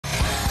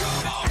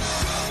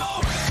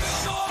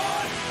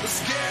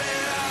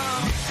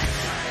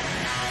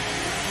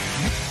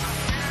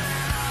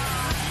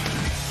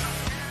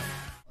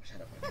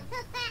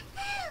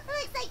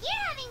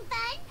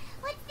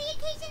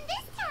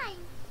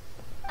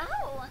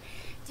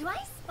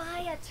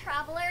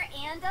traveler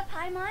and a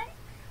Paimon?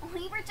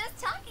 We were just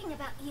talking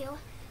about you.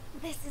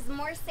 This is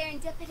more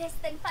serendipitous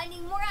than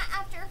finding Mora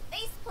after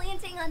face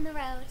planting on the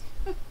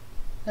road.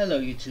 Hello,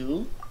 you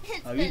two.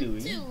 How are you doing?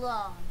 It's been too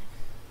long.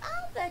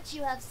 I'll bet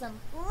you have some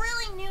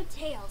thrilling new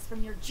tales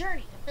from your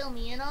journey to fill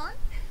me in on.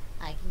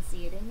 I can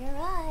see it in your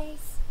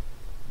eyes.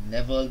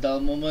 Never a dull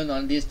moment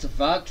on this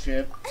Tefak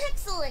trip.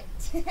 Excellent!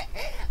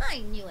 I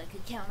knew I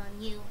could count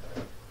on you.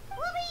 What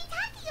were you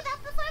talking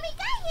about before we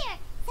got here?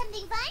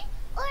 Something fun?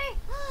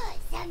 Or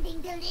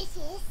something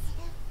delicious?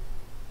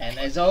 And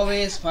as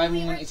always,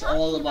 Paimon is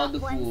all about the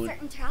one food.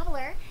 Certain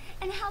traveler,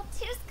 and how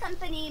two's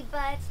company,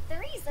 but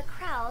three's a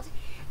crowd,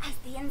 as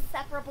the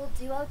inseparable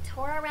duo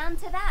tore around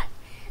Tibet,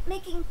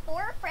 making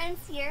 4 friends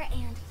here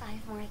and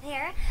 5 more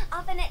there,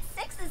 often at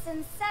 6s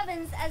and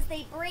 7s as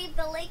they braved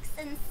the lakes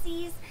and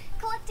seas,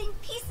 collecting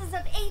pieces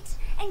of 8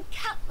 and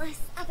countless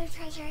other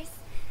treasures.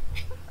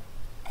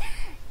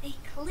 They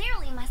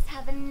clearly must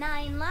have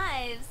 9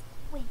 lives.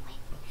 Wait.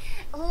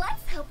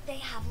 Let's hope they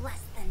have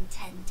less than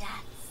 10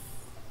 deaths.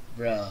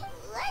 Bruh.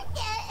 What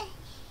the?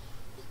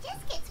 It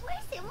just gets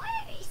worse and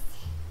worse.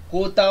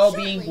 Hutao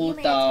being Shortly, you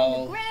may attend the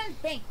Hutao.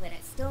 grand banquet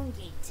at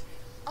Stonegate.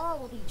 All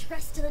will be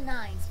dressed to the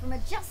nines for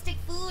majestic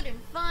food and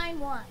fine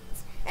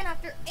wines. And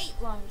after 8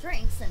 long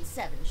drinks and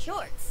 7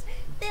 shorts,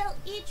 they'll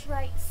each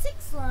write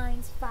 6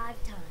 lines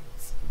 5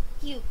 times.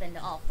 You've been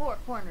to all 4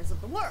 corners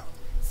of the world,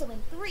 so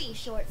in 3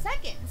 short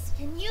seconds,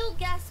 can you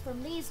guess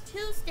from these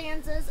 2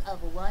 stanzas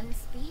of 1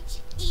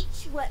 speech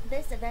each what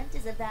this event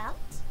is about?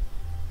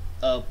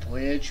 A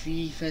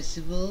poetry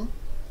festival?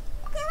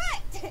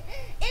 Correct!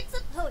 It's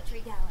a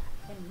poetry gala,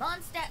 and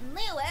Mondstadt and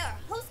Liyue are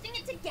hosting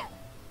it together.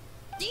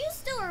 Do you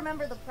still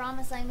remember the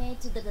promise I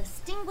made to the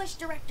distinguished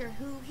director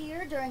Who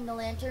here during the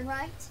lantern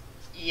rite?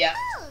 Yeah,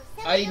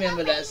 I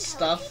remember that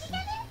stuff.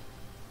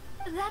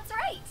 That's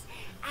right.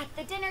 At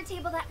the dinner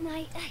table that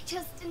night, I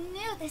just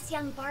knew this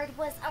young bard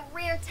was a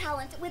rare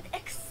talent with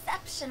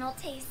exceptional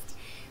taste.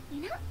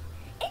 You know,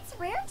 it's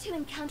rare to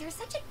encounter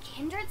such a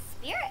kindred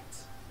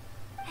spirit.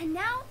 And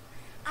now,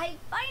 I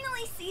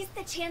finally seized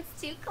the chance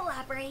to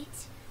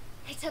collaborate.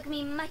 It took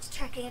me much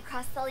trekking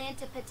across the land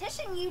to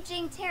petition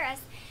Eugene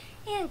Terrace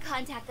and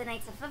contact the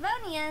Knights of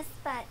Favonius,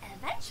 but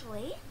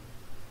eventually,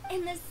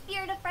 in the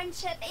spirit of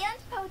friendship and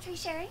poetry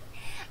sharing,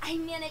 I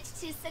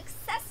managed to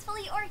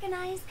successfully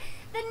organize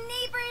the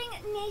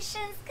neighboring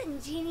nation's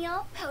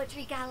Congenial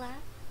Poetry Gala.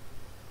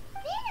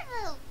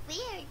 Bit of a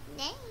weird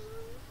name.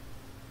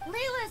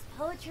 Liyue's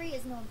poetry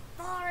is known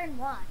far and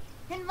wide,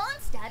 and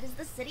Mondstadt is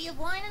the city of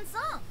wine and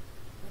song.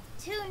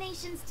 With 2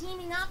 nations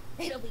teaming up,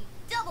 it'll be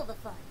double the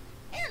fun,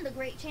 and a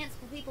great chance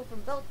for people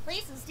from both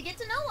places to get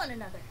to know one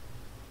another.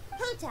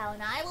 Hutao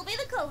and I will be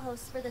the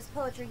co-hosts for this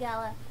poetry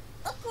gala.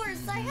 Of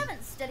course, I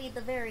haven't studied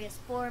the various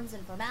forms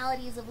and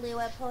formalities of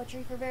Liyue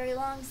poetry for very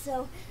long,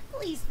 so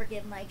please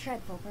forgive my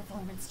dreadful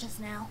performance just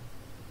now.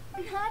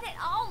 Not at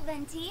all,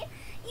 Venti.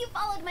 You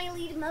followed my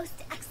lead most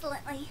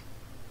excellently.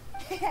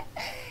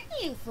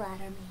 You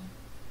flatter me.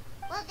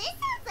 Well, this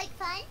sounds like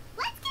fun.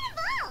 Let's get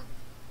involved.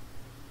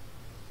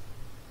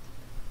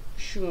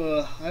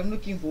 Sure, I'm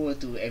looking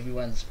forward to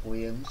everyone's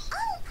poems.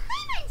 Oh,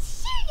 Paimon,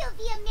 sure you'll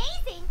be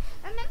amazing.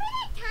 Remember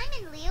that time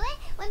in Liyue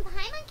when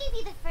Paimon gave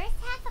you the first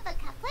half of a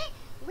couplet?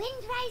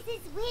 Wind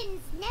rises,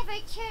 winds never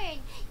churn.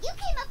 You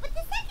came up with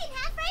the second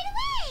half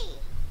right away.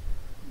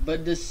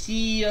 But the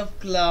sea of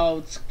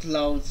clouds,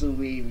 clouds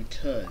away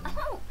return.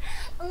 Oh,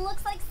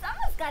 looks like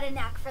someone's got a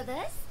knack for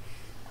this.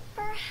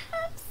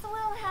 Perhaps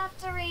we'll have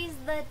to raise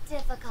the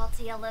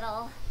difficulty a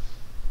little.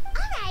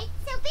 Alright,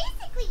 so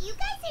basically you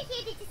guys are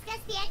here to discuss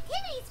the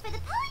activities for the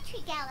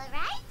poetry gala,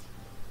 right?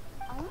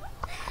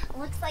 Oh,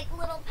 looks like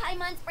little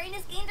Paimon's brain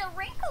has gained a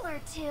wrinkle or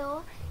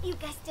 2. You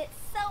guessed it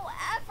so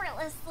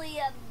effortlessly,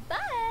 but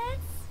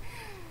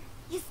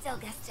you still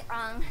guessed it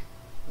wrong.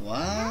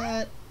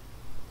 What?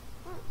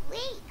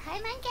 Wait,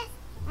 Paimon guessed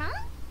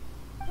wrong?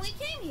 We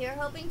came here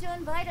hoping to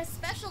invite a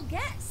special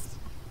guest.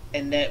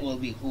 And that will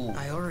be who?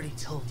 I already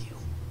told you,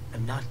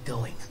 I'm not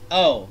going.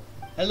 Oh,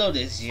 hello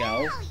there, Xiao.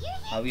 Oh, you're here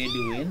How you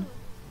too. doing?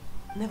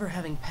 Never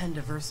having penned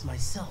a verse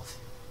myself,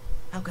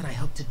 how could I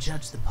hope to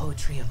judge the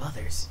poetry of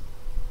others?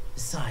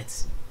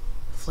 Besides,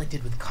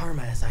 afflicted with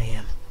karma as I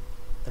am,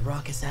 the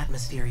raucous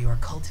atmosphere you are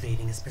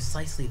cultivating is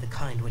precisely the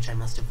kind which I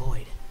must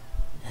avoid,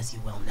 as you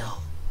well know.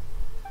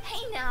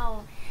 Hey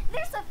now,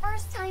 there's a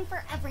first time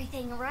for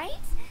everything,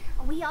 right?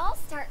 We all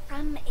start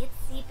from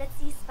itsy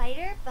bitsy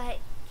spider, but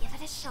give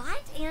it a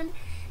shot and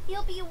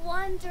you'll be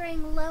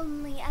wandering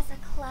lonely as a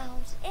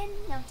cloud in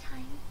no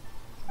time.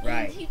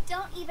 Right. And you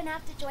don't even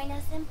have to join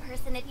us in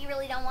person if you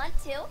really don't want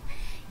to.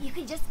 You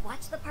can just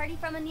watch the party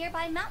from a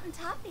nearby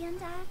mountaintop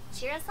and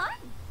cheer us on.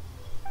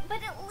 But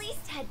at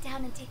least head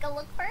down and take a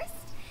look first.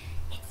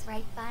 It's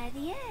right by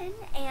the inn,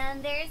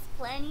 and there's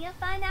plenty of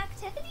fun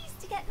activities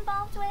to get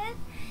involved with.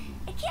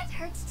 It can't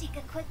hurt to take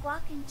a quick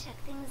walk and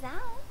check things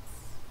out.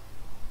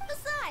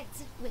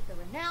 Besides, with the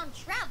renowned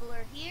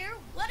traveler here,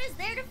 what is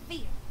there to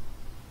fear?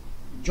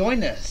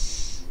 Join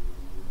us.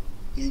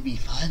 It'll be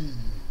fun.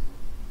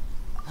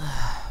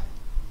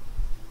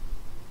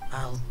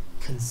 I'll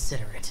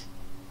consider it.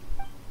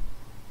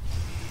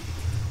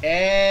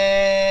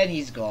 And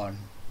he's gone.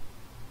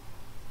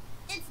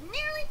 It's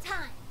nearly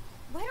time.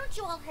 Why don't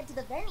you all head to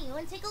the venue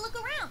and take a look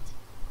around?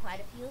 Quite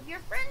a few of your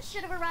friends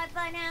should have arrived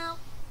by now.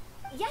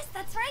 Yes,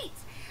 that's right.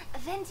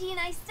 Venti and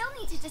I still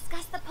need to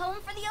discuss the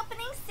poem for the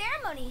opening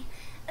ceremony.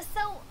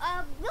 So,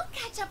 we'll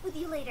catch up with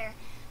you later.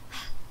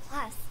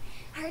 Plus,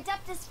 our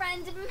Adeptus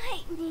friend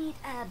might need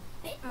a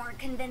bit more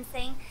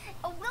convincing.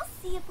 We'll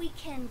see if we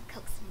can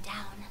coax him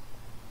down.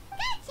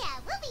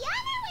 Gotcha! We'll be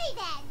on our way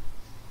then!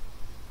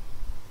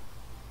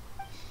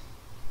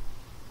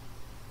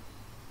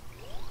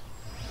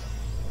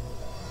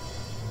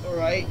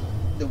 Alright,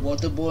 the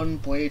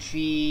Waterborne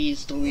poetry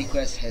story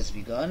quest has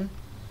begun.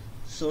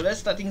 So let's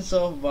start things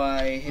off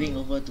by heading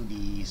over to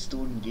the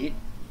stone gate,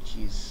 which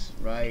is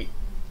right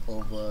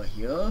over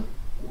here.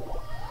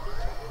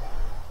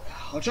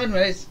 I'll try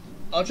my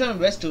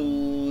best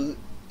to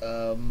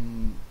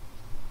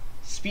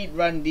speed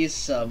run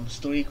this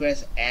story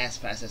quest as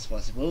fast as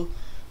possible,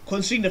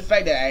 considering the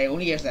fact that I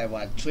only have like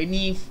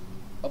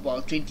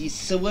about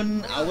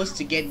 27 hours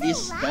to get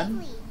this done.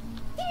 Lively.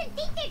 Didn't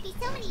think there'd be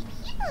so many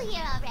people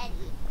here already.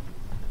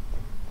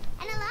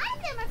 And a lot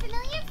of them are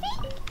familiar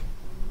faces.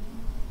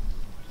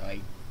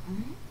 Right.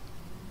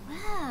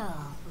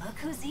 Well, look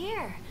who's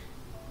here.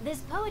 This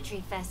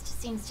poetry fest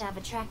seems to have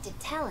attracted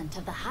talent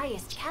of the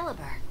highest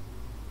caliber.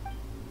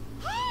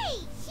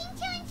 Hey!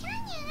 Shincho and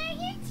Changyun are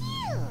here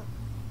too!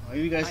 How are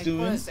you guys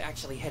doing? I was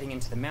actually heading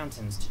into the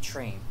mountains to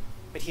train,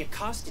 but he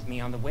accosted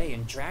me on the way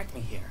and dragged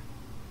me here.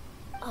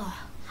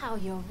 Oh, how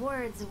your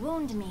words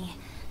wound me.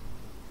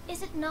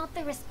 Is it not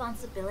the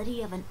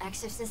responsibility of an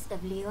exorcist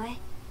of Liyue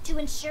to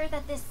ensure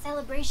that this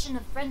celebration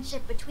of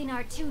friendship between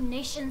our two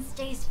nations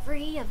stays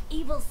free of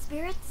evil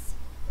spirits?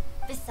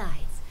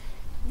 Besides,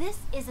 this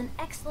is an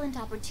excellent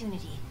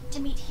opportunity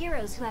to meet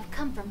heroes who have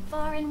come from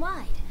far and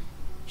wide.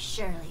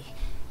 Surely,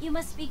 you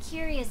must be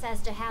curious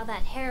as to how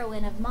that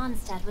heroine of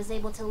Mondstadt was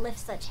able to lift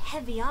such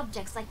heavy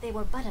objects like they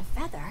were but a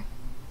feather.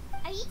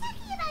 Are you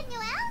talking about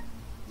Noelle?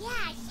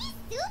 Yeah, she's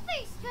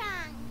super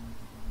strong!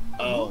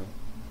 Oh,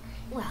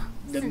 Well,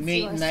 the since you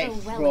maid are knight so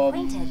well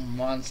from acquainted,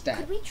 Mondstadt.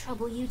 could we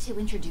trouble you to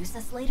introduce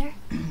us later?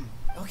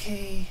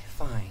 Okay,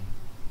 fine.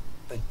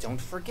 But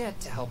don't forget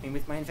to help me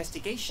with my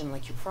investigation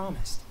like you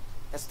promised.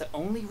 That's the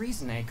only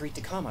reason I agreed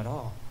to come at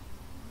all.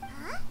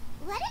 Huh?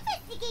 What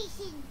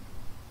investigation?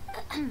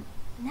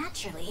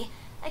 Naturally,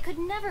 I could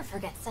never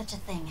forget such a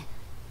thing.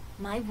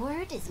 My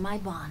word is my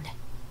bond.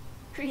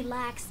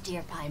 Relax,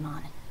 dear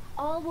Paimon.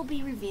 All will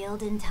be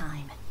revealed in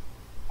time.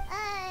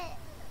 Okay.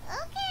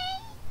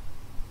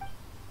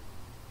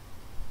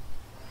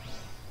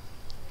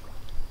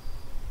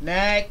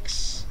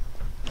 Next.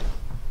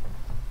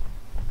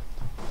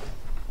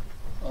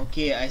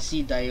 Okay, I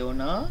see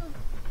Diona.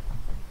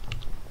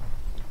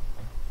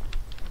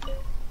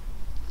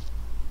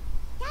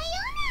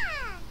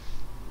 Diona!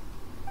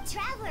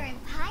 Traveler in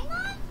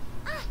Paimon?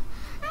 Ah,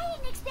 I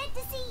didn't expect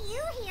to see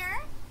you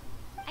here.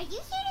 Are you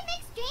here to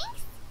mix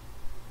drinks?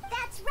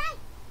 That's right.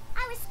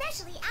 I was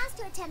specially asked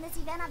to attend this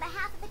event on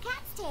behalf of the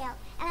Cat's Tail,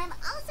 and I'm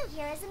also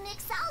here as a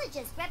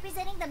mixologist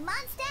representing the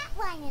Mondstadt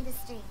wine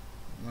industry.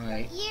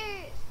 Right.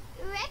 You're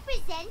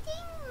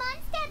representing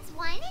Mondstadt's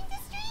wine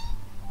industry?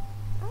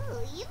 Ooh,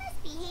 you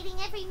must be hating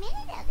every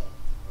minute of it.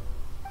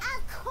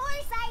 Of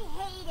course I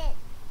hate it!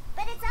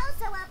 But it's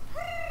also a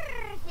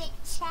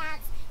perfect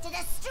chance to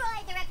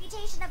destroy the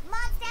reputation of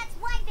Mondstadt's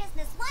wine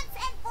business once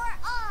and for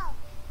all!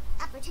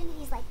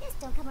 Opportunities like this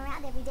don't come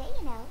around every day,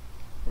 you know.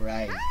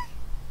 Right. Huh?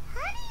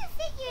 How do you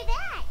figure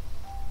that?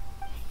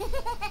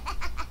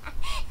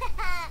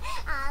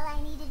 All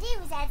I need to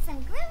do is add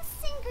some gross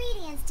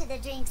ingredients to the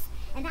drinks,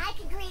 and I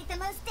can create the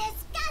most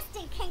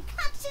disgusting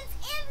concoctions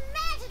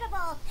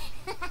imaginable!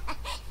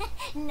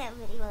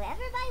 Nobody will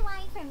ever buy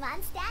wine from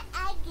Mondstadt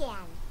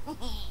again.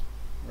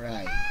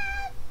 Right.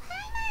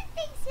 Paimon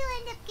thinks you'll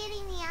end up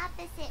getting the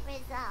opposite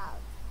result.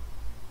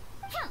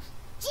 Huh,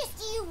 just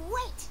you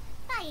wait!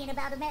 I ain't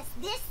about to mess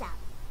this up.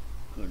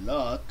 Good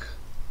luck.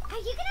 Are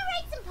you gonna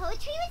write some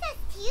poetry with us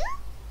too?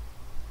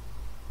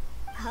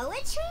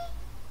 Poetry?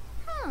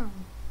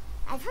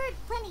 I've heard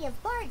plenty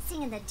of bards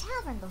sing in the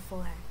tavern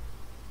before,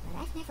 but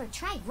I've never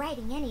tried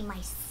writing any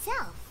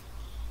myself.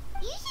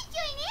 You should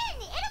join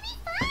in! It'll be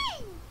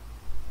fun!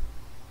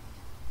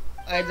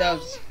 I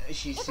doubt Fine,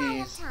 she if I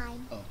have says.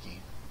 time. Okay.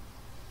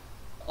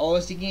 I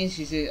was thinking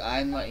she said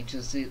I'm not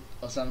interested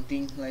or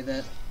something like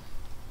that.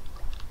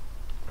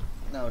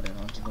 Now then,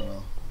 on to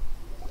Noelle.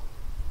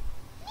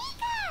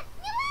 Mika!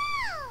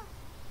 Noelle!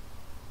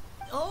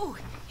 Oh,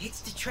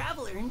 it's the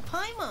traveler in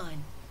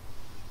Paimon.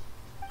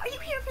 Are you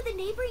here for the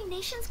neighboring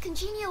nation's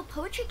Congenial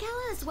Poetry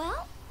Gala as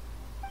well?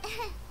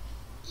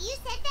 You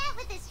said that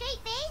with a straight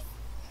face?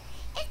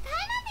 Is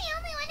Paimon the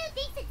only one who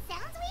thinks it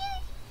sounds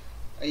weird?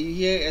 Are you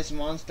here as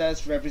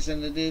Mondstadt's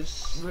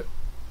representatives?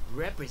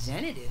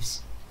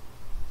 Representatives?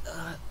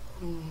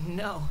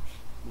 No.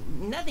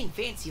 Nothing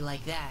fancy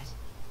like that.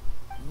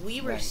 We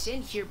were Right.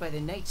 sent here by the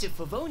Knights of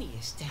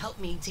Favonius to help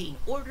maintain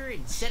order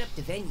and set up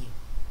the venue.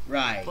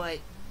 Right. But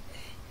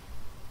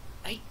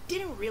I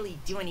didn't really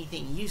do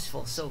anything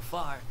useful so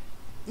far.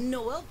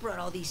 Noelle brought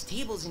all these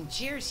tables and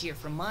chairs here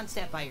from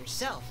Mondstadt by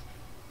herself.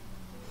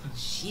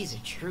 She's a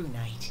true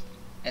knight.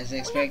 As Well,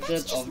 expected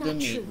that's just of the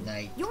not true.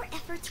 midnight. Your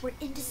efforts were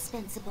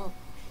indispensable.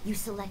 You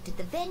selected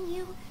the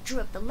venue, drew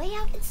up the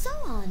layout, and so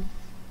on.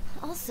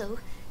 Also,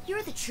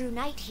 you're the true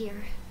knight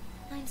here.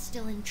 I'm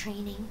still in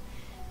training.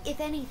 If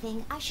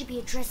anything, I should be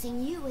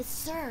addressing you as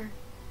Sir.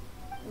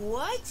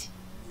 What?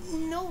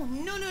 No.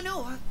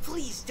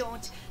 Please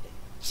don't.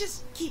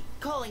 Just keep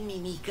calling me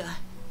Mika.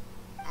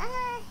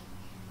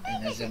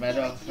 And as a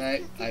matter of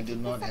fact, I do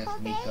not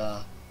have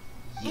Mika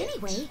yet.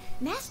 Anyway,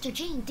 Master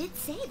Jane did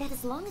say that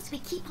as long as we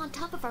keep on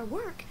top of our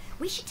work,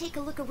 we should take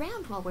a look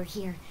around while we're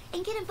here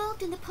and get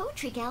involved in the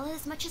poetry gala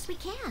as much as we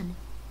can.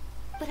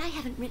 But I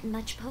haven't written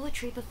much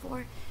poetry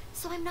before,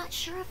 so I'm not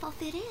sure if I'll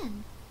fit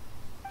in.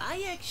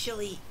 I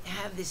actually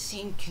have the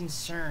same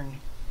concern.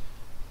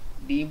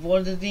 The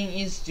important thing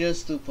is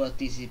just to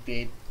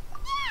participate.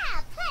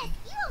 Yeah, plus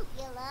you won't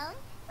be alone.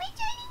 We're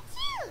joining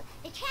too.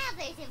 The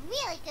Traveler's a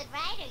really good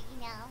writer,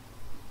 you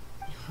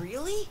know.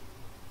 Really?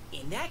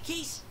 In that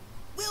case,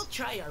 we'll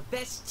try our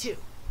best too.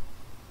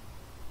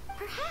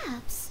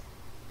 Perhaps.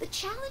 The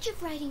challenge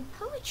of writing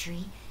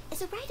poetry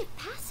is a rite of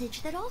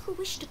passage that all who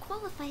wish to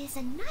qualify as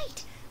a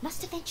knight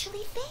must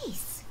eventually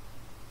face.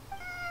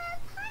 Paimon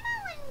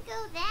wouldn't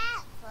go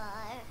that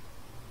far.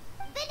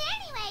 But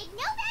anyway,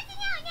 no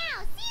backing out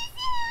now. See you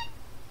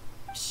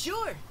soon.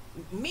 Sure.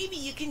 Maybe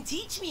you can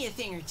teach me a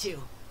thing or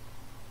two.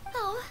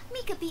 Oh,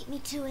 Mika beat me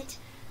to it.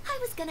 I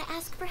was gonna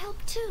ask for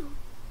help too.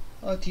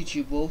 I'll teach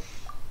you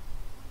both.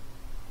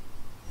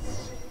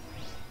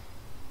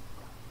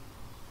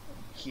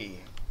 Okay.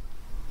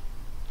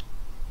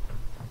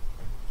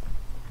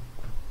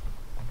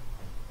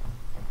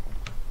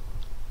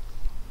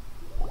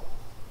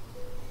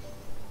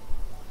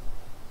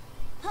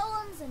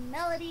 Poems and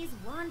melodies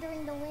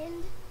wandering the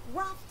wind,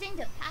 wafting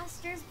to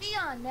pastures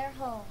beyond their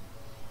home.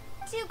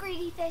 Two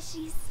greedy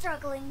fishies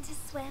struggling to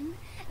swim.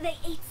 They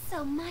ate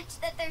so much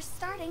that they're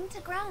starting to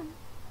groan.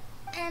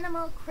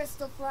 Animal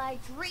crystal fly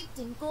draped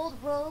in gold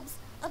robes,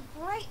 a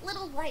bright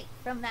little light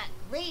from that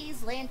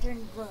glazed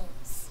lantern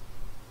glows.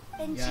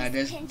 Benji's Yeah,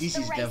 pinch this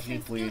the is rice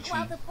definitely and scoot poetry.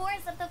 while the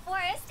boars of the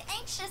forest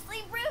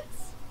anxiously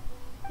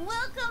root.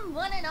 Welcome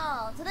one and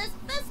all to this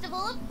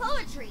festival of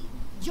poetry,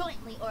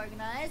 jointly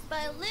organized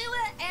by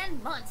Lyfe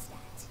and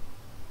Mondstadt.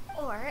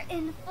 Or,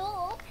 in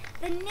full,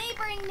 the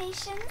neighboring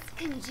nation's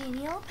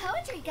Congenial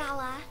Poetry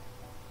Gala.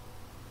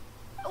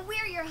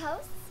 We're your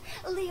hosts,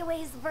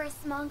 Liyue's verse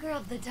monger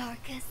of the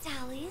darkest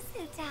alleys,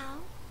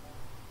 Hutao.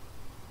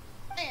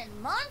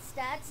 And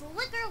Mondstadt's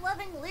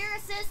liquor-loving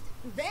lyricist,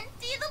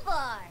 Venti the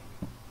Bard.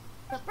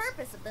 The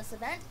purpose of this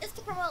event is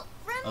to promote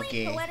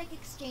friendly poetic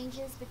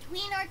exchanges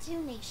between our two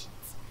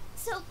nations.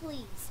 So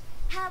please,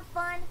 have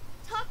fun,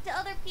 talk to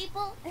other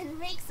people, and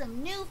make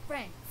some new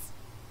friends.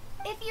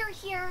 If you're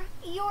here,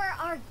 you're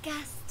our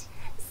guest,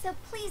 so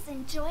please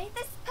enjoy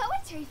this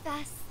poetry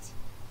fest.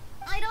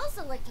 I'd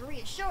also like to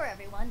reassure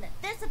everyone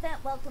that this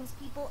event welcomes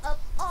people of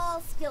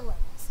all skill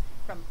levels,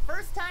 from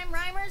first-time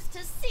rhymers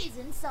to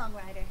seasoned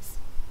songwriters.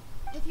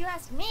 If you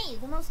ask me,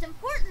 the most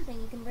important thing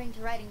you can bring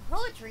to writing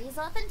poetry is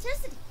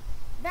authenticity.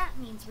 That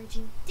means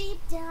reaching deep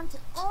down to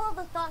all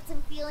the thoughts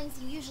and feelings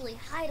you usually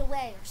hide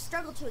away or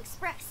struggle to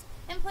express,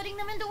 and putting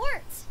them into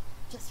words,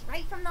 just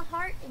right from the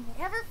heart in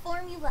whatever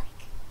form you like.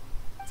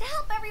 To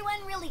help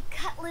everyone really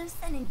cut loose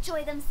and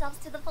enjoy themselves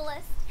to the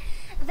fullest,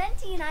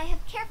 Venti and I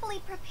have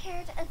carefully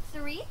prepared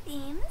 3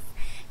 themes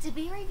to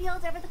be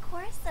revealed over the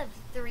course of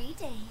 3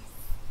 days.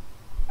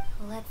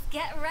 Let's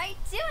get right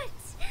to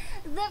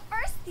it. The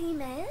first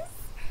theme is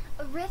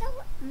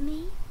Riddle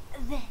Me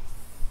This.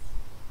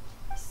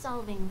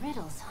 Solving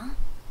riddles, huh?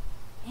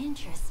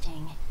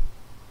 Interesting.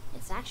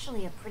 It's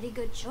actually a pretty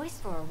good choice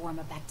for a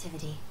warm-up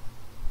activity.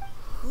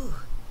 Whew.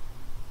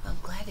 I'm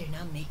glad they're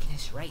not making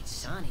us write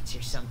sonnets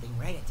or something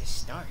right at the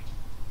start.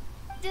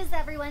 Does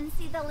everyone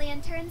see the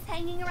lanterns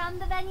hanging around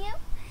the venue?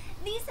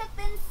 These have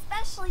been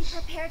specially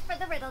prepared for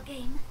the riddle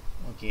game.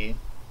 Okay.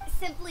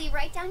 Simply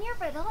write down your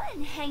riddle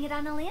and hang it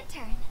on a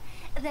lantern.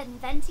 Then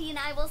Venti and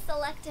I will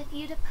select a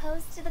few to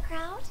pose to the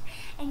crowd,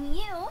 and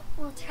you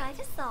will try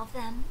to solve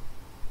them.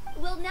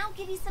 We'll now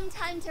give you some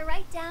time to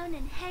write down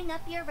and hang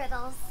up your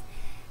riddles.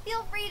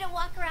 Feel free to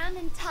walk around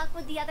and talk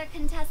with the other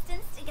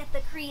contestants to get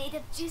the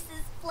creative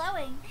juices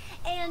flowing.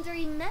 And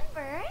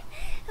remember,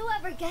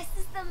 whoever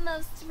guesses the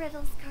most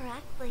riddles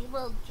correctly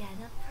will get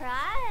a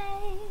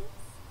prize.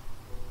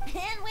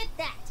 And with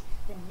that,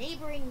 the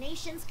neighboring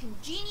nation's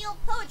Congenial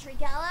Poetry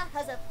Gala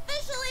has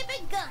officially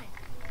begun.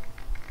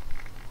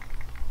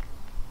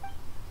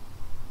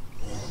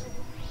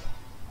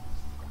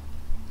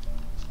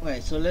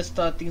 Alright, so let's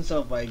start things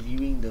off by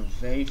viewing the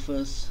very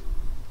first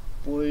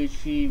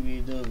poetry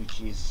riddle,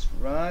 which is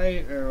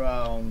right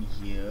around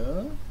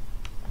here.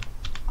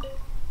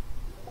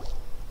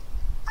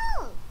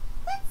 Oh,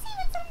 let's see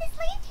what's on this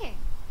lantern.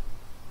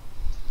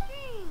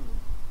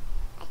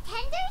 A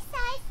tender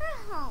sigh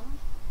for home,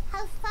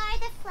 how far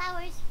the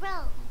flowers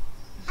roam.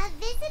 A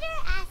visitor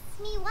asks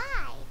me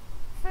why,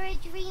 for a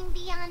dream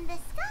beyond the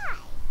sky.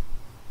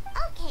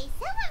 Okay,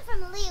 someone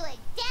from Liyue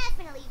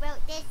definitely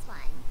wrote this one.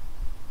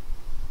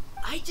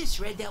 I just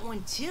read that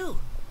one too.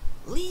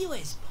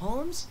 Liyue's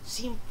poems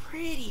seem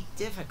pretty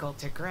difficult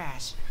to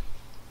grasp.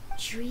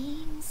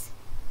 Dreams?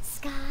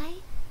 Sky?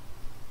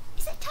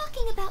 Is it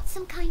talking about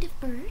some kind of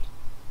bird?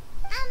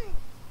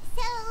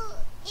 So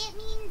it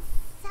means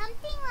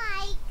something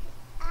like,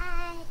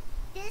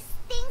 this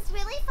thing's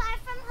really far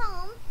from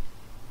home.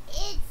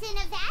 It's in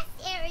a vast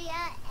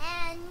area,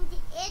 and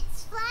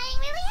it's flying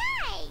really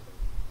high.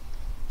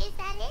 Is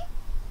that it?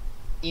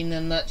 In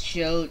a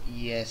nutshell,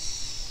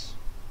 yes.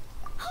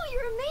 Oh,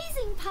 you're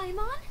amazing,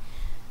 Paimon!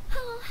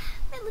 Oh,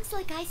 it looks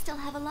like I still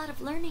have a lot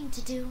of learning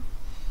to do.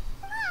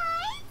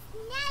 Oh, it's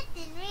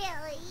nothing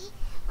really.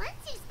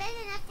 Once you spend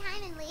enough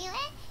time in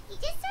Liyue, you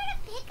just sort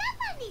of pick up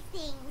on these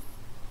things.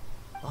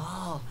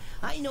 Oh,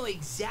 I know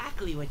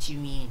exactly what you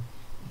mean.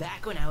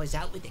 Back when I was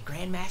out with the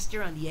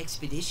Grandmaster on the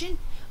expedition,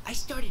 I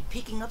started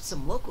picking up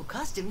some local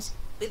customs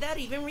without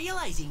even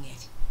realizing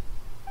it.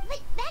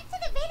 But back to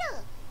the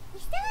riddle. We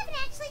still haven't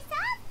actually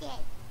solved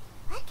it.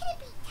 What could it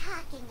be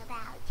talking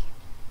about?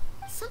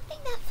 Something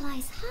that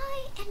flies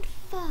high and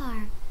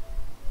far.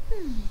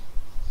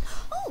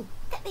 Oh,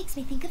 that makes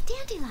me think of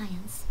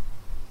dandelions.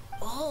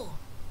 Oh,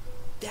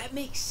 that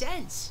makes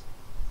sense.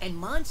 And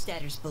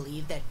Mondstadters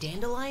believe that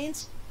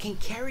dandelions can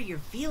carry your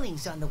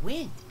feelings on the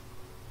wind.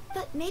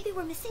 But maybe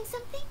we're missing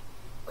something?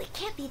 It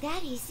can't be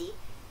that easy.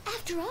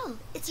 After all,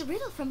 it's a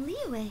riddle from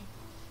Liyue.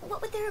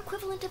 What would their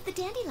equivalent of the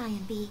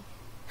dandelion be?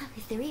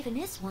 If there even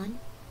is one.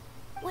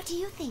 What do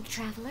you think,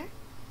 Traveler?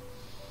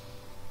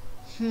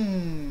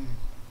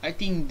 I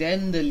think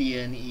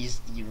dandelion is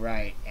the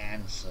right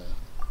answer.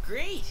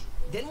 Great!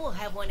 Then we'll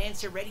have one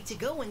answer ready to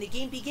go when the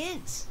game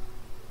begins.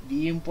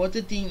 The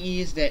important thing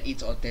is that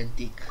it's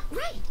authentic.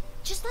 Right,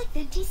 just like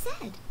Venti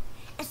said.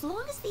 As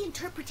long as the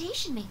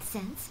interpretation makes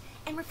sense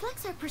and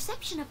reflects our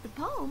perception of the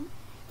poem,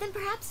 then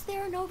perhaps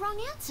there are no wrong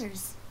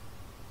answers.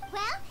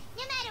 Well,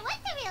 no matter what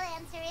the real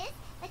answer is,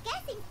 the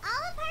guessing's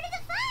all a part of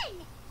the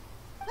fun.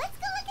 Let's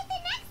go look at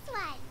the next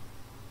one.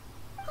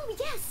 Oh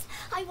yes,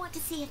 I want to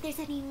see if there's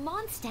any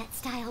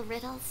Mondstadt-style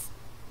riddles.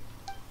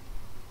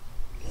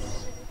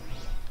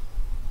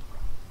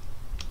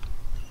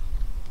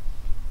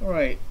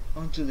 Alright,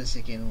 on to the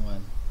second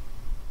one.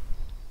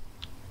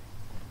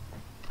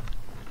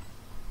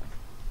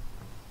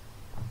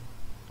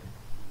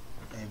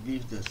 I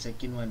believe the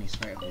second one is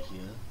right over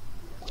here.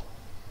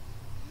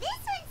 This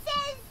one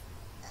says...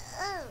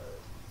 Oh,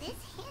 this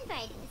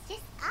handwriting is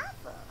just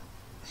awful.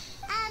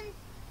 I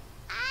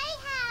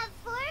have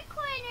 4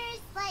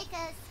 corners like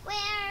a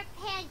square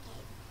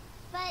pancake,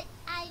 but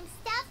I'm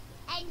stuffed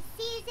and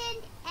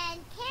seasoned and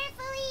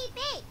carefully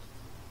baked.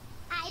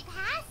 I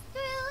pass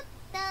through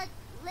the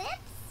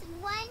lips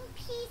 1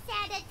 piece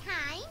at a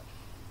time.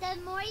 The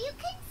more you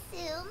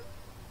consume,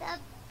 the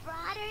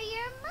broader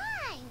your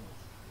mind.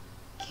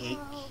 Cake.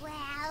 Oh,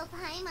 wow,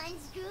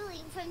 Paimon's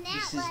drooling from that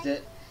This is one.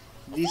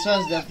 this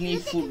one's definitely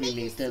food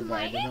related, but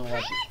I don't know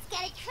what. Paimon's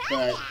gotta try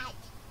But that.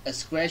 a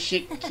square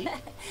shaped cake.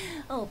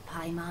 Oh,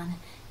 Paimon,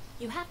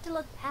 you have to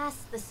look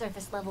past the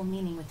surface level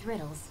meaning with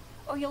riddles,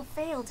 or you'll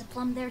fail to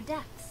plumb their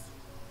depths.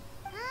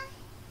 Huh?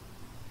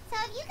 So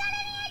have you got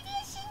any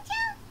ideas,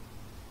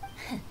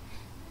 Shincho?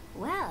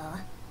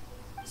 Well,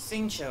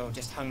 Xingqiu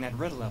just hung that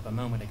riddle up a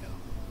moment ago.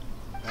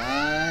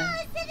 Ah,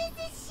 Oh, so this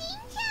is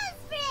Shincho's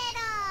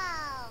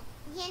riddle!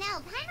 You know,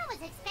 Paimon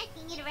was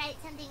expecting you to write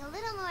something a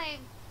little more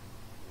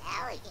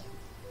elegant.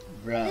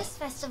 bruh. this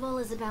festival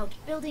is about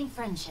building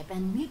friendship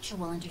and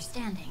mutual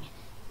understanding.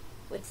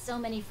 With so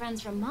many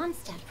friends from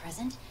Mondstadt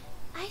present,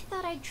 I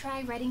thought I'd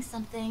try writing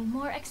something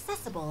more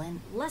accessible and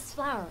less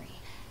flowery,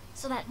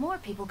 so that more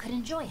people could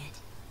enjoy it.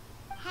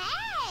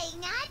 Hey,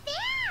 not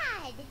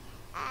bad!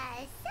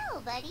 So,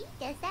 buddy,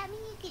 does that mean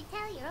you can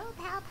tell your old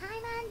pal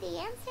Paimon the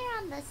answer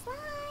on the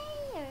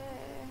sly, or...?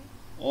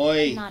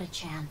 Oi. Not a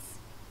chance.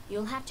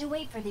 You'll have to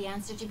wait for the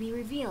answer to be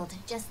revealed,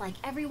 just like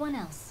everyone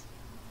else.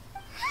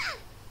 Ha!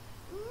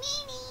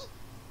 Meanie!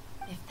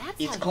 If that's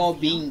It's how you called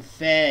feel, being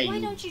fair, why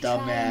you don't you try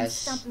and dumbass.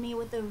 stump me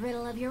with a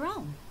riddle of your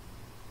own?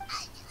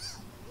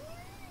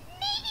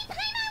 Maybe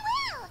Paimon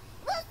will!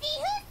 We'll see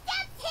who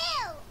stumps who!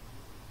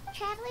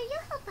 Traveler,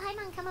 you'll help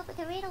Paimon come up with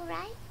a riddle,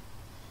 right?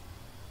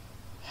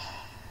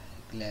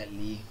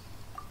 Gladly.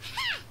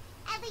 Ha!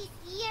 At least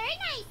you're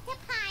nice to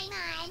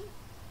Paimon!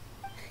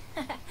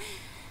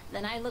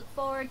 Then I look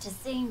forward to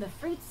seeing the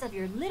fruits of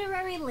your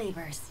literary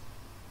labors.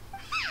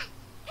 Ha!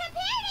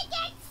 Prepare to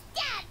get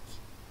stumped!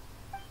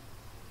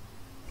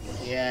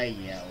 Yeah,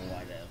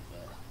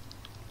 whatever.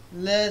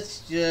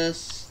 Let's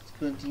just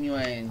continue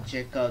and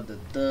check out the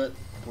third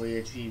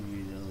poetry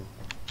riddle.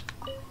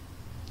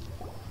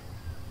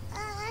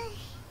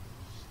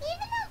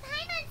 Even though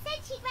Paimon said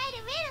she'd write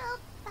a riddle,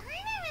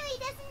 Paimon really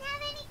doesn't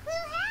have any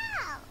clue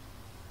how.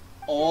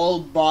 All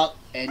bark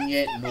and Let's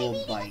yet start by no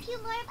reading a bite. few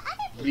more of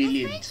other people's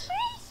Brilliant. for inspiration.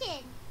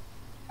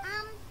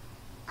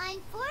 On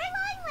 4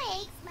 long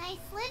legs, my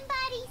slim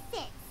body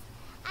sits.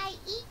 I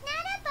eat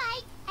not a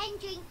bite and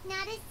drink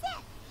not a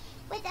sip.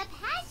 With a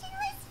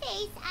passionless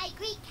face, I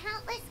greet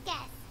countless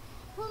guests,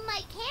 whom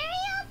I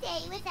carry all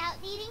day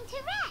without needing to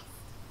rest.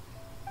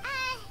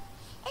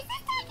 Is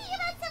this talking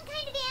about some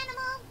kind of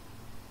animal?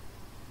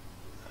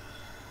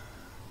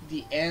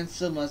 The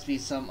answer must be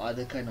some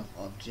other kind of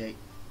object.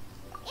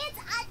 It's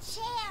a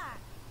chair.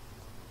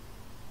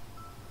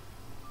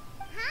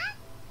 Huh?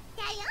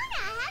 Diana,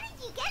 how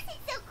did you guess it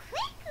so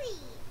quickly?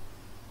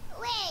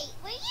 Wait,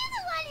 were you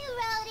the one who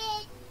wrote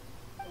it?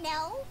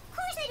 No, of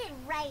course I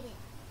didn't write it.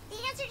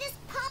 The answer just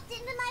popped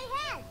into my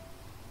head.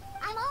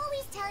 I'm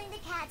always telling the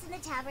cats in the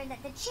tavern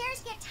that the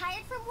chairs get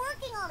tired from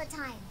working all the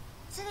time,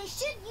 so they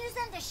should use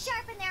them to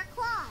sharpen their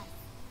claws.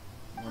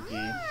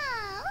 Okay.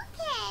 Oh,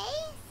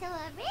 okay. So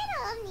a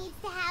riddle needs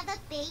to have a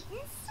bait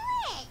and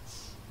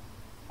switch.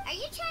 Are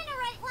you trying to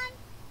write one?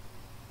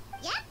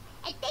 Yep,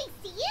 and thanks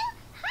to you,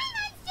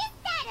 Paimon's just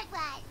thought of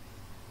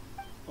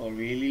one. Oh,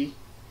 really?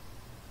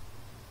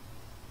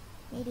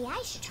 Maybe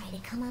I should try to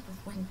come up with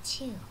one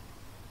too.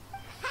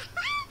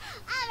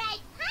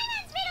 Alright,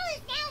 Paimon's riddle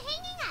is now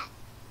hanging up.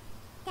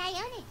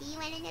 Diana, do you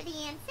want to know the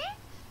answer?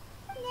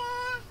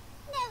 Nah,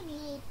 no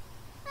need.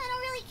 I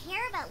don't really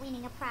care about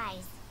winning a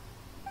prize.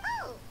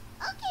 Oh,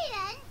 okay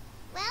then.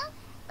 Well,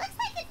 looks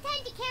like it's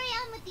time to carry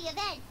on with the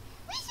event.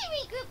 We should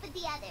regroup with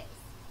the others.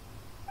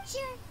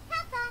 Sure,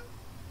 have fun.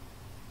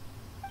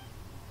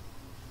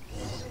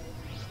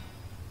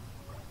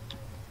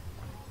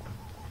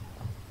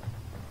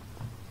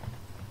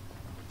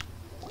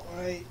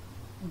 Alright,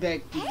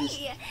 back to this.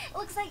 Hey,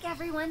 looks like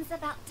everyone's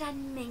about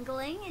done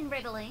mingling and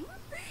riddling.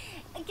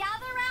 Gather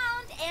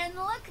round and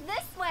look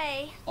this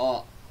way.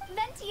 Oh,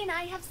 Venti and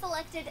I have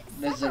selected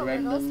there's a several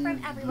riddles random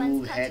from everyone's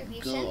blue-haired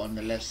contributions, girl on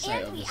the left side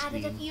and of we the added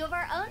a screen. few of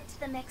our own to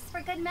the mix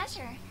for good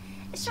measure.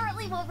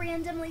 Shortly, we'll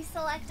randomly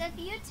select a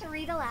few to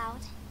read aloud.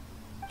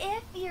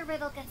 If your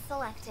riddle gets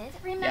selected,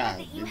 remember Yeah,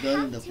 that you the girl in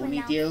have the to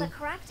announce ponytail. the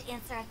correct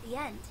answer at the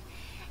end.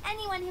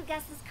 Anyone who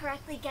guesses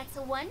correctly gets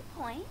 1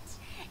 point,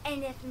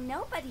 and if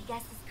nobody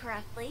guesses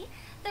correctly,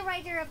 the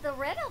writer of the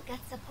riddle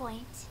gets a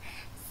point.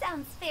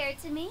 Sounds fair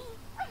to me.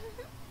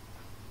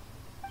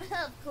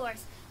 Of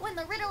course, when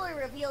the riddler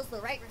reveals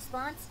the right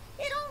response,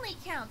 it only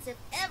counts if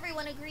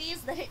everyone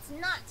agrees that it's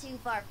not too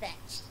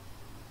far-fetched.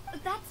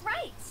 That's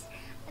right.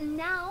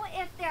 Now,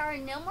 if there are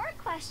no more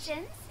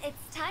questions,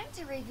 it's time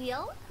to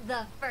reveal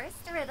the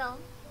first riddle.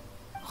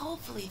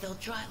 Hopefully they'll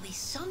draw at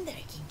least some that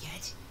I can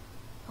get.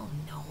 Oh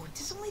no,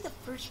 does only the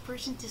first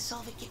person to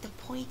solve it get the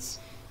points?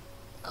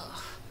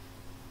 Ugh.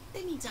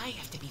 That means I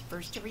have to be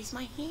first to raise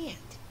my hand.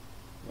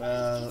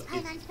 Well,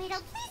 Paimon's riddle,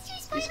 please choose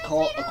it's Paimon's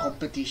called a riddle.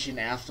 competition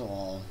after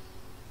all.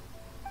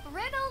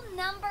 Riddle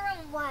number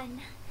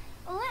 1.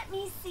 Let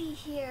me see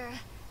here.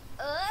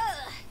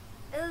 Ugh.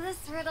 This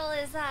riddle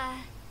is,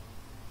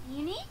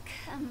 unique,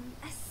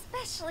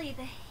 especially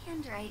the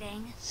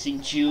handwriting.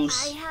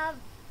 Sinchus. I have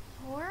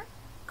four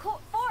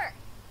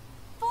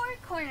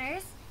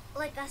corners,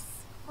 like a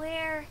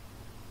square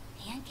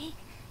pancake,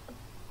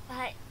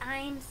 but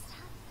I'm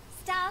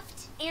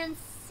stuffed and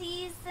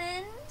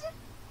seasoned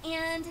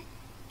and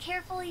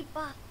carefully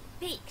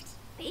baked.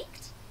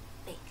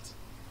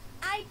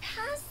 I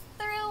pass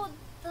through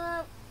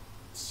the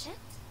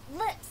chipped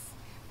lips,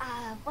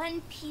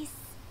 1 piece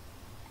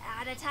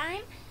at a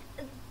time.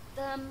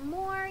 The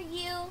more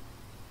you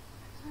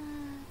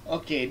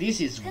Okay,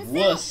 this is consume-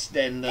 worse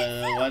than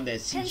the one that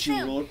Sinchu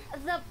consume, wrote.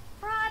 the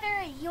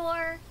broader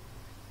your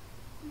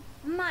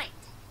mind.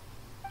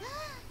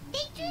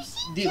 Victor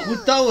The Shinto.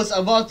 Huta was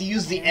about to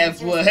use the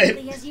F Answer as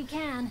quickly word. as you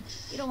can.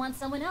 You don't want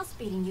someone else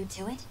beating you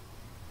to it.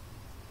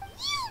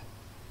 You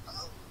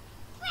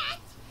brat.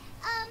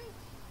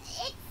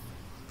 It's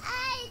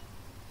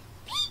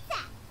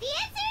pizza. The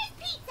answer is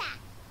pizza.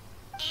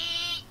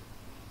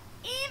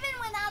 Even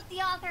without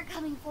the author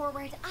coming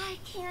forward, I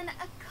can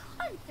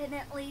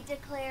confidently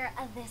declare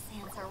this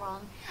answer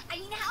wrong. I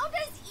mean, how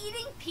does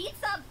eating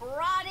pizza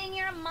broaden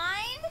your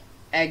mind?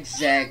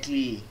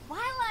 Exactly. While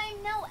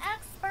I'm no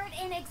expert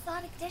in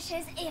exotic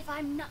dishes, if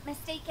I'm not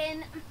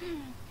mistaken,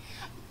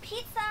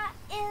 pizza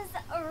is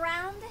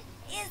round,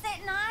 is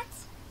it not?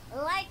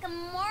 Like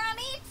mora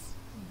meat?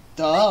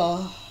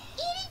 Duh.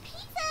 Eating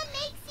pizza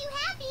makes you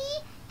happy,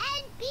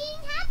 and being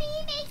happy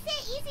makes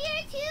it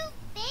easier to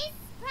face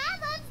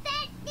problems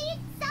that need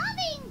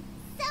solving.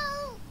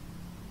 So,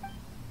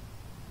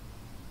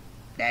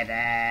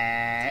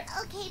 Da-da.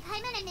 okay,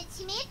 Paimon admits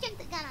she may have jumped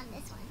the gun on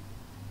this one.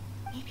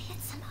 Maybe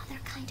it's some other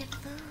kind of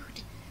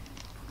food.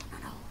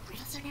 No,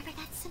 riddles are never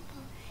that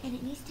simple, and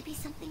it needs to be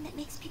something that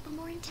makes people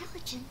more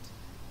intelligent.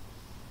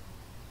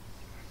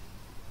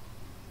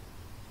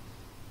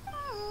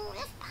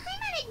 If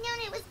Paimon had known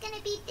it was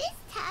gonna be this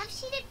tough,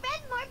 she'd have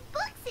read more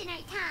books in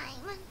her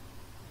time.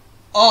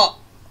 Oh,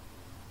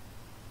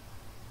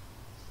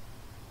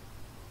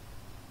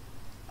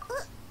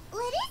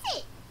 What is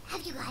it?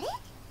 Have you got it?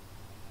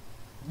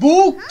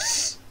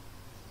 books.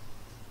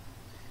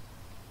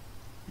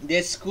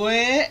 They're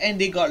square and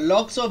they got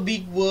lots of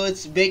big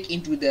words baked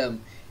into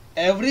them.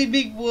 Every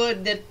big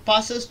word that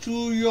passes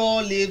through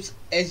your lips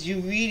as you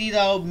read it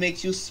out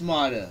makes you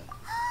smarter.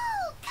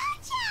 Oh,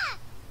 gotcha!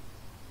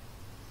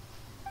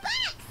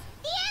 Bucks!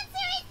 The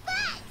answer is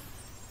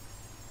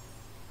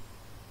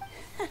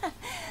bucks!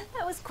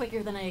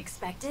 quicker than I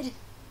expected.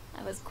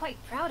 I was quite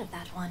proud of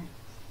that one.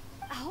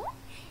 Oh,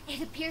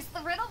 it appears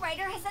the riddle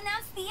writer has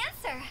announced the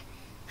answer.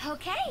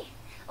 Okay,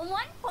 1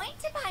 point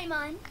to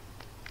Paimon.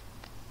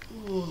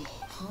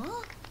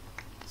 Huh?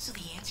 So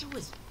the answer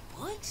was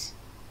books?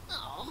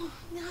 Oh,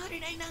 how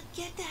did I not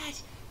get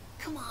that?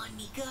 Come on,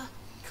 Mika.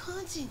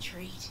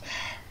 Concentrate.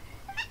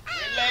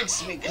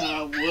 Relax,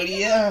 Mika, would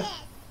ya?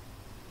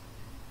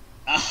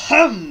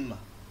 Ahem!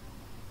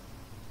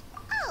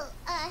 Oh,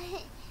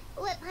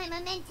 what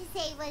Paimon meant to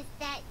say was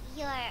that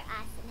you're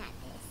awesome at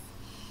this.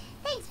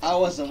 Thanks for I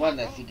was the keeping one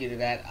track. that figured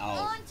that out,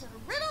 On to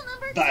riddle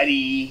number 2.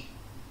 buddy.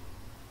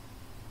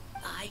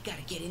 I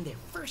gotta get in there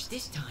first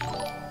this time.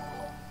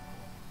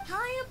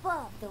 High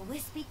above the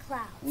wispy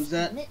clouds, Who's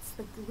that? amidst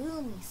the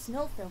gloomy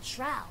snow-filled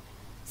shroud,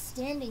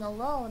 standing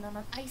alone on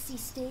an icy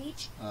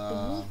stage,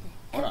 beneath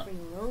it hold on. every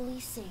lowly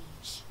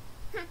sage.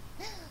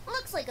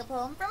 Looks like a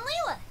poem from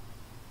Leela.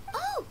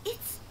 Oh,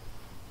 it's...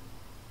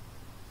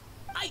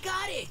 I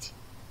got it!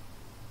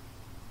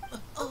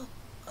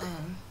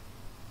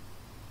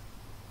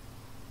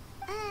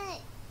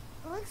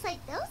 Looks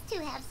like those two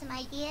have some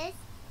ideas.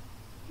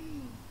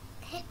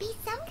 Could it be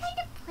some kind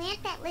of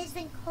plant that lives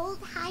in cold,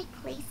 high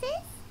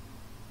places?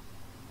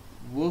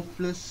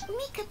 Worthless,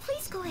 Mika,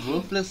 please go ahead.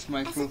 worthless As a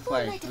micro full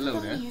 5. knight of Hello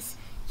there. Thonius,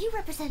 you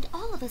represent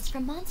all of us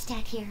from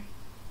Mondstadt here.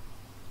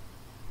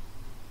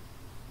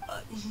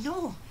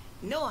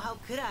 No, how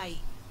could I?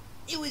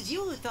 It was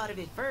you who thought of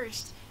it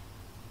first.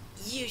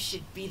 You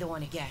should be the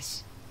one to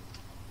guess.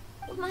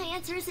 My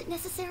answer isn't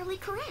necessarily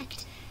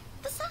correct.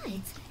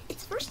 Besides,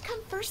 it's first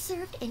come, first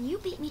served, and you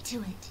beat me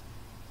to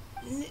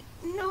it.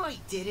 No, I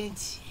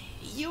didn't.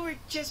 You were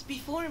just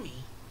before me.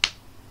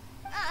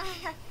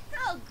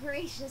 How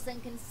gracious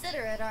and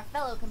considerate our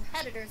fellow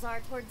competitors are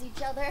towards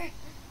each other.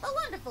 A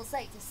wonderful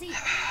sight to see.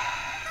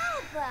 How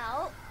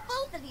about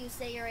both of you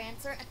say your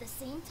answer at the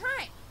same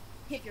time?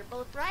 If you're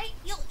both right,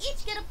 you'll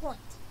each get a point.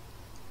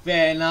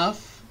 Fair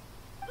enough.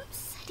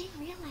 Oops, I didn't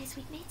realize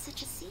we'd made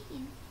such a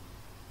scene.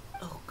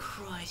 Oh,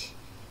 crud.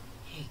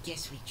 I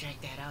guess we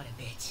dragged that out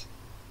a bit.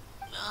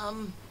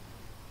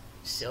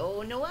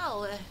 So,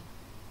 Noelle,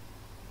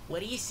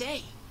 what do you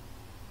say?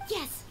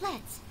 Yes,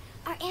 let's.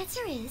 Our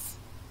answer is...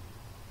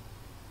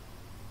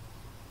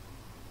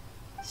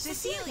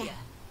 Cecilia!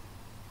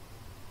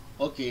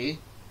 Okay.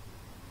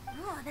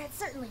 Oh, that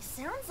certainly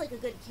sounds like a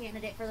good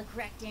candidate for the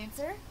correct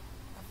answer.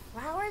 A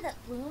flower that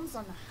blooms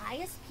on the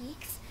highest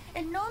peaks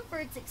and known for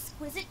its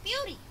exquisite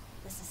beauty.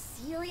 The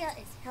Cecilia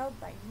is held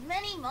by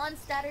many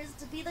Mondstadters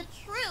to be the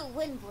true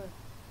Windbloom.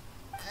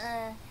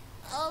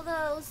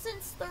 Although,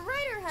 since the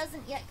writer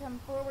hasn't yet come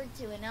forward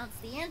to announce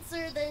the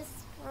answer,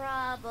 this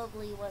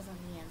probably wasn't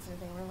the answer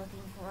they were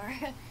looking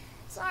for.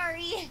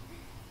 Sorry.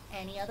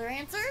 Any other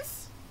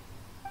answers?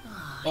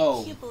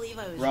 Oh, I can't believe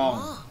I was wrong.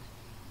 wrong.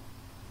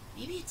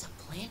 Maybe it's a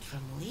plant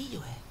from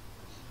Liyue.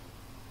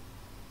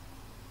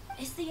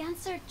 Is the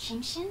answer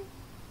Genshin?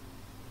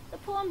 The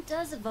poem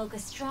does evoke a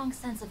strong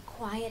sense of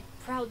quiet,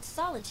 proud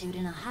solitude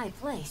in a high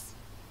place.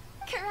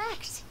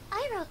 Correct.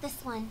 I wrote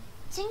this one.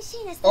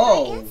 Genshin is the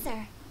Oh. right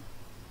answer.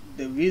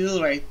 The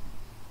riddle right.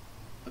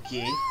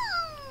 Okay.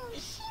 No!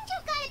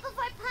 Shinjo got it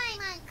before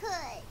Paimon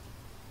could.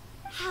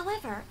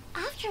 However,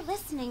 after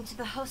listening to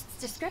the host's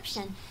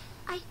description,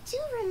 I do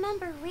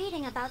remember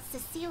reading about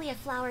Cecilia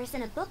flowers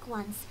in a book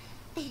once.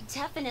 They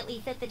definitely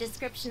fit the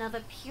description of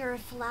a pure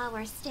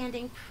flower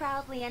standing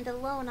proudly and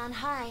alone on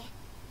high.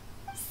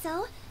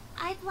 So,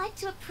 I'd like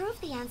to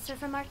approve the answer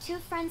from our two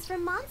friends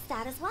from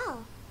Mondstadt as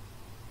well.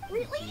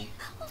 Really?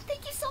 Oh,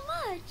 thank you so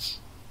much.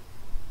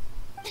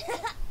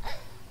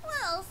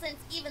 Well, since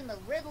even the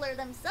Riddler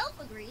themselves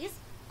agrees,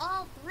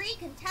 all 3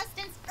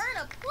 contestants earn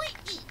a point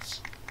each.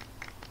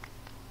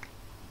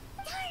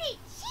 Darn it!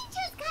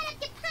 Shinjo's caught up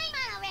to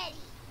Paimon already.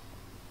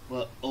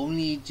 We're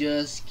only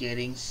just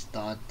getting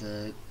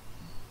started.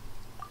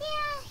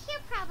 Yeah,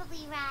 you're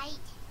probably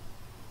right.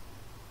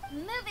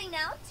 Moving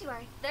now to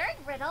our third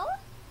riddle.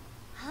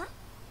 Huh?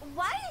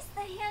 Why is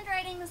the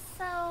handwriting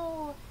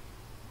so...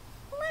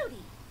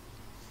 floaty?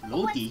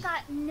 Floaty. What's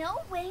got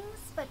no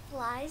wings but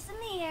flies in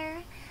the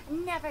air,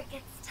 never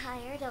gets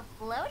tired of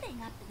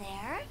floating up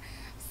there.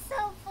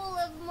 So full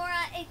of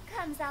mora it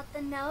comes out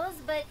the nose,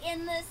 but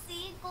in the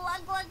sea,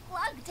 glug glug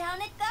glug,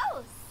 down it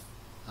goes.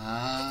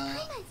 Ah.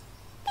 Paimon's!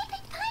 They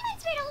picked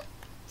Paimon's riddle!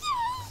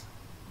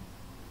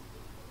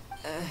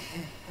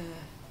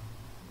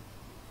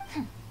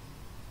 Yay!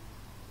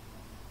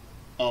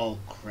 Oh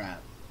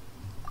crap.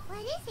 What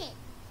is it?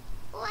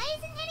 Why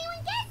isn't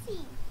anyone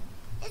guessing?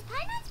 Is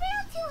Paimon's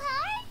riddle too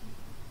hard?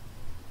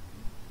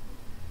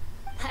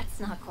 That's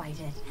not quite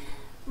it.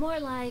 More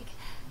like,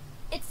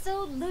 it's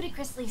so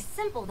ludicrously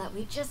simple that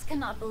we just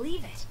cannot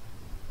believe it.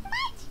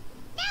 What?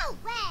 No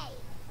way!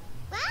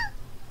 Well,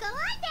 go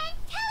on then.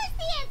 Tell us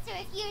the answer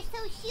if you're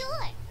so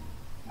sure.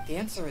 The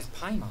answer is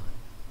Paimon.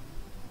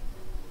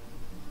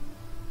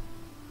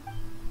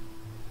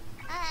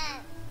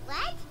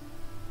 What?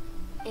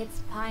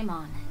 It's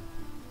Paimon.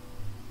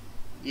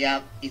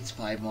 Yep, it's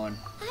Paimon.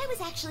 I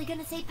was actually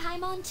gonna say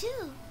Paimon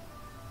too.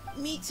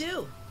 Me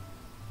too.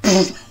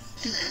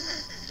 No!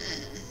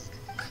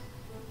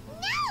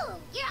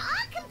 You're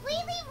all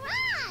completely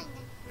wrong!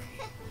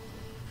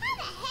 How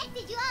the heck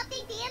did you all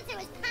think the answer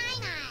was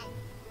Paimon?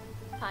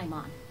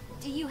 Paimon,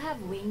 do you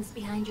have wings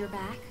behind your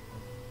back?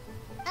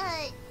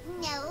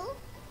 No.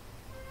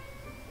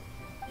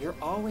 You're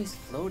always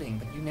floating,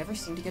 but you never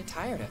seem to get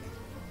tired of it.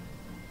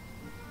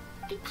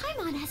 And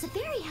Paimon has a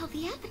very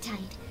healthy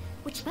appetite,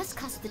 which must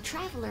cost the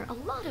traveler a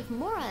lot of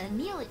mora and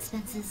meal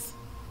expenses.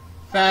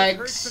 I've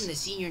heard Facts. from the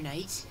senior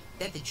knights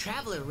that the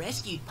traveler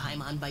rescued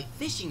Paimon by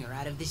fishing her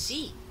out of the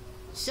sea.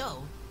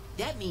 So,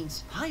 that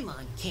means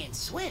Paimon can't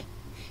swim.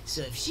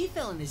 So if she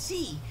fell in the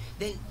sea,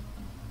 then...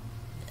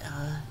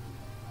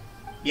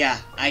 Yeah,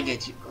 I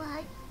get you.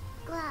 Glug,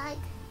 glug.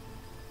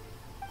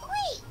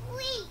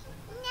 Wait.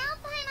 Now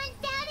Paimon's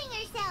doubting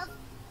herself.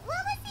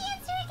 What was the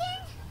answer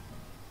again?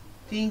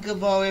 Think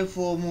about it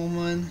for a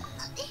moment.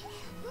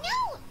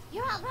 No!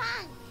 You're all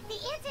wrong. The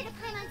answer to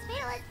Paimon's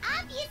riddle is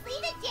obviously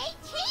the Jade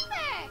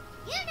Chamber!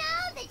 You know,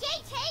 the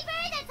Jade Chamber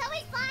that's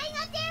always flying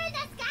up there in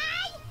the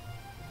sky?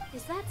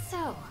 Is that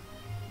so?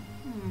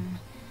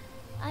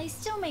 I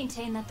still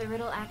maintain that the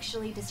riddle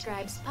actually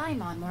describes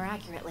Paimon more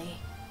accurately.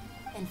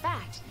 In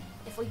fact,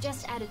 if we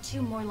just added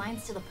 2 more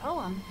lines to the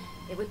poem,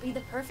 it would be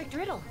the perfect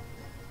riddle.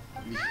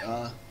 What do you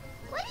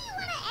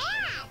want to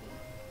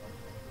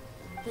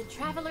add? The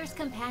traveler's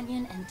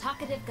companion and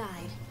talkative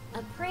guide,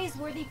 a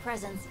praiseworthy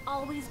presence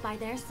always by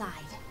their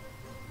side.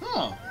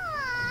 Oh,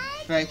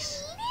 Aww,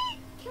 facts. do you mean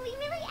it? Can we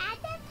really add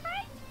that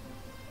part?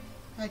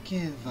 I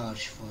can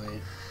vouch for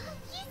it.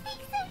 You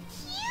think so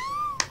cute?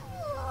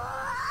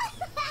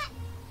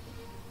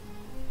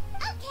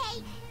 Okay,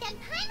 then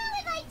Paimon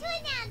would like to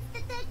announce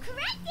that the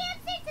correct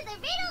answer to the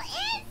riddle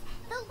is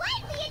the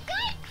widely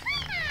adored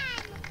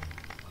Paimon!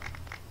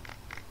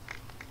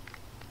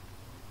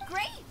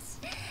 Great!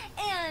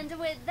 And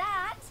with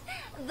that,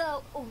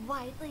 the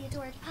widely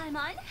adored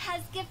Paimon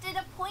has gifted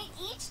a point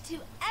each to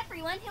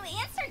everyone who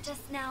answered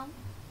just now.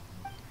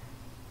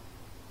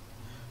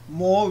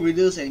 More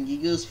riddles and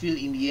giggles fill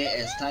in the air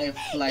as time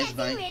flies Guessing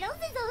by. riddles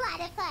is a lot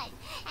of fun.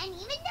 And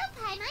even though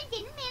Paimon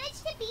didn't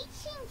manage to beat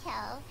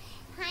Shinto,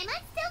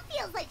 Paimon still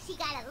feels like she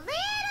got a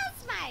little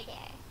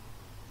smarter.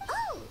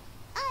 Oh,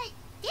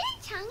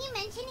 didn't Changyu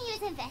mention he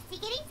was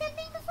investigating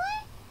something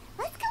before?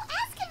 Let's go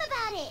ask him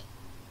about it.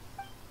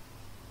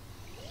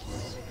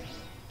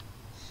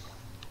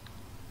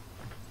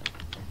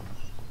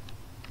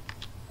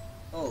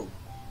 Oh,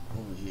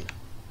 over here.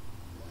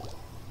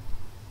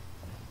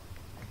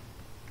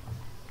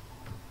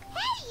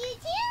 Hey, you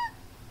two!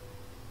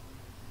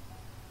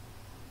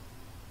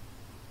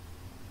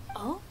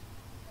 Oh?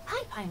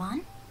 Hi,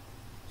 Paimon.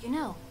 You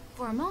know,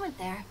 for a moment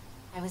there,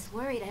 I was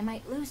worried I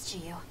might lose to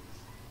you.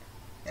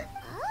 Oh,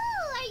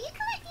 are you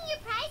collecting your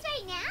prize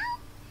right now?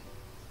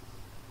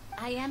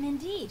 I am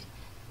indeed.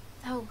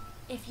 Though,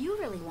 if you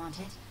really want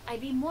it,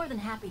 I'd be more than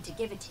happy to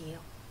give it to you.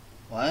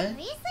 What?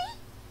 Seriously?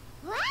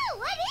 Wow,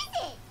 what is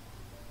it?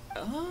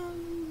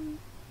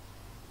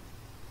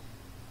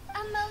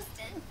 A most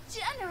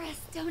generous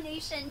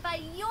donation by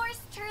yours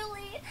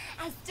truly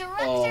as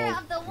director Oh,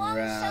 of the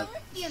Wangsheng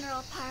crap.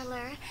 Funeral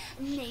Parlor.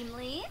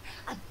 Namely,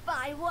 a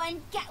buy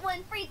one, get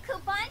one free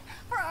coupon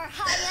for our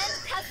high-end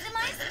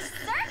customized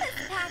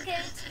service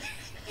package.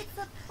 It's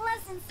a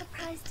pleasant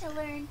surprise to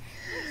learn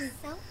you're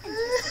so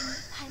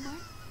interesting, Paimon.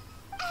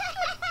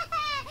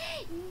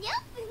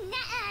 Nope,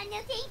 nuh-uh, no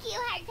thank you,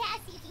 hard pass,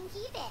 you can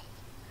keep it.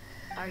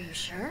 Are you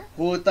sure?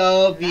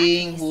 Hutao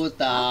being I'll gladly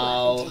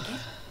hutao. take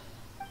it.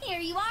 Here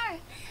you are.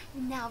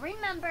 Now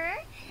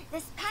remember,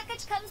 this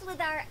package comes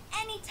with our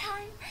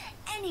anytime,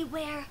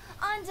 anywhere,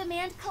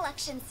 on-demand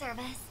collection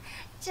service.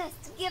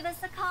 Just give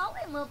us a call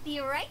and we'll be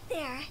right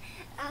there.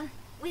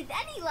 With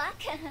any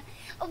luck,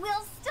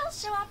 we'll still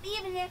show up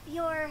even if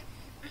you're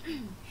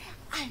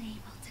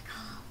unable to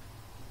call.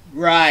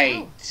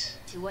 Right.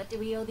 To what do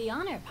we owe the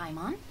honor,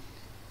 Paimon?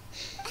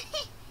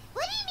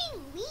 What do you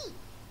mean we?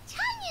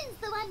 Chanyun's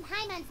the one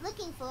Paimon's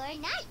looking for,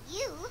 not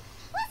you.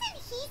 Wasn't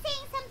he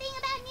saying something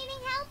about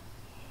needing help?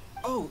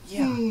 Oh,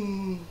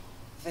 yeah.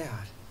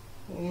 That.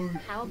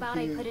 How about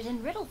I put it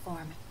in riddle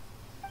form?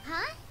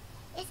 Huh?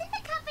 Isn't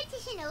the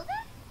competition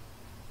over?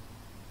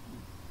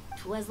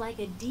 'Twas like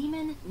a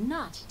demon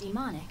not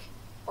demonic,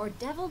 or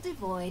devil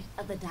devoid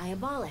of the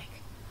diabolic.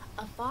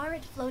 Afar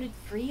it floated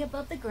free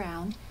above the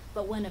ground,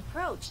 but when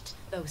approached,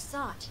 though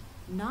sought,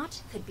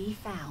 naught could be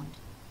found.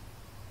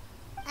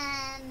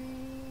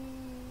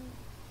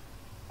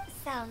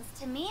 Sounds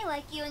to me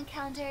like you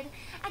encountered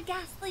a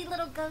ghastly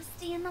little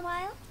ghostie in the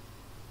wild.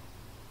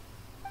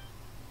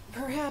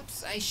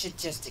 Perhaps I should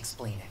just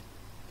explain it.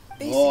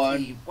 Go on.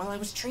 Basically, while I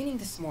was training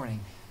this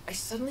morning, I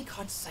suddenly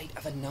caught sight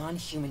of a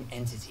non-human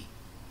entity.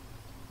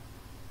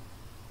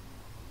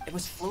 It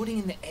was floating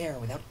in the air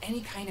without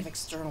any kind of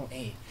external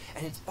aid,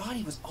 and its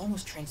body was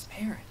almost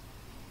transparent.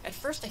 At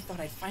first I thought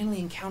I'd finally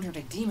encountered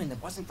a demon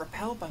that wasn't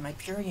repelled by my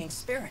pure yang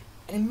spirit,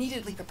 and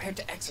immediately prepared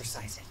to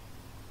exorcise it.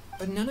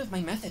 But none of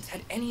my methods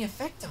had any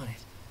effect on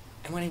it,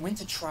 and when I went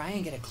to try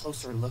and get a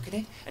closer look at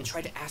it and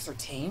try to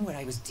ascertain what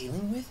I was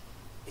dealing with,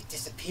 it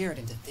disappeared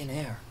into thin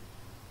air.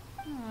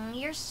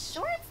 You're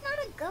sure it's not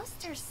a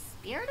ghost or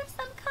spirit of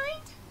some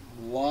kind?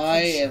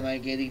 Why I'm am I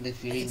getting the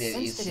feeling that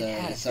sensed it's that it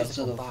had a some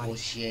physical sort of body.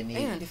 oceanic?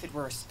 And if it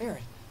were a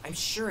spirit, I'm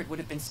sure it would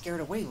have been scared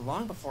away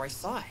long before I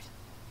saw it.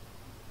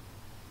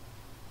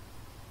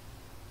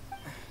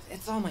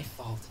 It's all my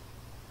fault.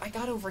 I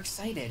got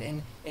overexcited,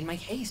 and in my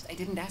haste, I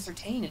didn't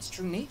ascertain its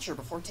true nature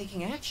before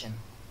taking action.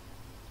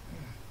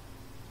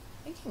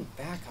 Thinking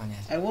back on it,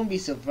 I won't be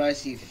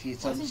surprised if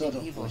it's some wasn't sort an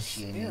of evil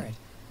oceanic. spirit.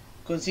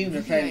 Considering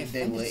the Maybe I fact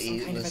that offended some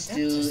kind we're of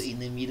still adeptus, in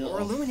the middle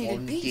or of illuminated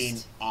Fontaine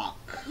beast.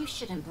 Arc. You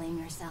shouldn't blame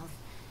yourself.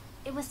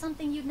 It was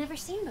something you'd never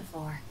seen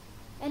before.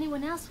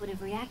 Anyone else would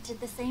have reacted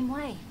the same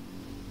way.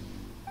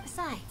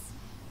 Besides,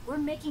 we're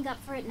making up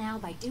for it now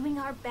by doing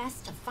our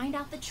best to find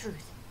out the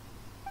truth.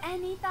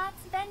 Any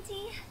thoughts,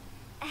 Venti?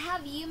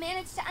 Have you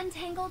managed to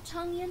untangle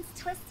Chongyun's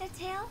twisted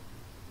tail?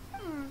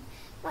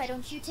 Why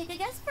don't you take a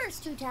guess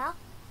first, Tutao?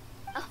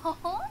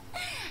 Oh,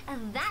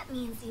 and that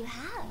means you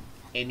have.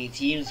 Any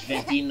teams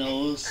Venti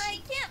knows I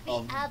can't be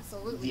of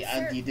absolutely the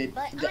certain,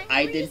 but the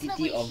I'm identity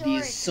reasonably of sure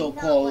this it's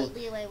so-called not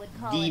what Liyue would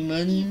call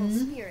demon? an evil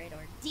spirit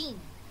or demon.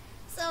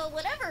 So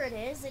whatever it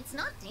is, it's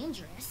not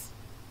dangerous.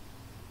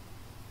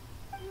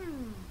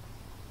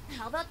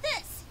 How about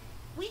this?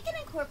 We can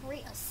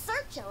incorporate a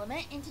search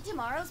element into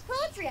tomorrow's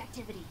poetry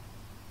activity.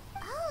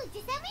 Oh,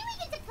 does that mean we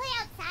get to play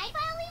outside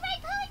while we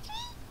write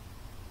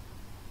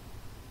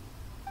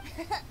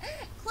poetry?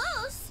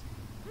 Close,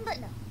 but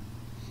no.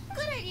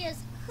 Good ideas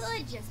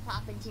could just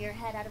pop into your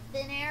head out of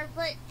thin air,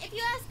 but if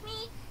you ask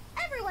me,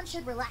 everyone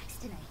should relax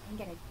tonight and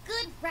get a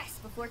good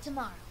rest before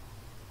tomorrow.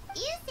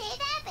 You say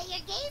that, but your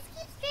gaze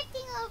keeps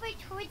drifting over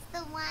towards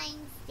the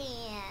wine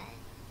stand.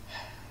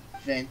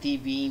 Venti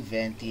being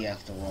Venti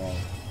after all.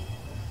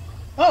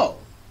 Oh!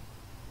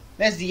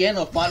 That's the end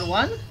of part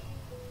 1?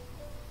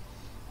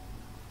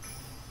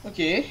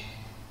 Okay.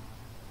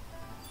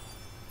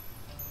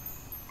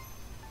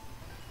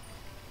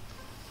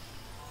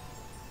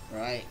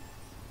 Right.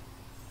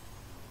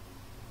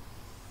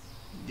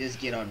 Just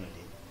get on with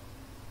it.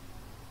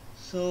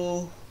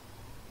 So,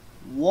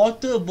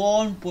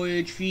 Waterborne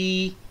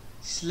poetry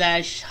 /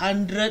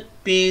 100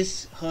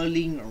 pace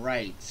hurling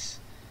rides.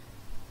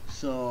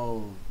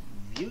 So,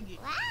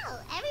 Wow,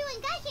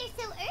 everyone got here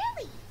so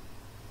early.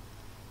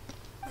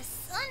 The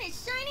sun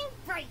is shining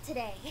bright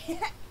today.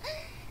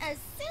 As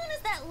soon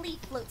as that leaf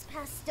floats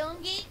past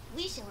Stonegate,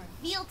 we shall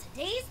reveal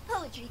today's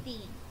poetry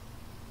theme.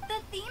 The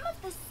theme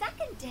of the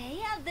second day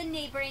of the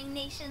neighboring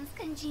nation's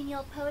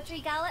Congenial Poetry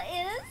Gala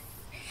is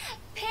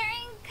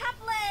pairing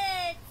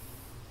couplets.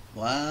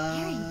 What?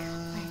 Pairing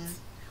couplets.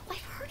 Oh,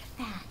 I've heard of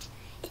that.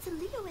 It's a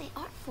Liyue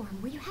art form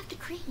where you have to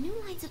create new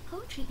lines of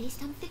poetry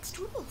based on fixed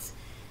rules.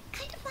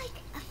 Kind of like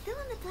a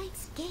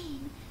fill-in-the-blanks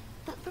game,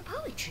 but for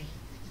poetry.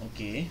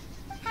 Okay.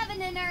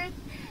 Heaven and earth,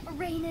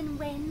 rain and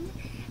wind,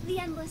 the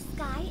endless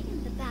sky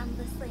and the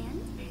boundless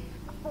land,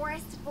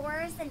 forest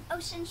boars and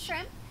ocean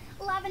shrimp,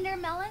 lavender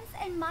melons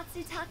and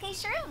matsutake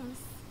shrooms.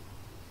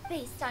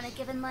 Based on a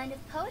given line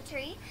of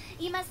poetry,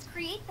 you must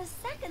create the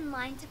second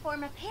line to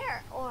form a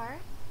pair, or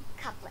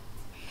couplet.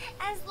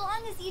 As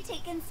long as you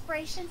take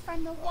inspiration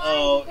from the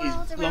wide world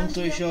around long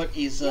story you, short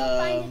is you'll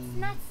find it's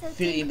not so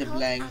fill in the difficult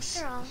blanks.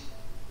 after all.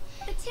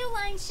 The two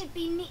lines should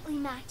be neatly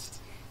matched,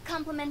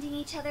 complementing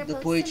each other The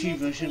both poetry semantically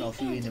version of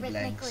fill in and the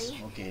blanks.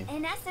 rhythmically. Okay.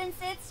 In essence,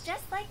 it's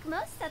just like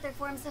most other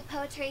forms of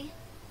poetry.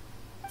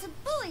 To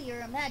buoy your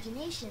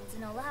imaginations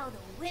and allow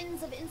the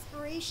winds of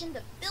inspiration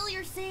to fill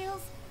your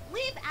sails,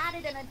 we've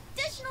added an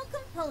additional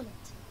component,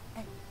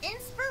 an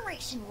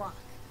inspiration walk.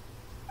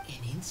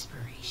 An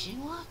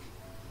inspiration walk?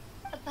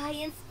 By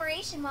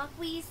inspiration walk,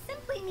 we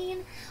simply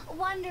mean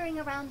wandering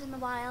around in the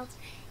wild,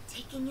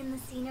 taking in the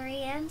scenery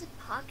and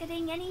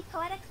pocketing any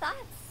poetic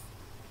thoughts.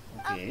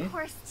 Okay. Of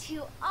course,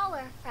 to all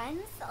our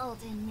friends, old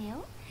and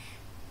new,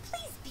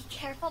 please be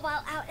careful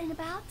while out and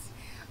about.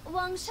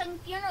 Wangsheng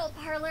Funeral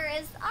Parlor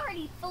is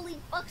already fully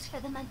booked for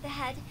the month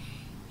ahead,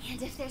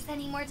 and if there's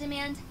any more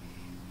demand,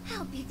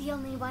 I'll be the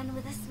only one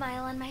with a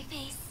smile on my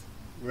face.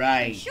 In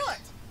Right.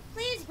 short,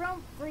 please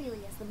roam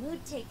freely as the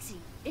mood takes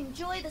you.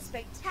 Enjoy the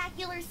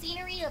spectacular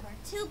scenery of our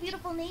two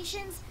beautiful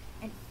nations,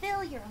 and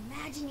fill your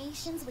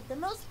imaginations with the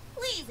most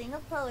pleasing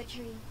of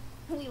poetry.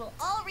 We will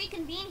all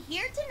reconvene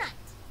here tonight.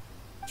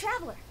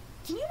 Traveler,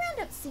 can you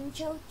round up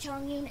Xingqiu,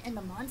 Chongyun, and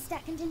the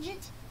Mondstadt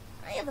contingent?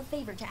 I have a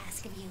favor to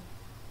ask of you.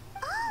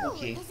 Oh,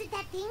 Okay. is it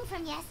that thing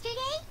from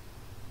yesterday?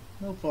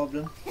 No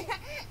problem.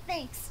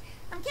 Thanks.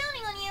 I'm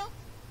counting on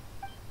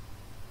you.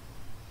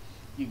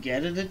 You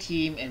gather the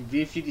team and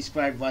briefly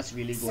describe what's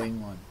really So,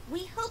 going on.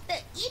 We hope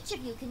that each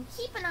of you can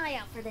keep an eye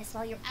out for this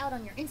while you're out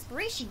on your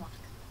inspiration walk.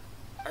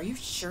 Are you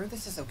sure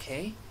this is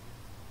okay?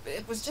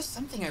 It was just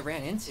something I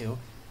ran into,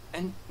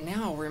 and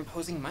now we're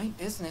imposing my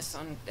business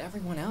on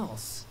everyone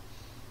else.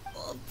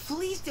 Oh,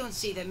 please don't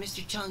say that,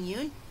 Mr.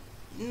 Chongyun.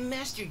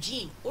 Master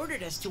Jean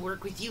ordered us to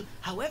work with you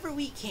however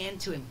we can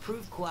to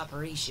improve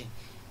cooperation.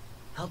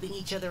 Helping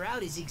each other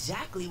out is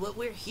exactly what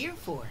we're here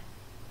for.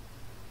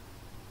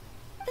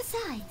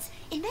 Besides,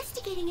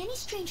 investigating any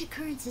strange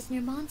occurrences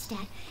near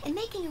Mondstadt and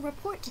making a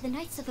report to the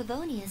Knights of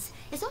Avonius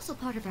is also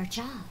part of our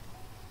job.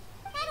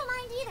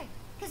 either.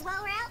 Because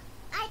while we're out,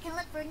 I can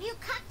look for new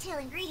cocktail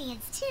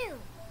ingredients too.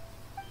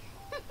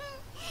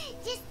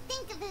 Just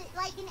think of it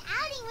like an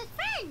outing with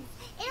friends.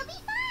 It'll be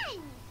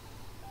fun.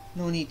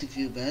 No need to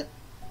feel bad.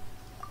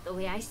 The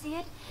way I see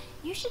it,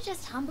 you should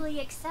just humbly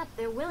accept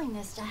their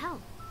willingness to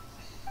help.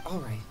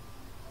 Alright.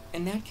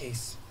 In that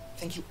case,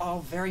 thank you all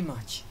very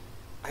much.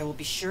 I will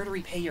be sure to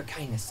repay your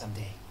kindness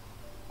someday.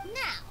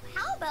 Now,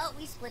 how about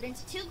we split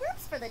into 2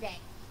 groups for the day?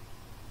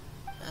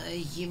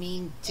 You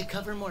mean to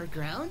cover more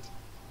ground?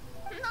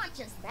 Not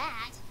just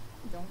that.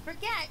 Don't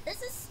forget,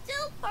 this is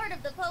still part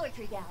of the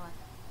poetry gala.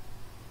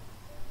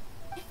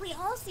 If we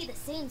all see the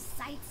same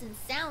sights and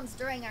sounds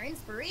during our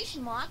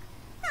inspiration walk,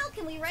 how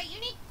can we write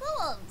unique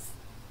poems?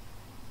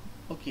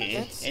 Okay,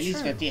 That's at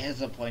least true. Kathy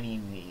has a point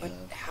in the. But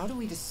how do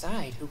we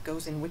decide who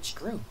goes in which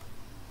group?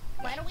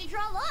 Why don't we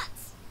draw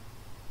lots?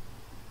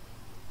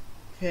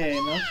 Fair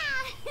enough.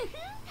 Yeah!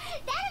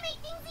 That'll make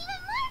things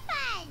even more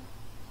fun.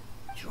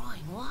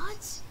 Drawing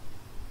lots?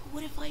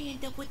 What if I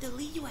end up with the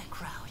Liyue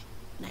crowd,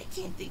 and I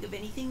can't think of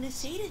anything to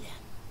say to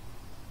them?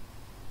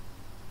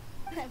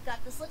 I've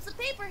got the slips of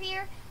paper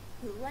here.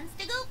 Who wants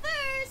to go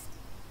first?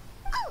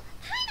 Oh,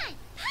 Paimon!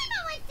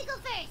 Paimon wants to go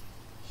first.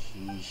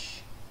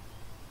 Sheesh.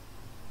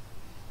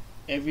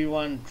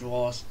 Everyone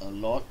draws a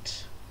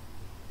lot.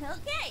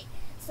 Okay,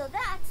 so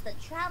that's the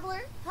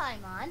Traveler,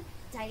 Paimon,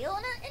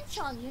 Diona, and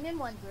Chongyun in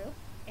one group,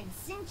 and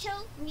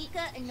Sincho,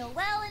 Mika, and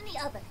Noelle in the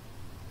other.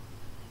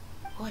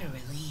 What a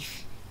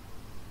relief.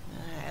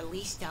 At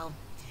least I'll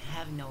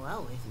have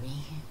Noelle with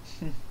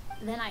me.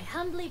 Then I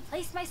humbly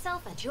place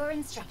myself at your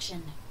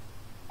instruction.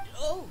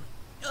 Oh,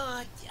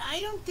 I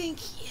don't think...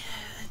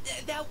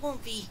 that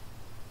won't be...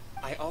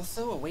 I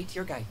also await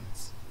your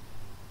guidance.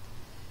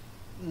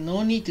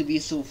 No need to be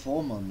so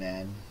formal,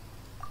 man.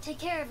 Take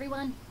care,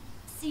 everyone.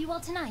 See you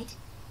all tonight.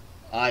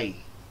 Aye.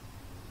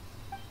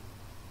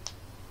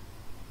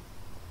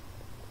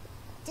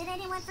 Did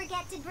anyone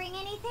forget to bring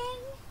anything?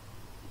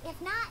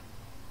 If not,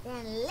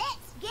 then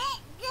let's get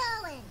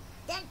going.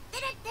 Dun,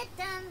 dun, dun, dun,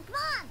 dun. Come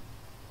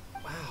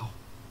on. Wow.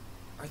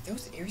 Are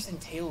those ears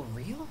and tail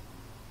real?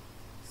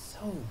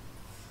 So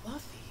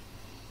fluffy.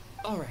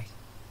 Alright.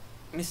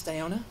 Miss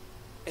Diona,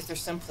 is there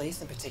some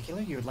place in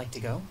particular you would like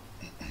to go?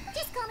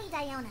 Just call me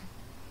Diona.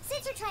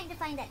 Since we're trying to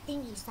find that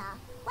thing you saw,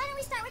 why don't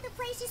we start with the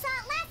place you saw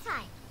it last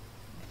time?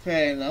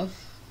 Fair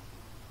enough.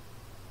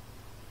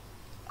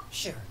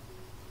 Sure.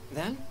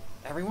 Then,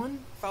 everyone,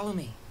 follow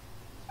me.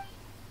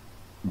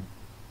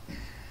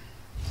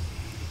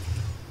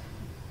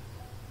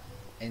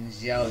 And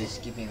Xiao is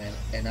keeping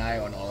an eye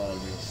on all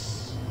of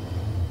this.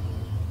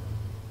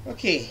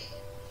 Okay,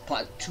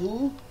 part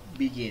 2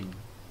 begin.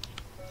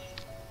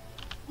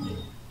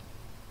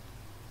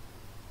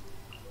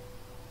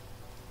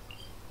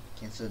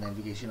 Cancel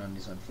navigation on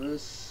this one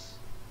first.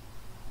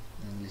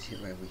 And let's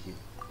hit right over here.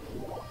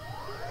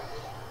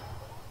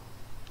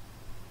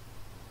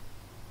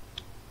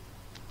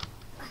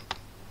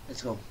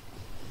 Let's go.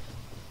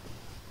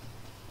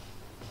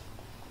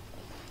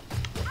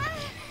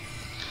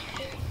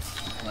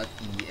 What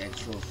in the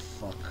actual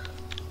fuck?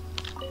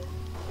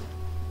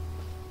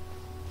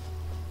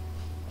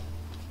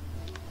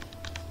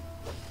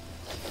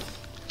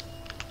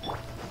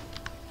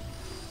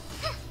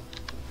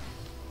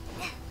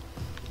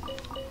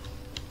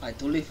 I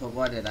totally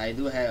forgot that I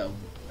do have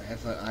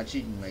an archer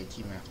in my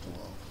team after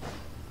all.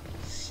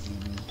 Silly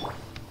me.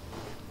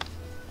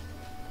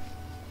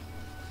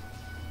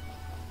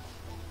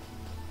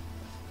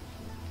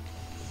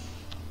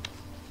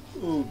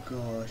 Oh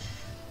gosh.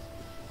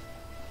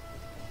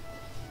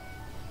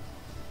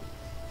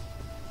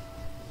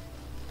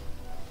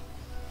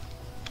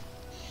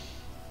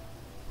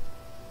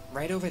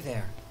 Right over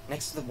there,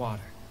 next to the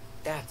water.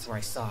 That's where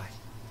I saw it.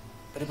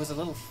 But it was a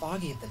little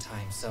foggy at the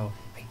time, so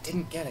I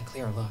didn't get a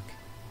clear look.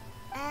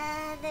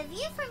 The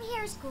view from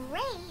here is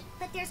great,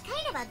 but there's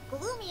kind of a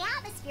gloomy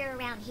atmosphere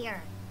around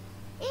here.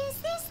 Is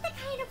this the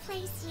kind of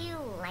place you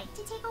like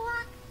to take a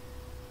walk?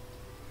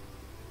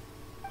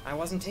 I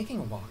wasn't taking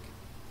a walk.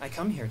 I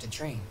come here to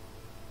train.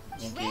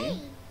 Okay.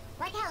 Train?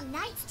 Like how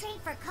knights train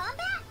for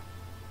combat?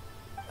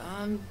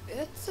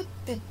 It's a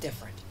bit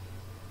different.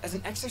 As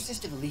an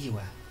exorcist of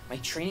Liyue, my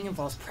training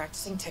involves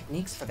practicing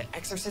techniques for the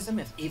exorcism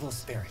of evil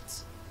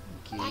spirits.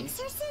 Okay.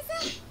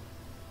 Exorcism?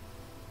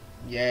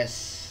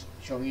 Yes.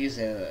 Chongi is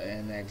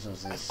an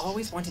exorcist. I've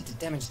always wanted to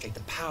demonstrate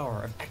the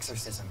power of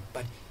exorcism,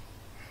 but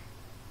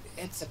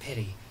it's a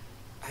pity.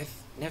 I've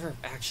never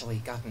actually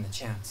gotten the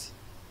chance.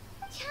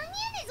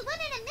 Changyan is 1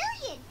 in a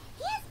million.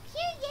 He has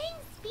pure yang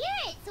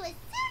spirit, so as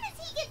soon as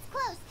he gets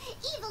close,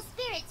 evil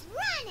spirits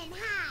run and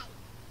hide.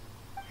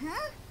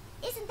 Huh?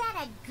 Isn't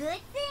that a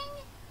good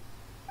thing?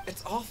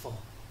 It's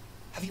awful.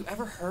 Have you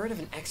ever heard of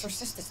an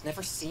exorcist that's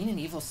never seen an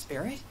evil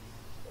spirit?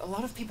 A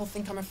lot of people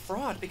think I'm a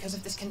fraud because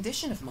of this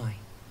condition of mine.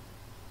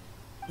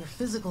 Your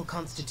physical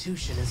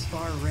constitution is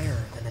far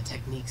rarer than the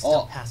techniques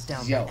still passed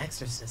down Xiao. by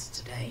exorcists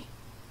today.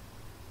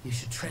 You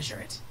should treasure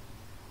it.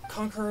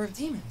 Conqueror of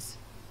demons.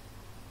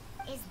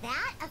 Is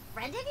that a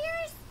friend of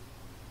yours?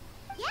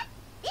 Yep,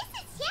 this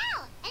is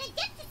Xiao, an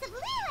Adeptus of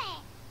Liyue.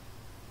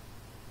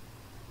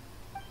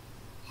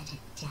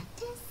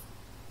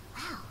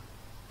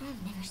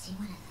 seen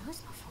one of those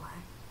before.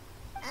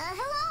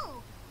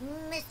 Hello,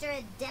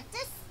 Mr.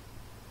 Adeptus?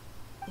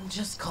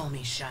 Just call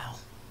me Shao.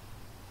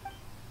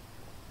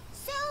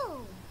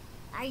 So,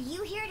 are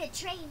you here to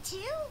train too?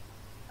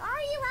 Or are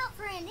you out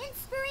for an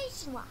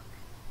inspiration walk?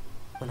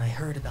 When I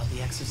heard about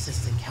the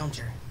Exorcist's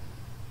encounter,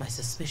 my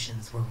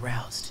suspicions were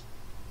roused.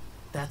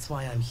 That's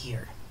why I'm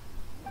here.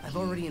 I've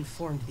already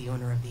informed the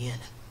owner of the inn.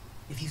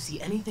 If you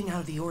see anything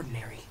out of the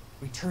ordinary,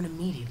 return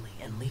immediately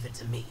and leave it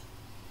to me.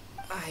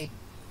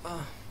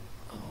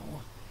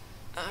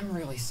 I'm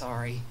really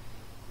sorry.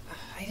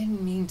 I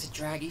didn't mean to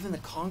drag even the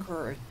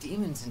Conqueror of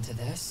Demons into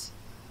this.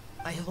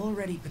 I have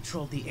already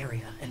patrolled the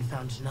area and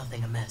found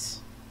nothing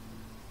amiss.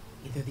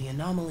 Either the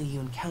anomaly you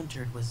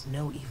encountered was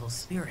no evil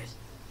spirit,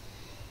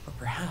 or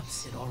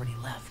perhaps it already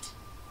left.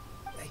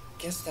 I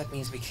guess that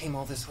means we came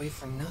all this way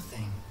for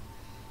nothing.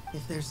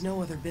 If there's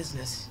no other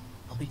business,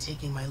 I'll be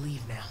taking my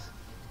leave now.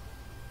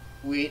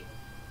 Wait.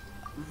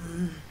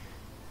 Yeah,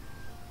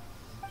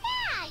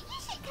 you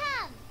should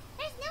come.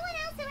 There's no one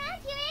else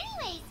around here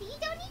anyway, so you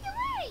don't need to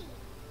worry.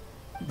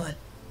 But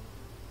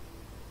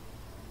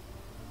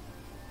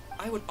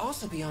I would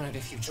also be honored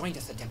if you joined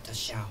us, Adeptus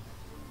Shao.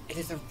 It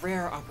is a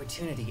rare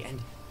opportunity, and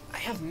I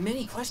have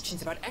many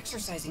questions about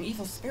exorcising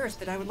evil spirits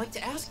that I would like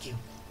to ask you.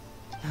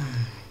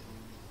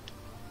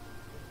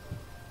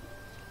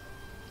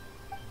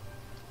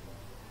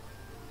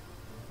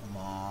 Come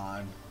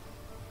on.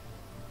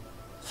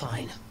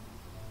 fine.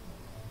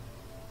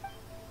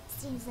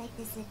 Seems like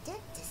this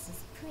Adeptus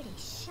is pretty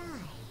shy.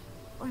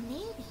 Or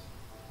maybe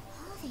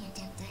all the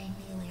Adepti in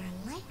Liyue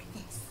are like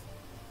this.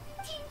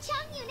 Team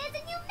Chongyun has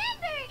a new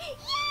member!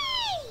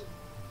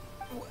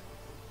 Yay!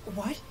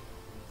 What?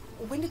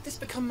 When did this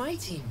become my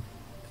team?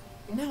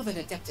 Now that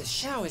Adeptus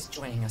Shao is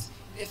joining us,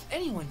 if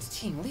anyone's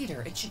team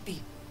leader, it should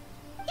be...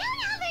 Don't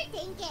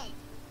overthink it!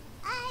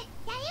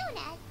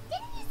 Diona,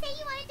 didn't you say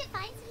you wanted to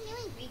find some new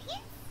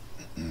ingredients?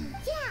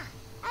 Yeah,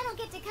 I don't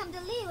get to come to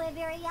Liyue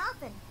very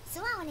often,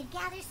 so I want to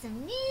gather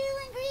some new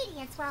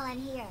ingredients while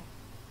I'm here.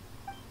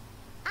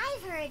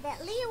 I've heard that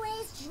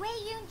Liyue's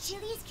Jueyun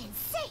chilies can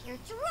set your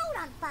throat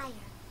on fire.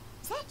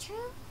 Is that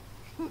true?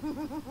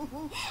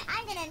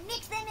 I'm gonna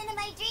mix them into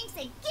my drinks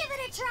and give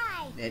it a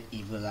try. That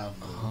evil love.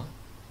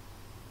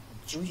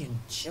 Julian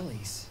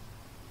chilies.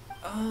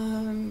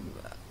 I'm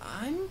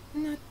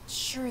not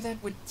sure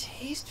that would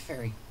taste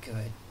very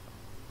good.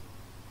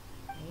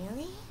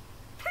 Really?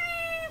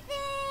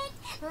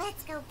 Perfect!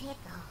 Let's go pick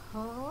a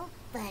whole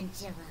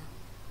bunch of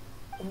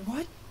them.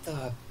 What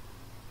the...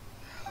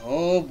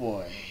 Oh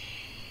boy.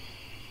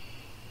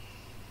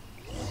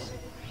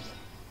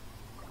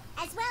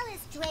 As well as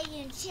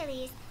Jueyun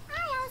chilies,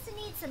 I also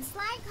need some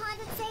slime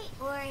condensate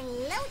or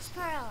loach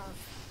pearls.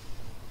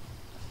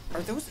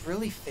 Are those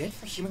really fit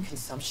for human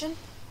consumption?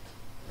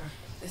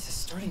 This is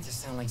starting to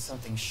sound like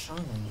something Shanglin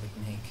would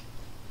make.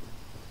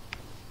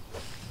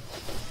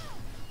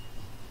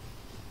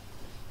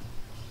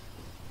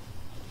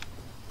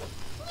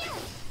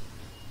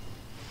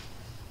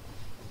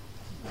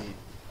 Wait.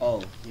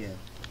 Oh, yeah.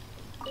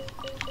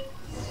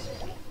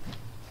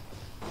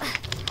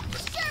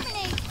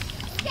 Germinate!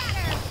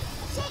 Scatter!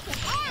 Shake it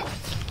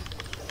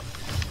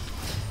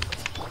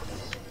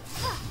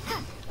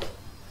and...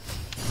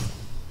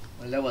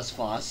 Well, that was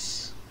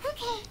fast.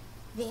 Okay,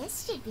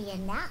 this should be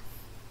enough.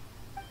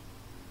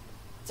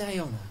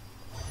 Diona,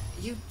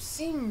 you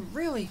seem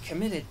really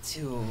committed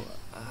to,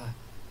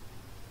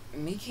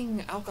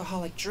 making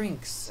alcoholic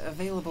drinks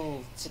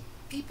available to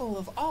people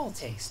of all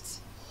tastes.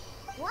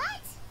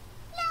 What?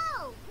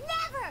 No,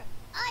 never!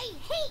 I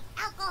hate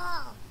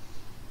alcohol!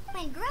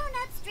 When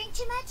grown-ups drink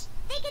too much,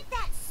 they get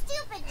that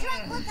stupid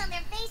drunk look on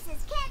their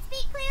faces, can't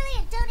speak clearly,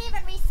 and don't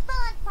even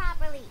respond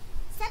properly.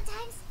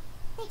 Sometimes,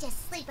 they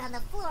just sleep on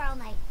the floor all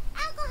night.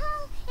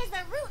 Alcohol is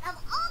the root of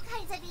all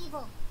kinds of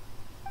evil.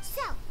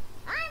 So,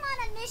 I'm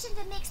on a mission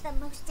to mix the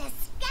most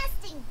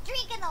disgusting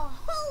drink in the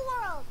whole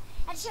world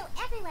and show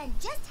everyone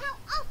just how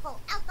awful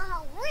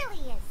alcohol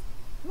really is.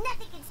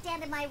 Nothing can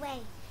stand in my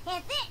way.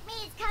 If it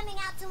means coming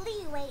out to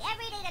Liyue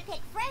every day to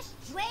pick fresh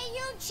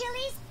Jueyun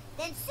chilies,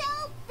 then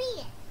so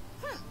be it.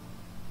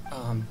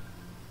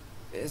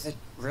 Is it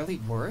really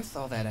worth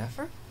all that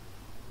effort?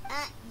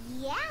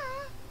 Yeah,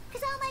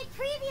 because all my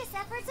previous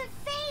efforts have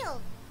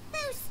failed.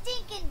 Those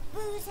stinking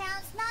booze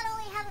hounds not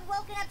only haven't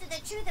woken up to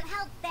the truth of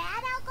how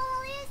bad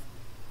alcohol is,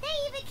 they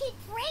even keep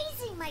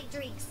praising my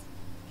drinks.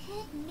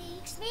 It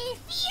makes me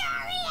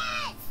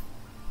furious!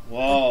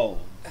 Whoa.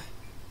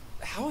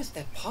 How is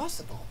that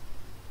possible?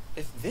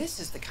 If this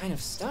is the kind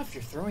of stuff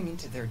you're throwing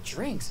into their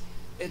drinks,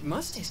 it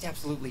must taste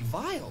absolutely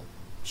vile.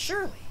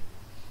 Surely.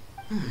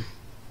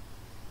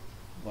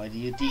 Why do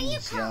you Are think you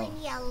Xiao?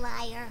 calling me a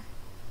liar?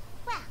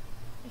 Well,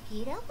 if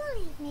you don't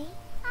believe me,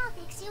 I'll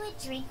fix you a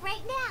drink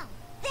right now.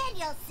 Then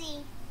you'll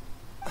see.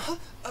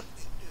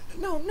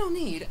 No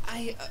need.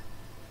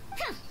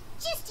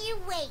 Just you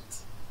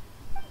wait.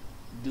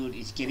 Dude,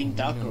 it's getting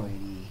dark no.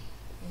 already.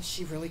 Is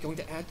she really going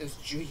to add those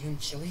Jueyun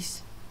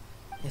chilies?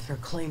 If her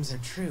claims are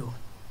true,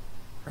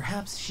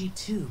 perhaps she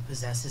too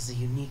possesses a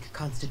unique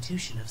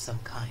constitution of some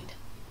kind.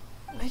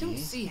 I don't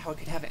see how it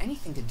could have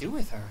anything to do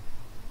with her.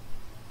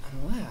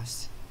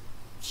 Unless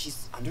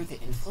she's under the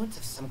influence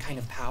of some kind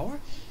of power?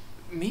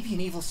 Maybe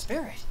an evil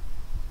spirit.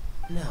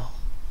 No.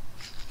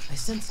 I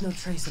sense no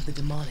trace of the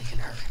demonic in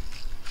her.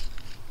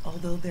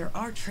 Although there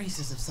are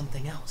traces of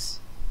something else.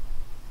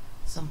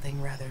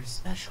 Something rather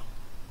special.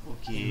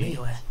 In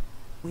Liyue,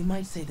 we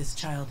might say this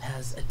child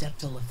has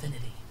adeptal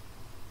affinity.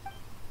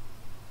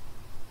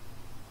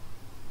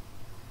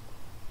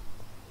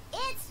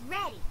 It's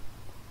ready.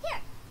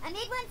 Here, I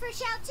made one for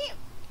Xiao too.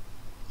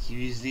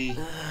 Seriously?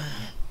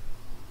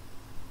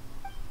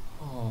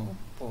 Oh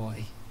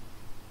boy.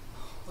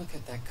 Look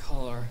at that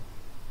color.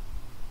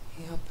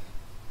 Yep.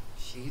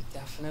 She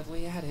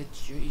definitely added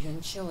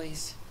Julian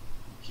chilies.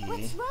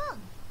 What's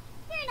wrong?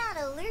 You're not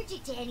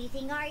allergic to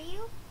anything, are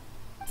you?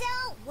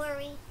 Don't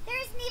worry.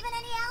 There isn't even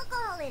any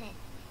alcohol in it.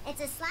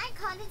 It's a slime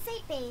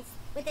condensate base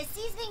with a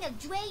seasoning of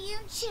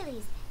Jueyun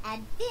chilies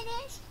and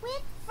finished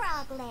with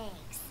frog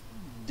legs.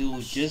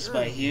 Dude, just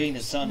by hearing the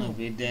sound of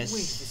it, Wait,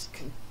 this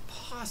can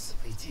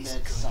possibly taste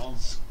that good.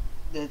 sounds...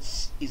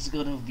 it's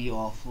gonna be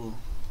awful.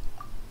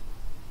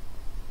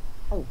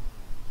 Oh.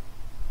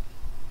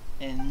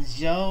 And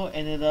Zhao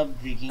ended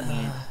up drinking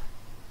it.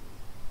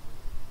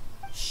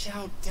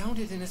 Xiao downed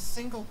it in a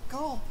single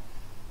gulp.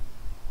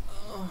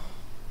 Oh,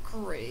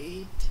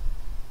 great.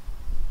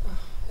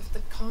 If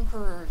the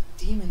Conqueror of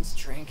Demons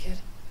drank it,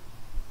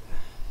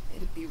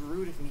 it'd be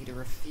rude of me to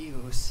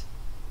refuse.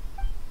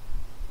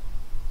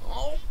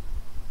 Oh.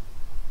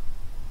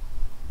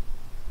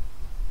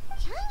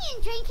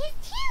 Changyan drank his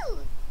too.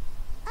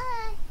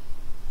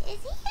 Is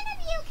he gonna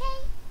be okay?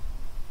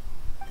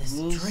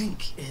 This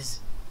drink is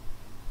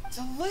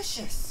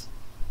delicious.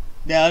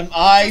 Damn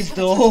eyes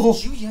though.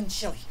 Julian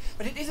chili,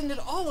 but it isn't at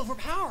all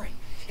overpowering.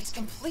 It's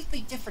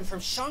completely different from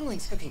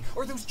Xiangling's cooking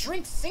or those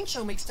drinks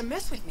Xingqiu makes to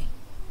mess with me.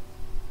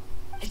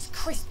 It's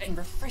crisp and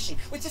refreshing,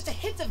 with just a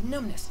hint of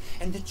numbness,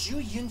 and the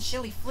Julian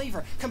chili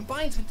flavor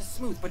combines with the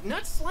smooth but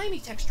not slimy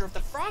texture of the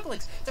frog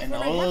legs to And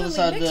form a all of a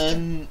heavenly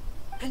sudden, mixture.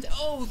 And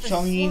oh, the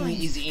Chongyin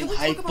slimes. is in Can we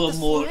talk hyper about the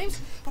mode. slimes?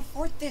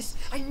 Before this,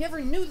 I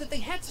never knew that they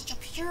had such a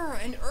pure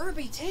and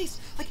herby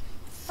taste, like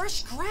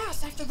fresh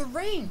grass after the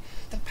rain.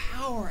 The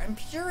power and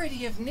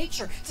purity of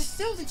nature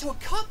distilled into a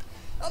cup.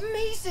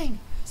 Amazing!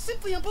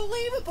 Simply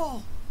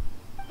unbelievable!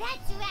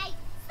 That's right.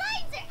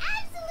 Slimes are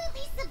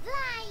absolutely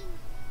sublime.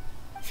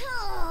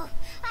 Oh,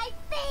 I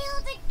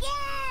failed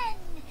again.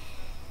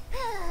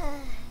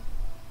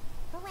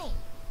 But wait,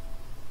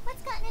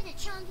 what's gotten into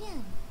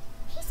Chongyun?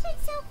 He's been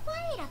so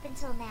quiet up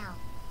until now.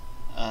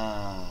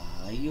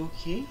 are you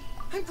okay?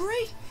 I'm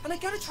great, and I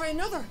gotta try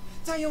another.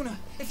 Diona,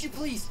 if you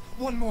please,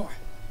 one more.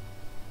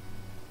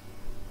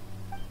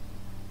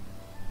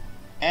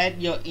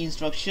 At your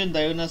instruction,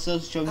 Diona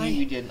serves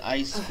Chongyin with an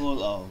ice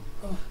cold owl.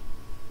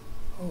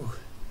 Oh.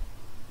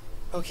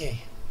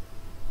 Okay.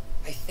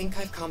 I think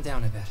I've calmed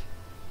down a bit.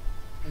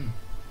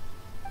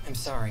 I'm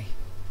sorry.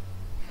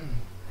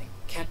 I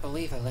can't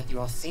believe I let you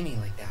all see me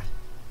like that.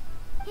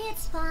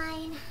 It's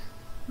fine.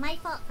 My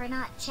fault for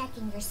not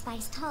checking your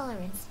spice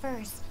tolerance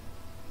first.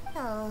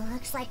 Oh,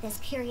 looks like this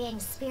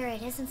Kyriang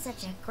spirit isn't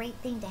such a great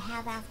thing to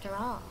have after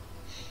all.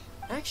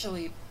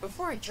 Actually,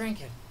 before I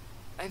drank it,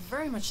 I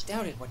very much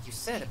doubted what you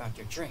said about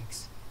your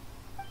drinks.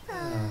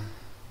 Oof.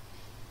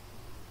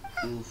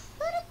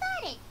 Who'd have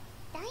thought it?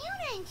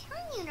 Diona and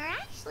Chongyun are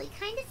actually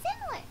kind of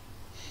similar.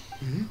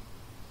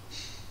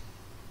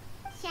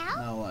 Xiao?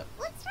 Now what?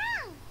 What's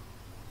wrong?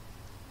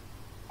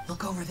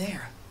 Look over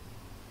there.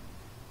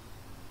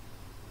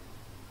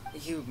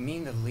 You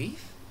mean the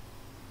leaf?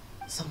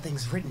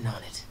 Something's written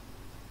on it.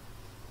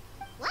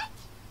 What?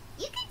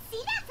 You can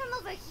see that from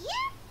over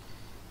here?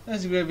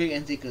 Let's grab it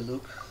and take a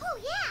look. Oh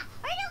yeah,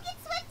 or it'll get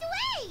swept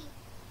away.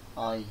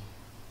 Aye.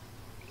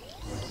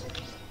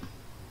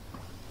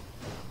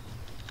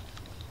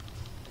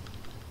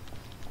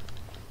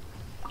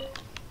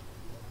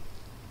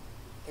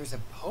 There's a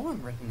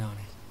poem written on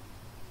it.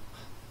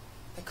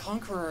 The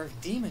Conqueror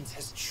of Demons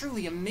has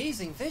truly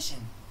amazing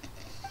vision.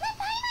 Let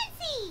Paimon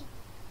see.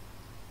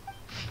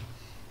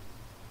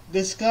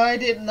 The sky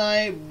that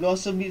night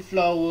blossomed with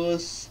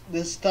flowers,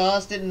 the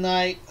stars that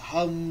night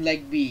hum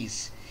like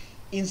bees,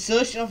 in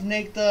search of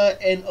nectar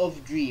and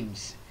of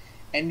dreams.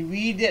 And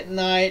we that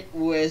night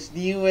were as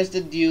new as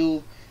the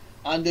dew,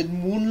 under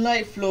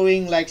moonlight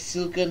flowing like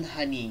silken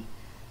honey.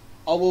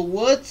 Our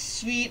words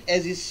sweet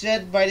as is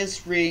shed by the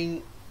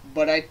spring,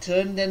 but I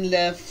turned and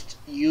left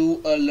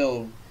you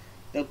alone.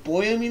 The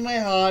poem in my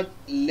heart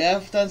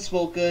left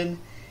unspoken,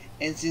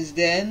 and since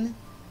then,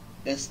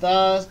 the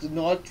stars do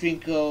not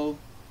twinkle.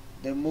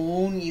 The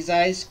moon is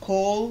ice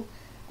cold.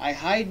 I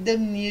hide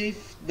them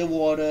neath the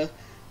water,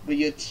 but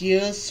your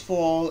tears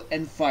fall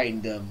and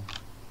find them.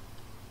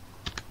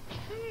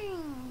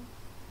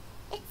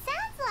 It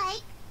sounds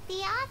like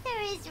the author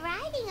is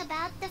writing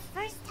about the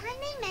first time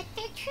they met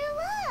their true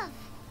love.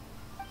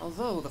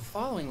 Although the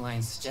following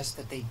lines suggest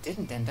that they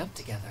didn't end up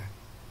together.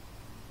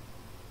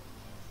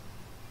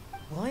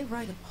 Why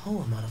write a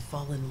poem on a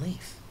fallen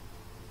leaf?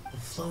 The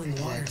flowing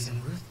waters are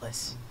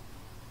ruthless.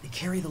 They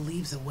carry the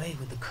leaves away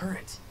with the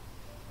current.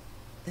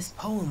 This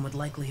poem would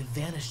likely have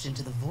vanished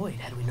into the void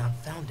had we not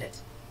found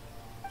it.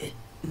 It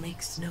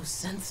makes no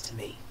sense to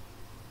me.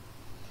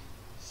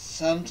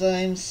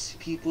 Sometimes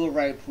people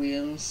write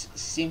poems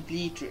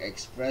simply to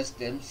express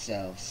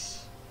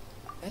themselves.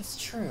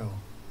 That's true.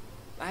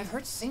 I've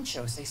heard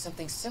Sincho say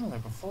something similar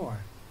before.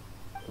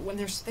 When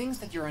there's things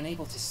that you're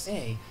unable to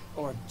say,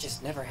 or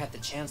just never had the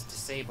chance to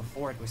say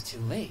before it was too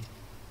late,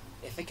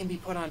 if it can be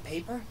put on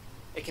paper,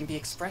 it can be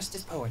expressed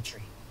as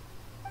poetry.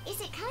 Is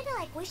it kind of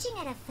like wishing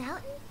at a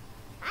fountain?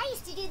 I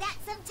used to do that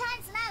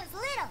sometimes when I was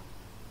little.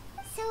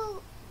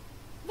 So,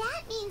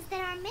 that means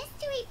that our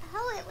mystery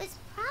poet was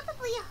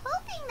probably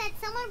hoping that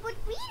someone would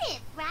read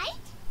it, right?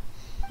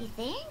 You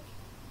think?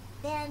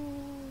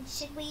 Then,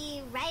 should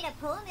we write a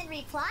poem in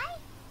reply?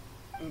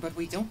 But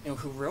we don't know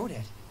who wrote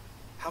it.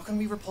 How can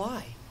we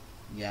reply?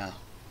 Yeah,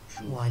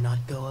 true. Why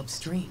not go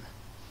upstream?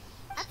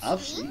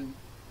 Upstream?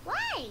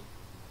 Why?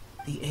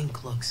 The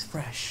ink looks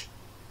fresh.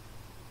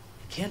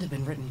 It can't have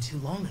been written too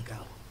long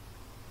ago.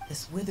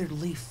 This withered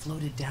leaf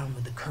floated down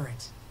with the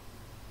current.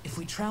 If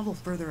we travel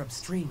further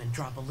upstream and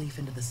drop a leaf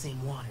into the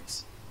same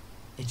waters,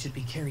 it should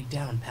be carried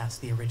down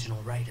past the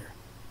original writer.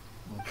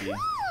 Okay.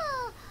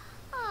 Cool!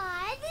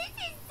 Aw, this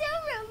is so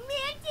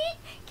romantic!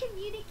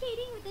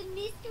 Communicating with a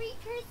mystery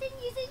person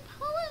using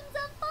poems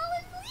on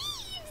fallen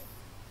leaves!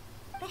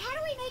 But how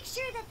do we make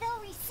sure that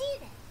they'll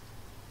receive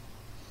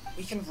it?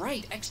 We can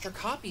write extra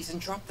copies and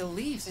drop the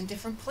leaves in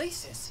different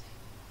places.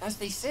 As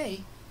they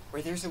say,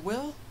 where there's a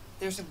will,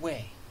 there's a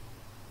way.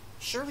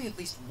 Surely at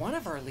least one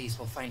of our leaves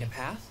will find a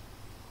path.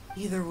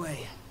 Either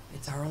way,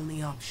 it's our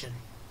only option.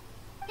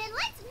 Then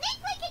let's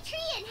make like a tree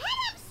and head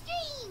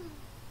upstream!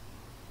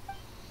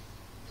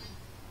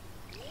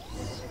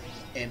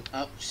 And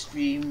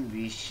upstream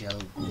we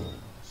shall go.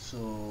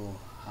 So,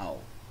 how?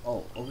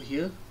 Oh, over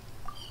here?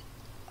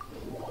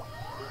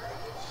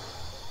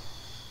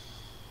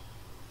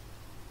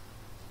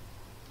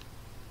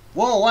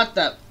 Whoa, what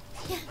the?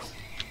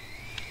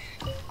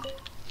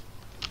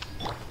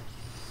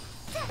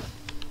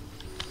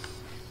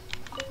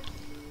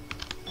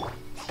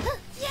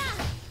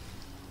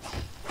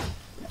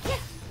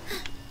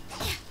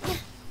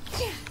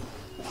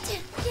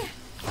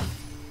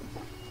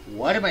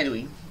 What am I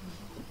doing?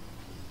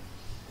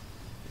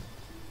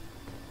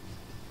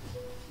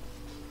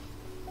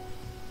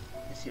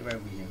 Let's sit right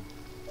over here.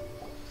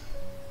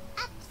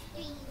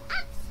 Upstream,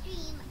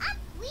 upstream, up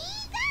we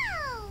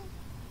go!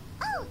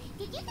 Oh,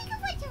 did you think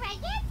of what to write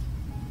yet?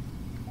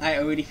 I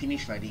already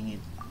finished writing it.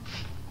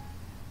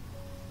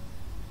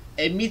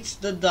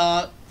 Amidst the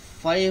dark,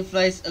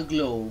 fireflies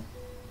aglow,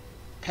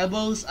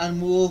 pebbles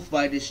unmoved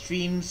by the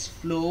stream's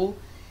flow,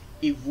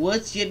 if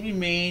words yet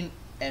remain,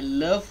 and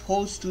love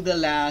holds to the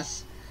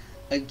last,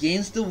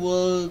 against the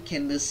world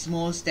can the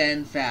small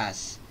stand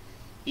fast.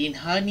 In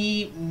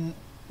honey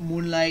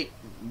moonlight,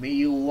 may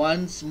you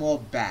once more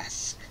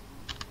bask.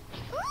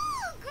 Ooh,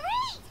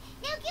 great!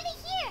 Now give it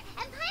here,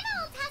 and Paimon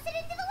will toss it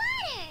into the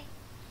water!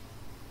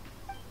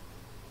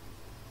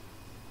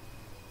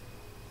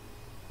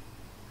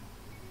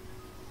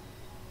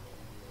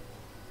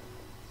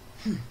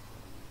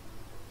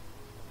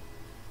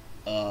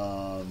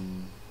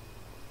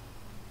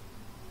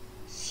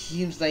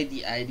 Seems like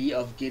the idea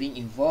of getting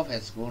involved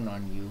has grown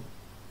on you.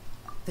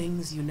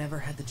 Things you never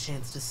had the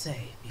chance to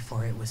say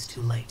before it was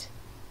too late.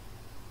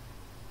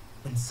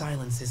 When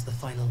silence is the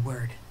final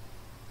word,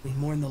 we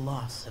mourn the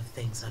loss of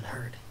things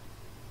unheard.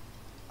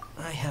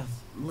 I have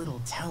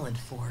little talent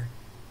for,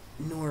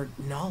 nor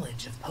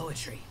knowledge of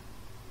poetry.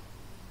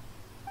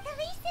 The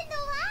leaf's in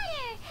the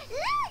water!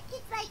 Look,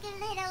 it's like a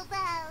little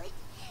boat!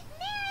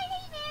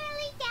 Merrily,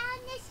 merrily down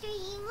the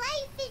stream,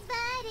 life is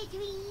but a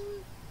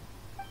dream.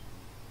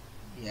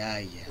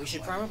 Yeah. We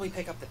should why probably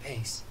pick up the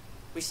pace.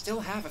 We still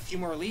have a few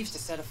more leaves to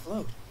set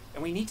afloat,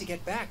 and we need to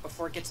get back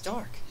before it gets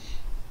dark.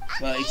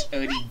 Well, it's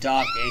already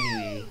dark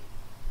anyway.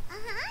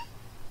 Uh-huh.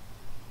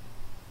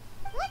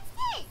 What's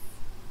this?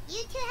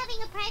 You two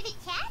having a private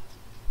chat?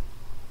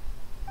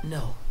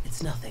 No,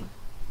 it's nothing.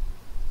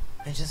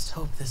 I just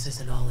hope this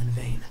isn't all in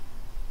vain.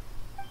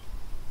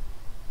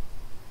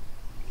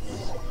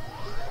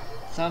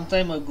 Some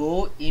time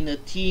ago, in a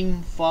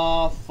team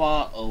far,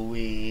 far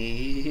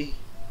away.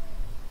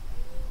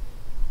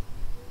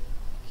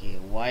 Okay,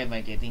 why am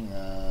I getting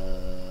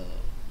a...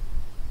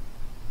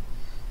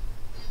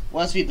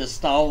 What's with the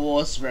Star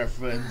Wars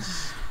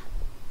reference?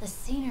 The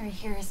scenery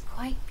here is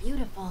quite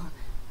beautiful.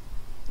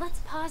 Let's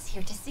pause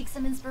here to seek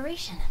some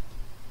inspiration.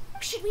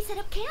 Should we set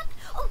up camp?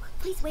 Oh,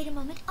 please wait a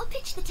moment. I'll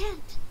pitch the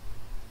tent.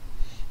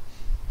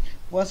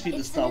 What's with the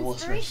It's Star an Wars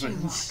inspiration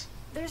reference?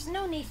 walk. There's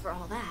no need for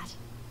all that.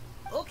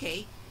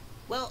 Okay,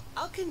 well,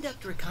 I'll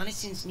conduct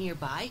reconnaissance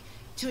nearby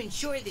to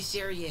ensure this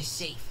area is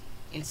safe,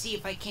 and see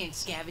if I can't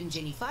scavenge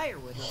any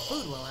firewood or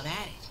food while I'm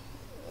at it.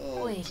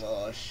 Oh Wait.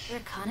 gosh.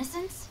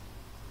 Reconnaissance?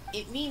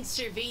 It means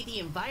survey the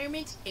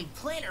environment and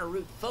plan our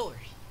route forward.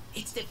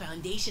 It's the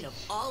foundation of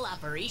all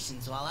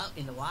operations while out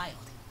in the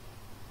wild.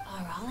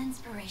 Are all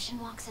inspiration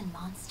walks in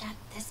Mondstadt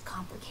this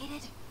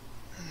complicated?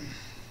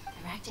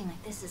 They're acting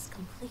like this is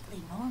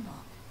completely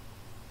normal.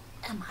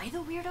 Am I the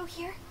weirdo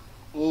here?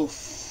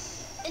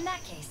 Oof. In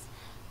that case,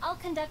 I'll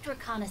conduct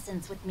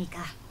reconnaissance with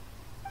Mika.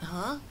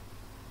 Huh?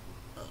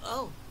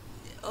 Oh,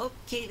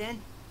 okay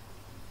then.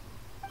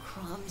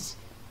 Crumbs.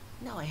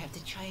 Now I have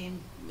to try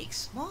and make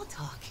small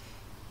talk.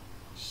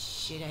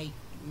 Should I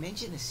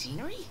mention the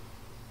scenery?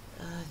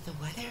 The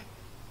weather?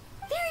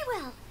 Very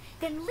well.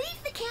 Then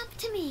leave the camp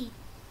to me.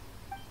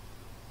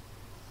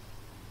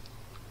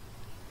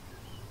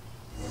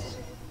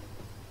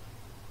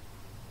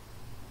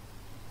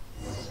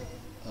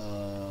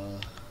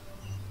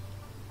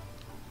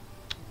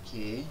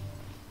 Okay.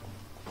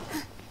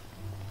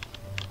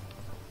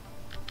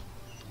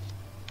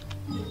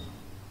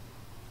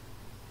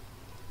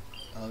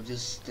 I'll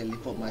just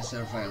teleport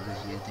myself right over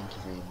here, thank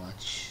you very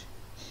much.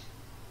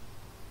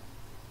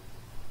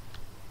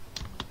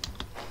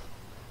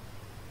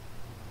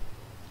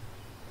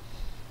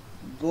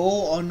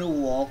 Go on a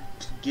walk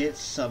to get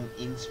some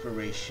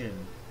inspiration.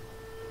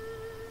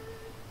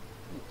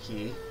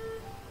 Okay.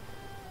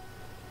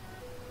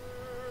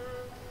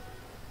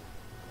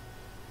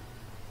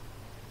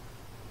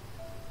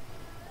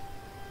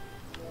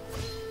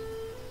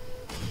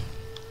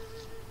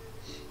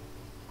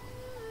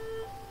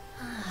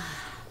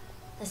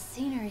 The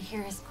scenery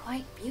here is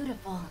quite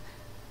beautiful.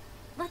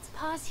 Let's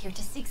pause here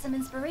to seek some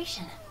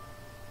inspiration.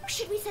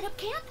 Should we set up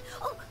camp?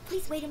 Oh,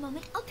 please wait a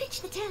moment. I'll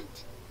pitch the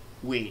tent.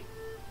 Wait.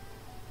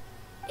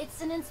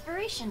 It's an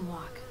inspiration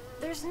walk.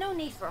 There's no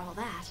need for all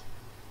that.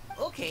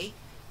 Okay.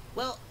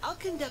 Well, I'll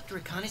conduct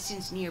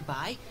reconnaissance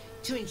nearby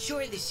to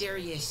ensure this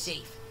area is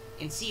safe,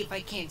 and see if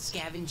I can't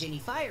scavenge any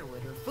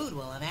firewood or food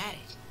while I'm at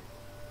it.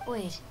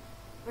 Wait,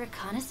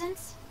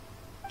 reconnaissance?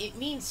 It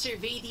means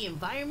survey the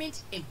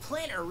environment and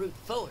plan our route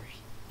forward.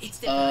 It's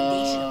the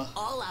foundation of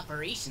all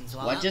operations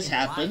while what out just in the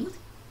happened?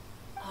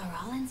 wild. Are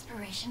all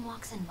inspiration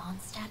walks in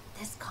Mondstadt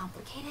this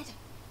complicated?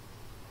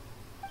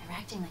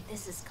 Interacting like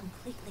this is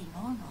completely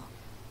normal.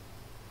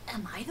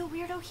 Am I the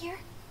weirdo here?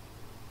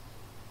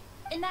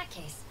 In that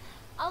case,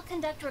 I'll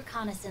conduct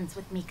reconnaissance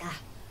with Mika.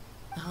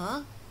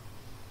 Huh?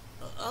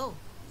 Oh,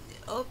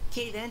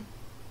 okay then.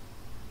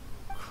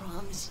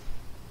 Crumbs.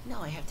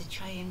 Now I have to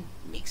try and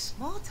make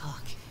small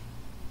talk.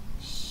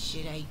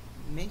 Should I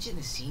mention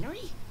the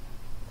scenery?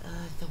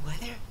 The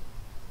weather?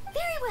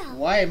 Very well.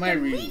 Why am I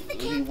Then leave the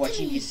really camp to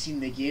watching me. this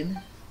scene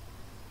again?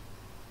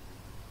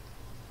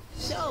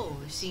 So,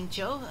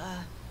 Xingqiu,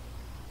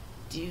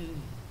 do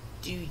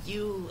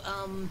you,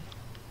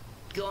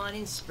 go on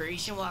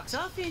inspiration walks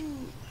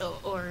often,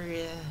 or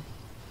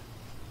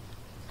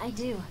I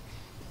do.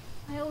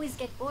 I always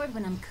get bored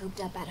when I'm cooped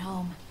up at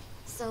home,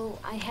 so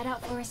I head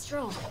out for a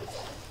stroll.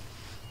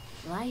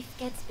 Life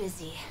gets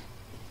busy.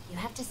 You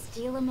have to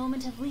steal a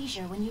moment of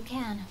leisure when you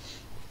can.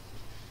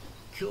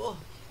 Cool.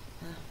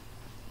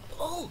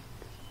 Oh,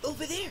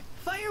 over there,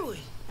 firewood.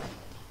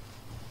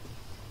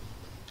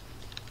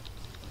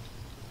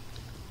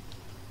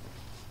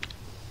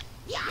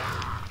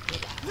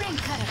 Rain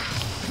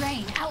Cutter!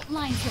 Rain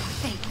outlines your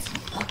fate.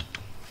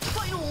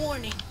 Final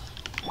warning.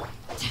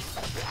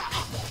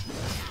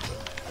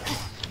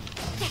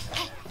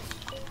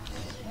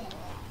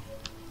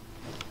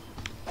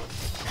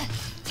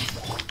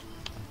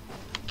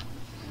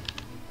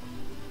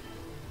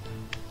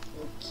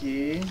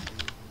 Okay.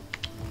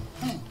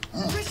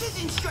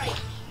 Precision strike.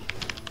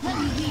 Let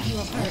me leave you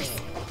a verse.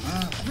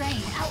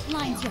 Rain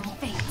outlines your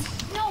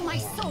fate. Know my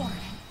sword.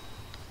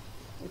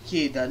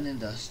 Okay, done and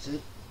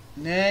dusted.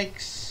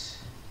 Next.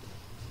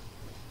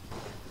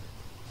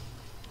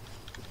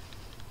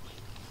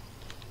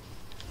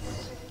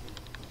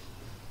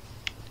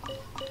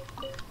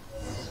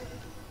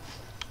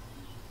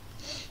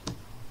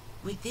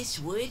 With this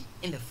wood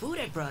and the food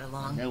I brought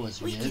along, That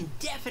was we weird. can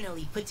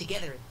definitely put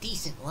together a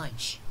decent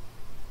lunch.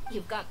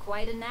 You've got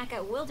quite a knack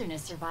at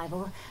wilderness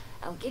survival.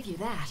 I'll give you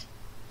that.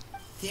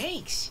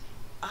 Thanks.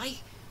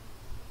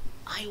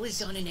 I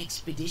was on an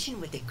expedition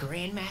with the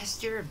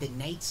Grandmaster of the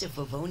Knights of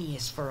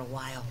Favonius for a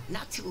while,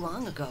 not too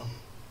long ago.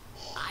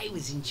 I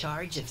was in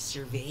charge of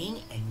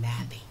surveying and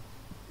mapping.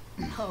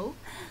 Oh?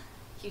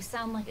 You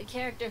sound like a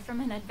character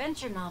from an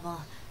adventure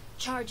novel.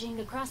 Charging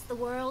across the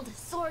world,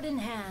 sword in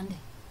hand.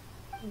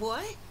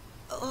 What?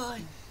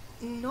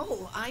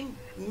 No, I'm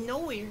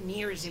nowhere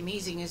near as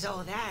amazing as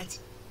all that.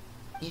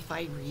 If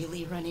I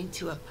really run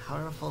into a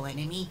powerful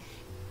enemy,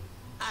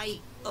 I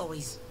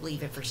always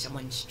leave it for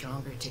someone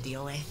stronger to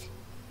deal with.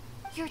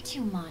 You're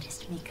too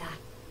modest, Mika.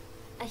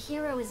 A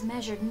hero is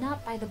measured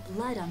not by the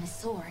blood on his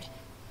sword,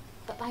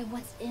 but by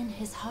what's in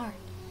his heart.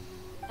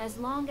 As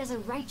long as a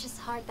righteous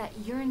heart that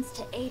yearns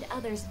to aid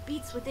others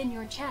beats within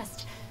your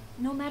chest,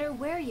 no matter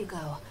where you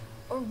go,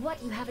 or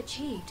what you have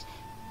achieved,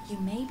 you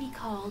may be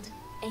called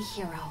a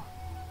hero.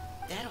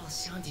 That all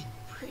sounded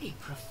pretty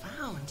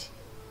profound.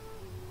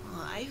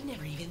 Oh, I've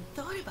never even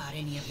thought about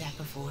any of that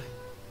before.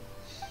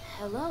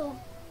 Hello?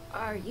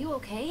 Are you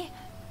okay?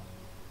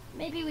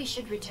 Maybe we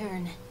should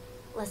return,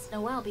 lest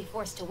Noelle be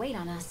forced to wait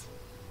on us.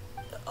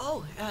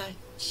 Oh,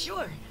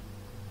 sure.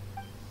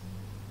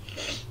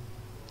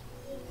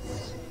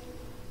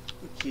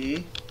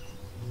 Okay.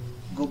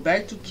 Go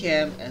back to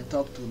camp and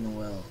talk to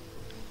Noelle.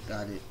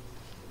 Got it.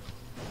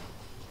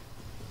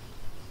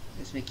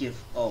 Let's make it.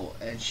 Oh,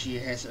 and she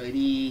has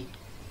already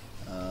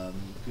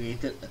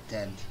created a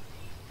tent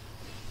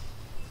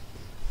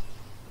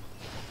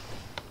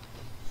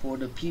for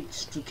the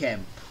peeps to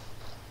camp.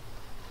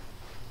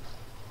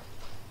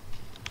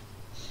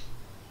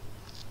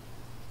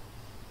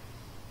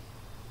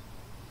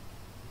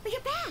 But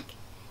you're back!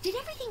 Did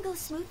everything go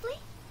smoothly?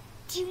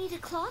 Do you need a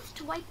cloth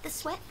to wipe the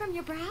sweat from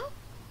your brow?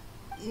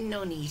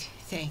 No need,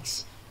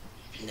 thanks.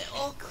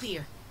 All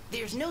clear.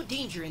 There's no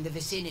danger in the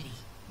vicinity.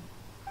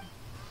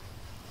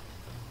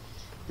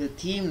 The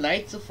team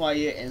lights a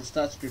fire and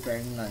starts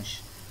preparing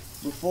lunch.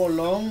 Before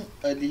long,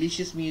 a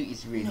delicious meal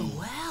is ready.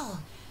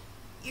 Noelle,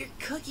 your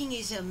cooking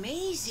is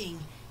amazing.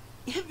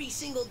 Every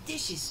single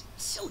dish is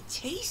so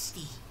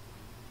tasty.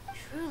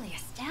 Truly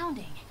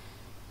astounding.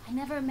 I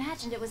never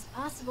imagined it was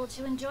possible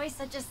to enjoy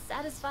such a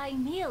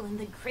satisfying meal in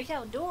the great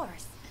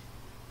outdoors.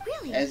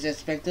 Really? As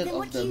expected Then of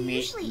what the do you maid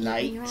usually eat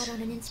night. when you're out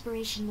on an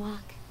inspiration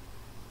walk?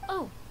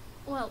 Oh,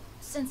 well,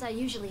 since I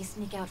usually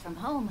sneak out from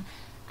home,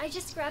 I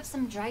just grab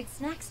some dried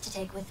snacks to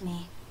take with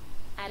me.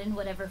 Add in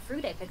whatever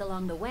fruit I pick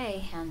along the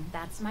way, and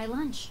that's my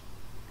lunch.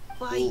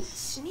 By Oof.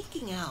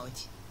 sneaking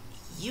out,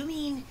 you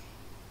mean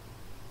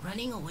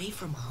running away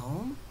from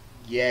home?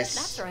 Yes.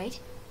 That's right.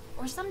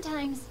 Or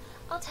sometimes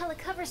I'll tell a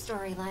cover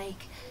story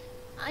like,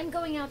 I'm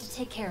going out to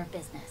take care of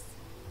business.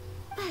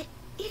 But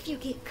if you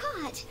get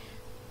caught,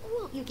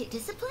 won't you get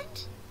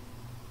disciplined?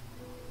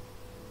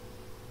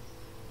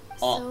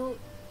 Oh. So,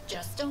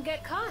 just don't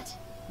get caught.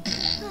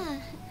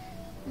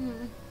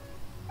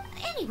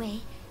 Anyway,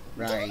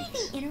 did Right.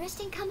 anything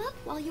interesting come up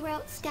while you were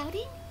out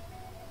scouting?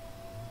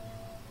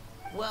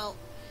 Well,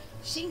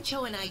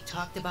 Xingqiu and I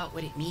talked about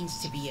what it means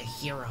to be a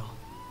hero.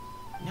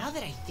 Now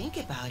that I think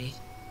about it,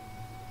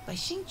 by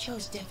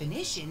Xingqiu's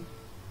definition,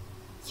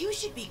 you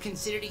should be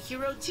considered a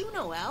hero too,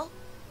 Noelle.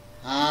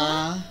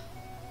 Ah.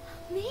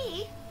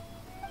 Me?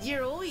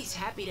 You're always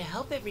happy to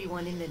help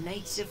everyone in the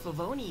Knights of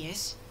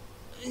Favonius.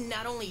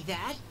 Not only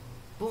that,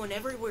 but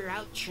whenever we're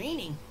out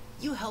training,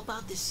 you help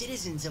out the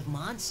citizens of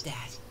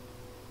Mondstadt.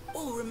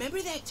 Oh,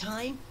 remember that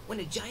time when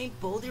a giant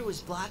boulder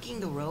was blocking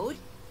the road?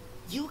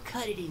 You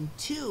cut it in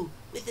two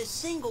with a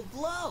single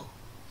blow.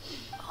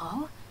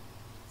 Oh?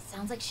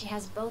 Sounds like she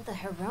has both a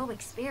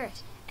heroic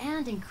spirit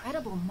and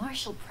incredible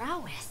martial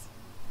prowess.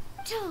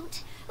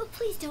 Don't. Oh,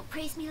 please don't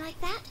praise me like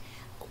that.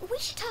 We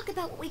should talk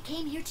about what we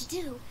came here to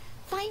do.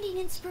 Finding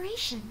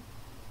inspiration.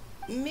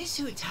 Miss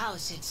Hu Tao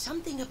said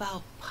something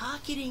about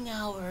pocketing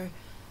our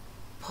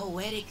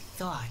poetic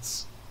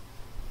thoughts.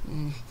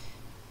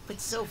 But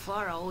so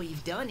far all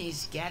we've done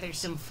is gather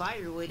some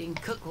firewood and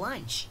cook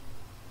lunch.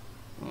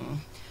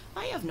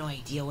 I have no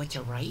idea what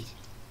to write.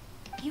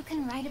 You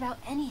can write about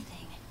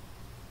anything.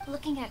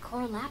 Looking at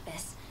Cor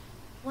Lapis,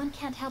 one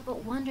can't help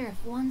but wonder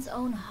if one's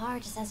own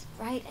heart is as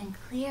bright and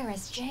clear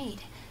as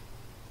jade.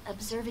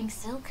 Observing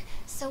silk,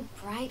 so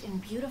bright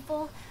and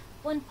beautiful,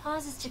 one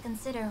pauses to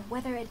consider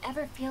whether it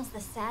ever feels the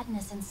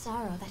sadness and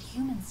sorrow that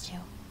humans do.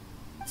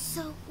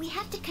 So we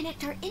have to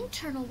connect our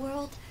internal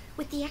world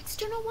with the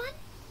external one?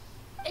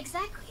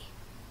 Exactly.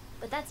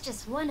 But that's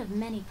just one of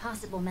many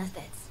possible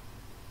methods.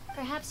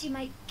 Perhaps you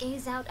might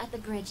gaze out at the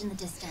bridge in the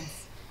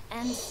distance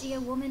and see a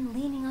woman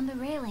leaning on the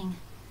railing,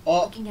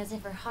 Oh, looking as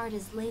if her heart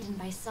is laden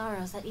by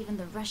sorrows that even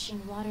the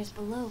rushing waters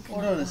below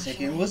cannot hold on a wash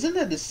second. away. Wasn't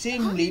that the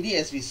same lady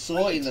as we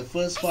saw in the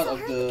first I part saw of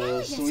her in the the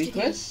parlor story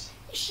yesterday. quest?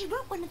 She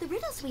wrote one of the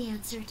riddles we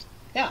answered.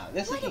 Yeah,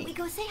 that's the Why don't thing. we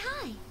go say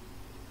hi?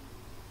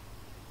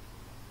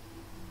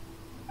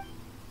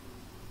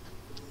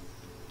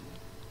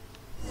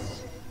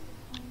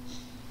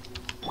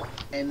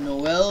 And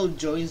Noelle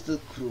joins the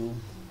crew.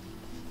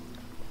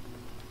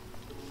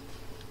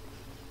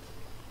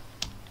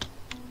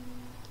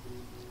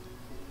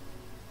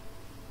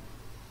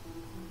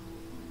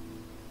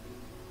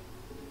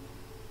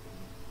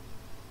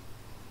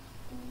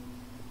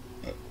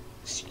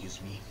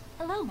 Excuse me.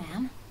 Hello,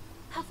 ma'am.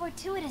 How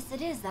fortuitous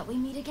it is that we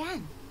meet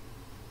again.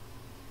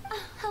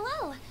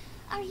 Hello.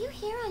 Are you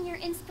here on your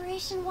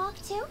inspiration walk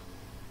too?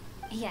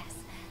 Yes.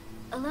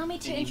 Allow me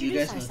to And if you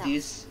introduce guys ourselves.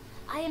 notice,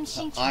 I am her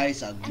Xingqiu,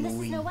 eyes are and this is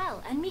glowing.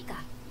 Noelle and Mika.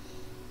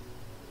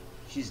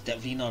 She's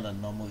definitely not a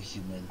normal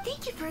human.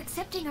 Thank you for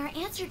accepting our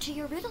answer to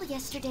your riddle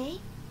yesterday.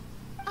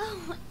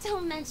 Oh,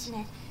 don't mention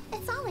it.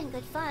 It's all in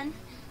good fun.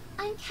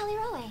 I'm Kelly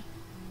Roe.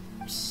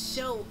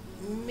 So,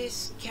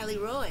 Miss Kelly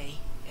Roy.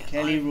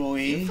 Kelly are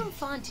Roy? You from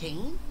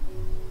Fontaine?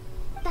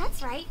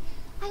 That's right.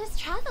 I was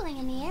traveling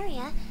in the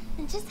area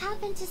and just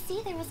happened to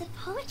see there was a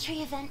poetry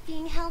event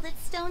being held at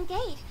Stone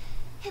Gate.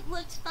 It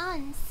looked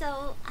fun,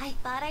 so I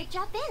thought I'd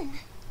drop in.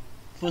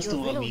 First Your of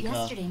all, riddle Mika,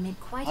 yesterday made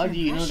quite how an do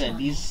you know impression that on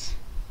me. this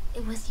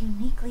It was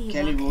uniquely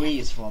Kelly evocative. Roy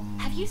is from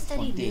Have you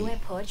studied Fontaine?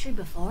 Liyue poetry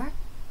before?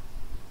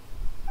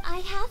 I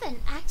haven't,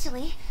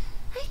 actually.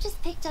 I've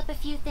just picked up a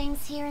few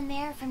things here and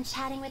there from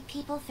chatting with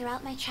people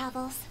throughout my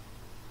travels.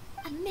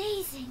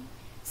 Amazing.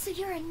 So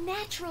you're a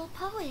natural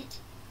poet.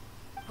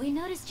 We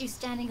noticed you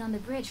standing on the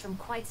bridge from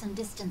quite some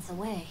distance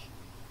away.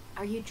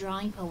 Are you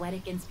drawing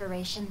poetic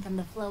inspiration from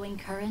the flowing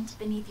current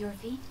beneath your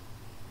feet?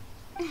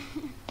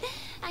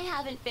 I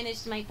haven't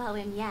finished my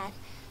poem yet,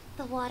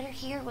 The water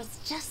here was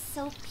just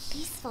so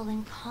peaceful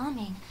and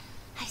calming.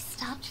 I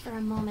stopped for a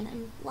moment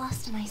and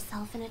lost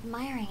myself in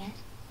admiring it.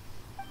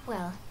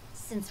 Well,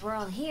 since we're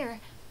all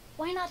here,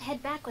 why not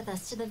head back with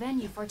us to the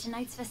venue for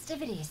tonight's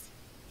festivities?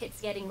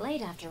 It's getting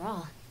late after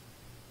all.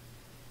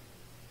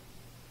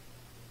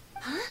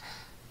 Huh?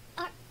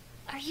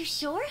 Are you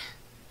sure?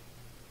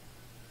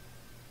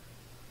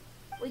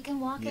 We can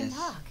walk and Yes.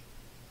 talk.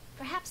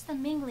 Perhaps the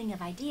mingling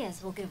of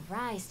ideas will give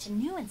rise to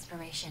new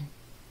inspiration.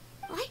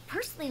 I'd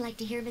personally like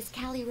to hear Miss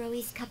Callie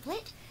Rowe's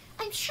couplet.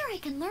 I'm sure I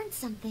can learn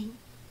something.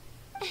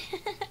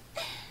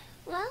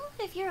 Well,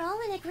 if you're all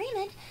in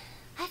agreement,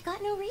 I've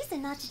got no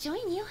reason not to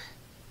join you.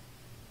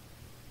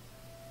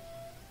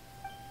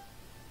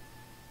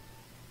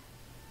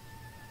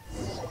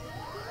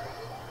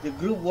 The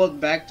group walk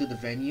back to the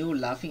venue,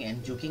 laughing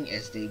and joking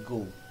as they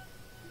go.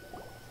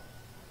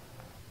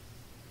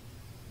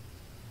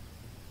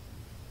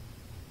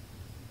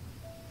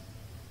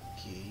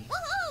 Okay.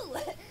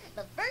 Woohoo!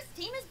 The first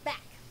team is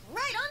back,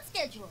 right on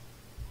schedule.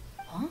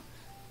 Huh?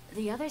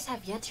 The others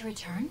have yet to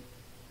return?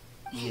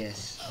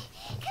 Yes.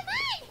 Come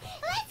on,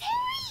 let's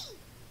hurry!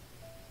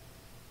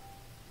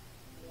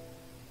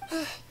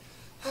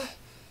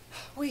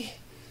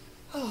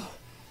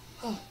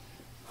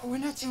 We're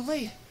not too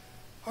late,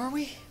 are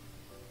we?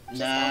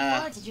 Just how Nah,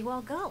 far did you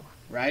all go?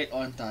 right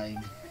on time.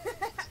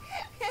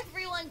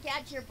 Everyone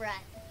catch your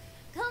breath.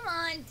 Come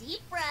on,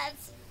 deep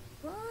breaths.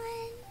 1,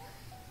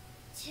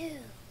 2.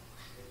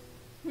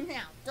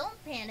 Now,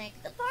 don't panic.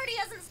 The party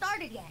hasn't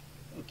started yet.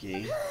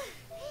 Okay.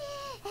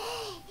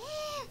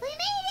 We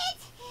made it!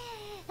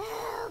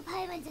 Oh,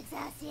 Paimon's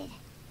exhausted.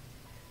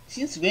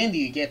 Since when do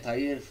you get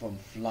tired from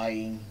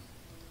flying?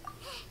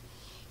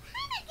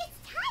 Paimon gets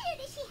tired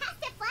if she has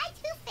to fly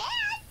too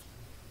fast.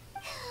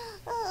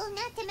 Oh,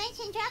 not to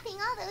mention dropping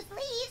all those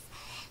leaves.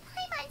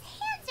 Paimon's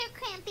hands are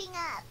cramping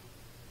up.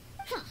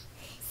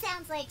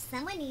 Sounds like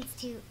someone needs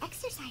to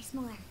exercise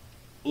more.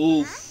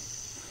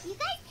 Oof. You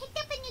guys picked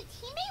up a new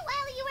teammate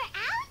while you were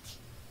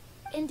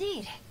out?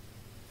 Indeed.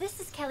 This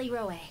is Callie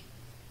Rowe.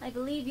 I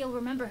believe you'll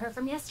remember her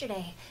from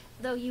yesterday,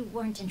 though you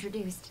weren't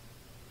introduced.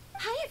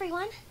 Hi,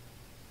 everyone.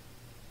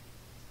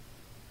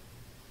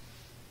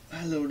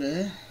 Hello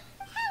there.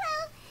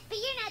 Hello, but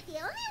you're not the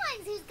only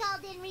ones who's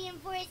called in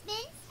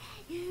reinforcements.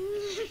 Look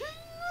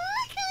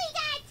who we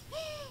got!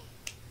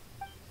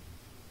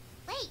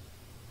 Wait.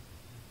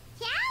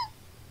 Xiao?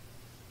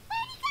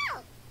 Where'd he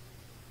go?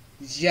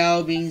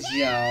 Xiao Bing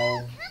Xiao.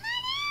 Come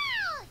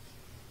on out!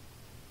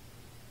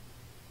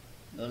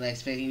 Don't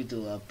expect you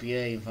to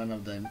appear in front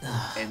of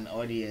an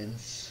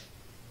audience.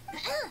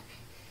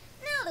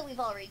 Now that we've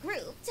all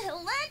regrouped,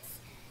 let's...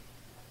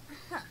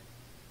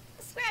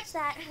 Scratch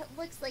that.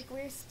 Looks like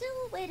we're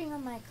still waiting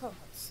on my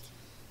co-host.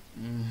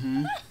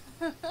 Mm-hmm.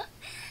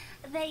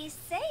 They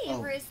say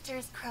Oh.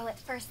 roosters crow at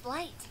first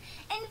light,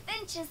 and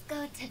finches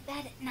go to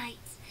bed at night.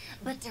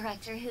 But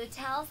Director Who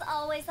Tells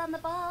always on the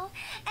ball.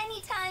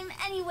 Anytime,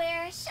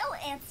 anywhere, she'll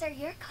answer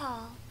your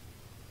call.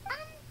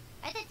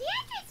 Are the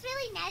theatrics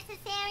really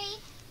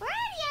necessary? We're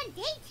already on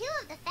day 2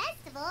 of the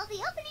festival.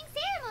 The opening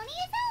ceremony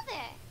is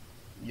over.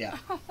 Yeah.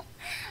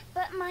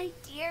 But my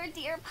dear,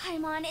 dear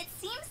Paimon, it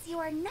seems you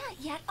are not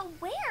yet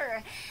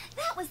aware.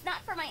 That was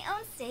not for my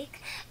own sake,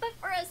 but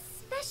for a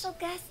special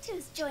guest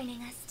who's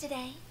joining us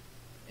today.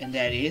 And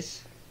that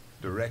is?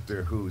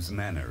 Director Who's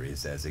manner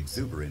is as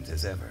exuberant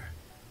as ever.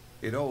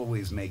 It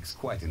always makes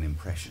quite an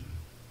impression.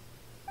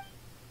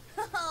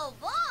 Oh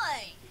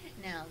boy!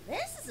 Now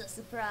this is a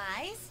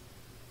surprise.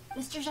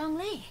 Mr.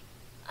 Zhongli,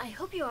 I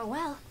hope you are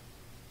well.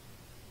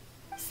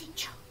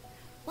 Xingqiu,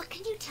 what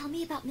can you tell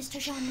me about Mr.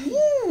 Zhongli?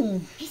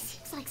 Ooh. He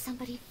seems like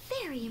somebody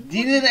very important.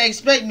 Didn't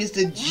expect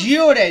Mr.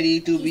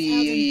 Geodaddy to He's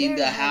held be in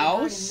very the high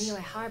regard house. in Liyue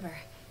Harbor.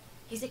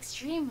 He's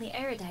extremely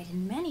erudite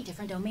in many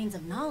different domains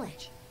of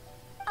knowledge.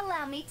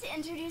 Allow me to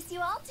introduce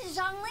you all to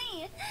Zhang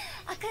Li,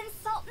 a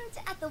consultant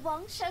at the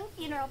Wangsheng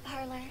Funeral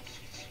Parlor.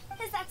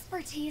 His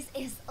expertise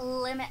is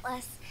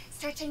limitless,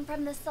 stretching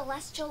from the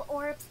celestial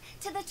orbs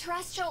to the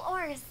terrestrial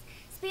ores,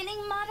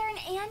 spanning modern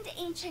and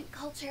ancient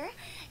culture,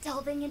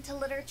 delving into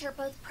literature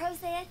both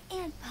prosaic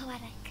and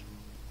poetic.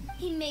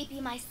 He may be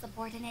my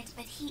subordinate,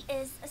 but he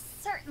is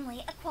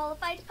certainly a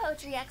qualified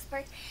poetry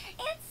expert,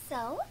 and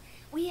so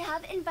we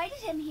have invited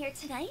him here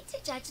tonight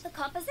to judge the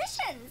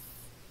compositions.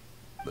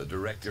 The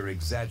director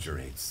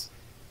exaggerates.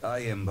 I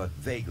am but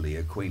vaguely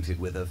acquainted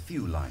with a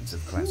few lines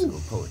of classical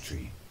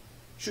poetry.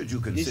 Should you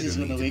is consider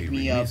me gonna to be wake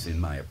me remiss up. in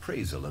my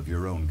appraisal of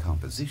your own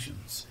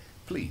compositions,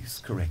 please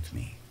correct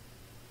me.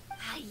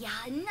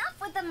 Yeah, enough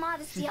with the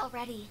modesty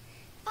already.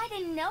 If I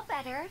didn't know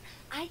better,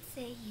 I'd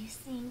say you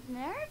seemed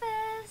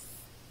nervous.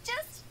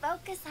 Just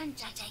focus on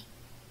judging.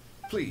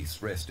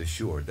 Please rest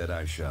assured that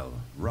I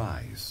shall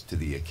rise to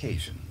the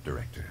occasion,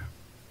 Director.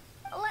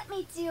 Let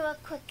me do a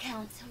quick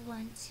count.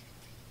 1, 2,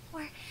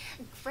 3, 4.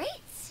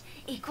 Great!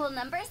 Equal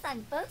numbers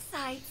on both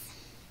sides.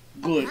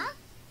 Good. Huh?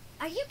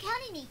 Are you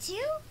counting me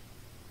too?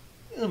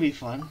 It'll be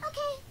fun.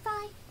 Okay,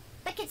 fine.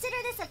 But consider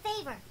this a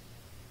favor.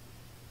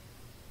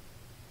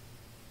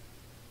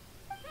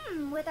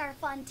 With our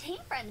Fontaine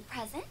friend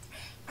present,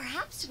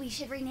 perhaps we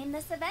should rename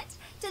this event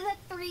to the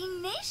Three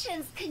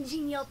Nations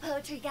Congenial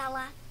Poetry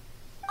Gala.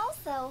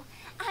 Also,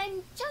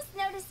 I'm just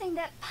noticing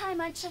that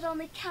Paimon should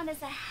only count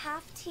as a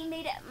half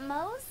teammate at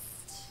most.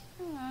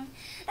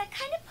 That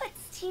kind of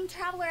puts Team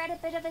Traveler at a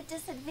bit of a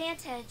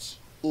disadvantage.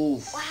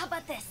 Oof. Well, how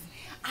about this?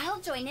 I'll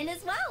join in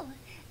as well.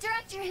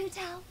 Director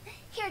Hutao,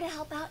 here to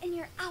help out in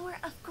your hour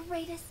of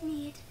greatest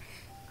need.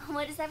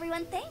 What does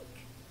everyone think?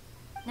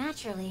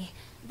 Naturally,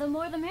 the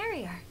more the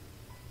merrier.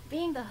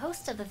 Being the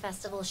host of the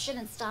festival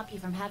shouldn't stop you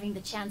from having the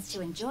chance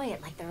to enjoy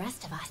it like the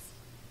rest of us.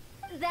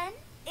 Then,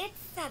 it's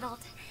settled.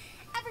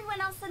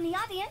 Everyone else in the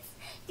audience,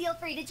 feel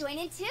free to join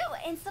in too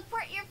and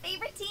support your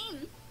favorite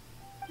team.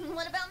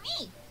 What about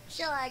me?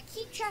 Shall I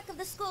keep track of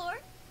the score?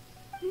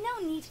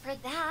 No need for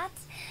that.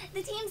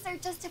 The teams are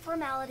just a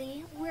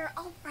formality. We're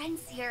all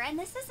friends here, and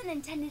this isn't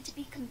intended to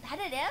be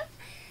competitive.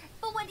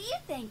 But what do you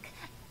think,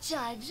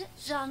 Judge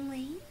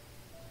Zhongli?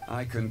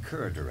 I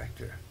concur,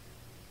 Director.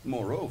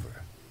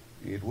 Moreover,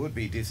 it would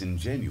be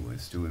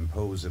disingenuous to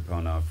impose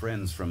upon our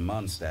friends from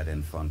Mondstadt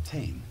and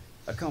Fontaine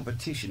a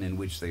competition in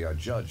which they are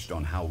judged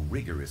on how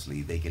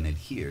rigorously they can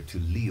adhere to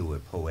Liyue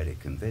poetic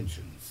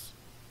conventions.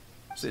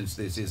 Since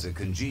this is a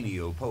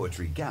congenial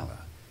poetry gala,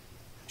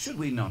 should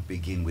we not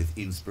begin with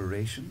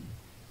inspiration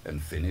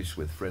and finish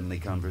with friendly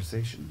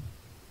conversation?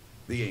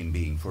 The aim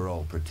being for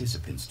all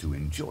participants to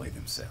enjoy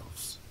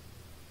themselves.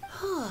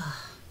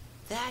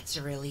 That's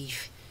a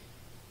relief.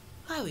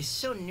 I was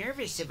so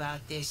nervous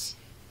about this,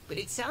 but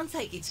it sounds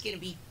like it's gonna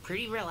be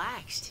pretty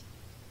relaxed.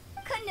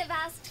 Couldn't have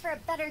asked for a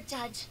better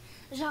judge.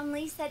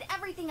 Zhongli said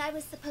everything I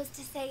was supposed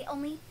to say,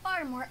 only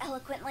far more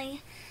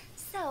eloquently.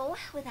 So,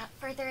 without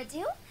further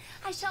ado,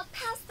 I shall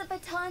pass the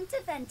baton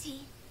to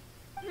Venti.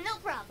 No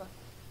problem.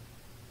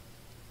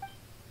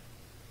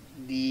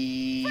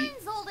 The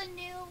Friends old and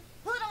new,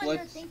 put on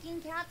your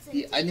thinking caps and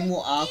the take a Animo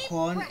deep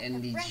Archon breath and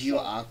of the fresh Geo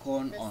air.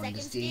 Archon The on the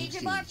second same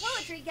stage of our stage.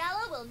 poetry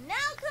gala will now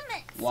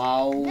commence.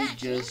 Wow, Matching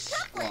just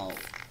couplets. wow.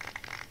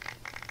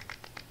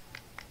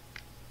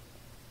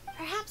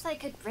 Perhaps I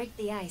could break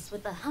the ice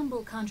with a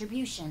humble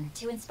contribution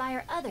to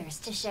inspire others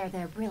to share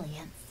their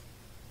brilliance.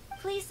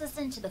 Please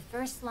listen to the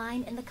first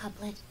line in the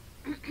couplet.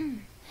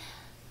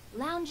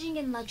 Lounging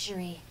in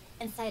luxury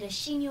inside a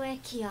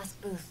Shinue kiosk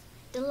booth,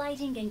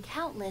 delighting in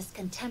countless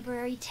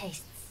contemporary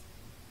tastes.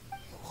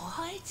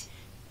 What?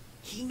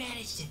 He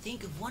managed to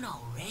think of one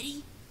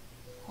already?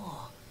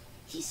 Oh,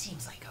 he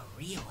seems like a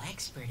real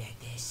expert at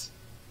this.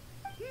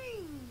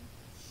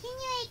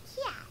 Shinue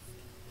Kiosk.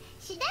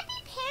 Should that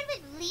be paired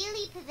with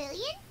Lily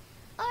Pavilion?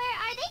 Or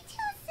are they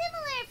too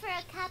similar for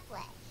a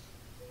couplet?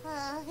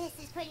 Oh, this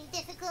is pretty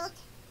difficult.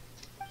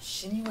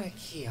 Shinue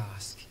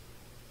Kiosk.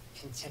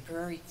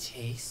 Contemporary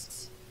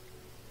tastes?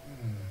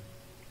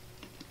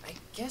 I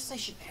guess I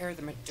should pair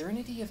the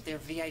modernity of their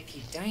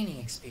VIP dining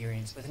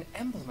experience with an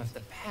emblem of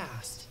the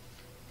past.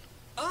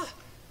 Ah!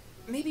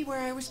 Maybe where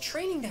I was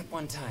training that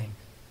one time.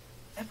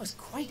 That was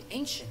quite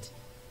ancient.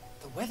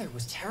 The weather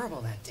was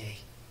terrible that day.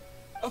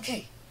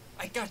 Okay,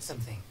 I got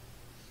something.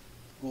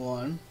 Go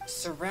on.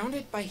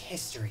 Surrounded by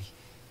history,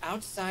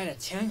 outside a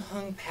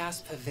Tianheng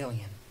Pass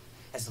pavilion,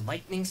 as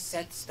lightning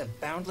sets the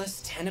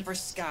boundless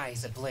tenebrous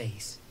skies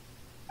ablaze.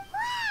 Wow!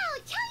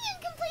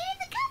 Chongyun completed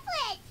the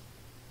couplet!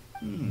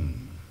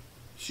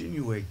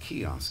 Shinue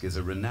Kiosk is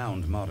a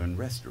renowned modern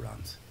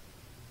restaurant,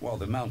 while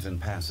the mountain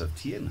pass of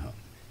Tianheng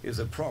is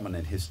a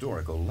prominent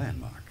historical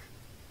landmark.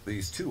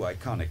 These two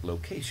iconic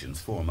locations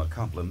form a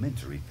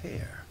complementary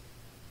pair.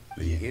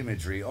 The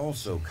imagery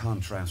also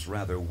contrasts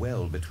rather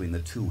well between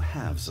the two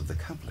halves of the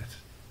couplet.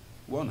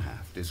 One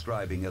half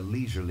describing a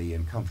leisurely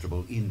and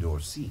comfortable indoor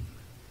scene,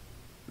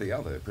 the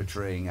other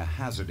portraying a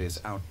hazardous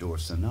outdoor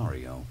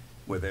scenario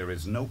where there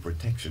is no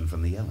protection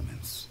from the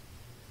elements.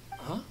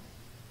 Huh?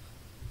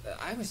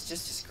 I was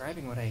just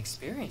describing what I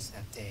experienced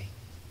that day.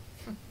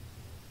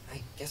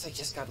 I guess I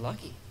just got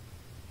lucky.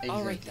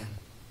 Alright Exactly. then.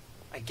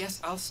 I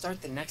guess I'll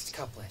start the next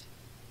couplet.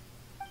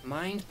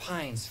 Mind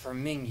pines for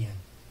Mingyun.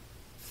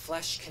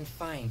 Flesh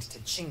confined to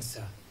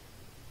Qingse.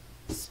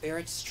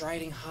 Spirit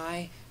striding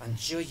high on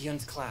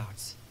Zheyun's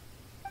clouds.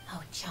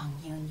 Oh,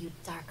 Chongyun, you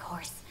dark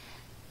horse.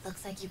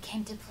 Looks like you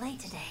came to play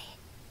today.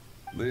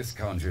 This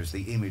conjures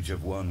the image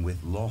of one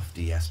with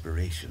lofty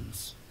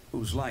aspirations,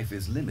 whose life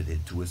is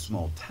limited to a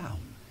small town,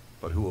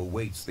 but who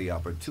awaits the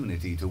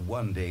opportunity to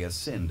one day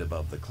ascend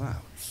above the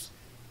clouds.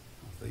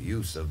 The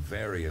use of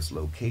various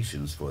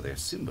locations for their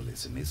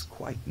symbolism is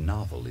quite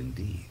novel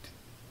indeed.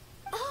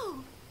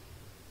 Oh!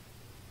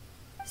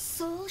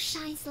 Soul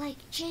shines like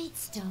jade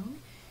stone,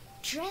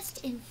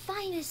 dressed in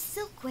finest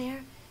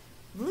silkware.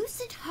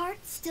 Lucent heart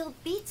still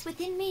beats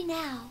within me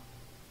now.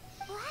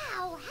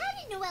 Wow,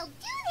 how did Noelle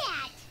do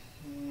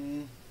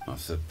that? A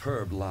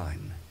superb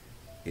line.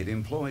 It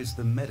employs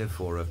the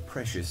metaphor of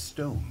precious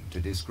stone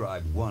to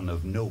describe one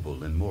of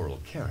noble and moral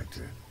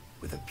character,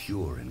 with a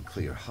pure and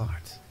clear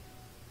heart.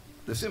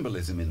 The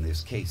symbolism in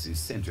this case is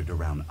centered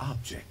around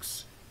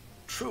objects,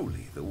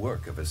 truly the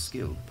work of a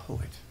skilled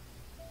poet.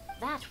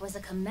 That was a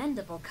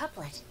commendable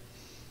couplet.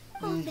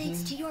 All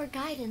thanks to your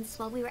guidance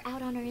while we were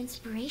out on our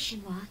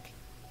inspiration walk.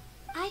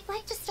 I'd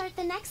like to start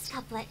the next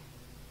couplet.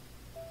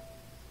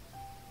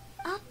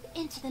 Up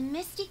into the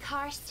misty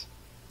karst,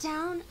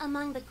 down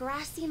among the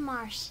grassy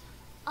marsh,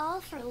 all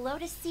for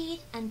lotus seed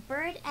and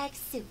bird egg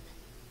soup.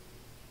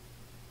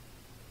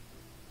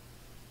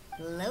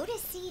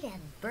 Lotus seed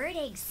and bird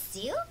egg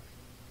soup?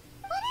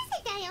 What is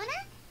it,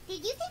 Diona?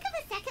 Did you think of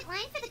a second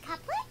line for the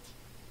couplet?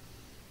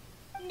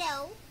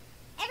 No.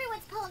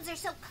 Everyone's poems are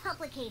so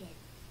complicated.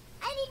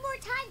 I need more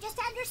time just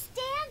to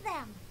understand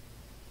them.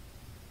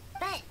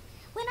 But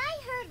when I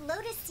heard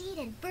lotus seed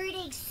and bird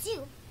egg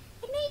soup,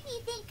 it made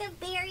me think of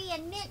berry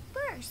and mint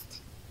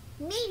burst.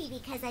 Maybe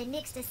because I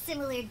mixed a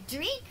similar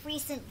drink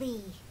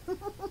recently.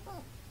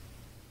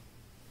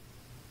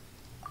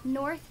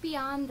 North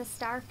beyond the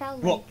Starfell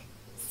Whoa. Lake,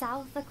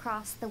 south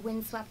across the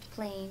windswept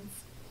plains,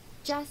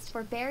 just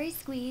for berry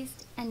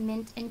squeezed and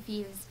mint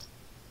infused.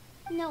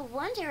 No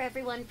wonder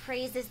everyone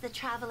praises the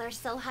traveler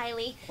so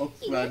highly. Oh,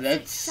 You well, mix it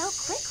that's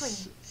so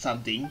quickly.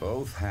 something.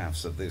 Both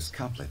halves of this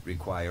couplet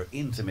require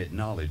intimate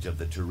knowledge of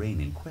the terrain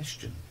in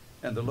question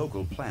and the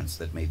local plants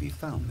that may be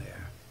found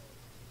there.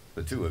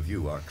 The two of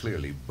you are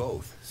clearly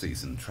both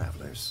seasoned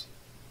travelers.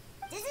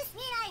 Does this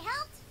mean I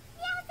helped?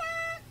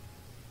 Yowza!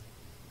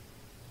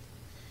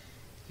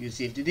 You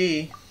saved the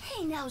day.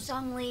 Hey now,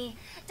 Zhongli.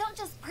 Don't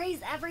just praise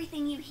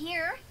everything you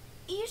hear.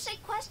 You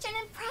should question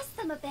and press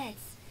them a bit.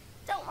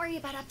 Don't worry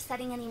about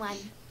upsetting anyone.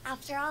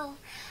 After all,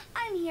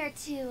 I'm here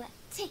to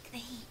take the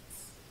heat.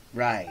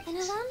 Right. Then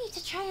allow me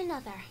to try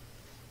another.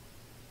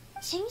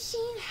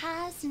 Qingxin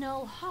has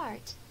no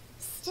heart.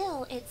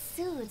 Still, it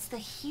soothes the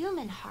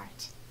human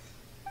heart.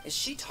 Is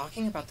she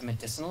talking about the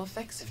medicinal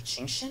effects of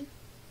Qingxin?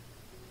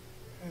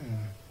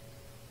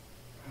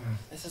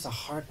 This is a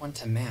hard one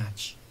to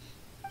match.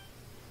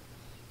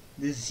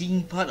 The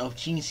Xing part of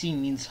Qingxing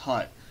means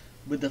heart,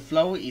 but the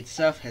flower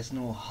itself has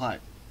no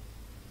heart.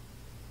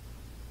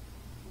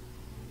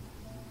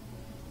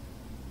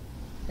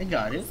 I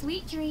got it.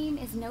 Sweet dream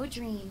is no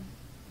dream,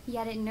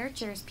 yet it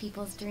nurtures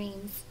people's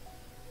dreams.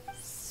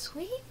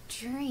 Sweet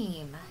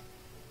dream.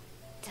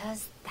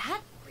 Does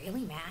that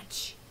really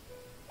match?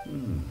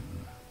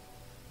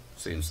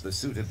 Since the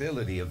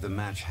suitability of the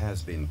match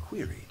has been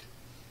queried,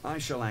 I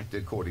shall act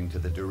according to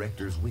the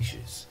director's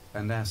wishes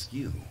and ask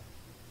you,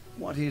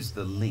 what is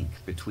the link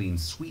between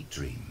Sweet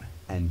Dream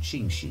and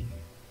Qingxin?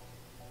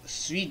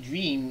 Sweet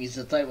dream is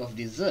a type of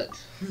dessert.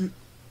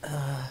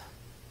 Oh,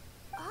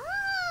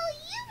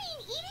 you mean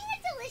eating a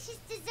delicious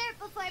dessert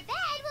before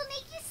bed will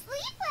make you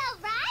sleep well,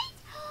 right?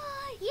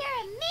 You're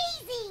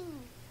amazing!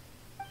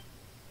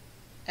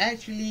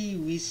 Actually,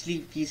 we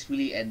sleep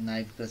peacefully at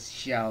night because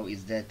Xiao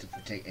is there to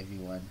protect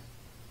everyone.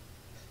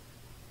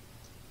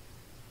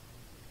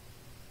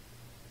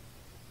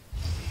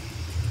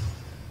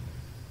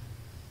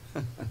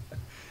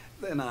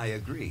 Then I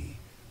agree.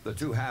 The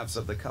two halves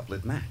of the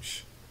couplet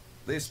match.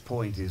 This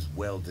point is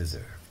well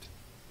deserved.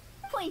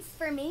 Points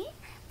for me,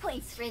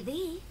 points for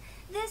thee.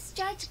 This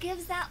judge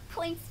gives out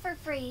points for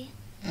free.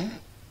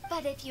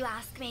 But if you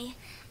ask me,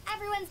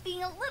 everyone's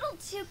being a little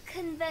too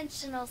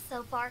conventional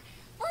so far.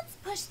 Let's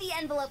push the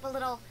envelope a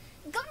little.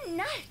 Go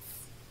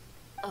nuts!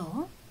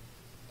 Oh?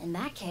 In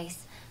that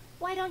case,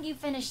 why don't you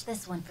finish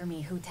this one for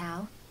me, Hu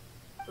Tao?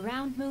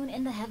 Round moon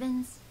in the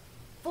heavens,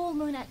 full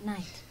moon at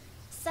night.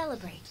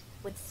 Celebrate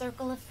with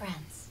circle of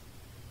friends.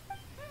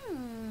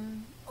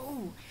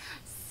 Oh,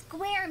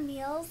 square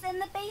meals in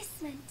the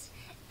basement.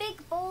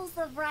 Big bowls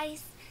of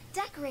rice,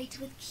 decorate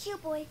with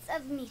cuboids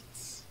of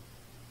meat.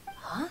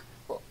 Huh?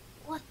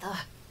 What the?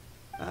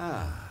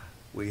 Ah,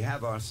 we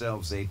have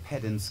ourselves a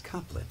pedant's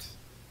couplet.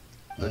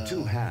 The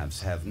two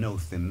halves have no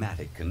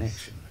thematic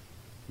connection,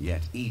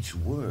 yet each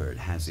word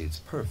has its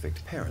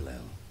perfect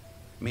parallel,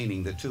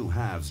 meaning the two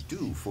halves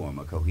do form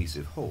a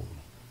cohesive whole.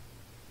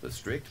 The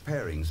strict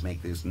pairings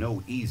make this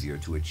no easier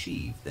to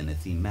achieve than a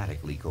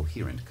thematically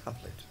coherent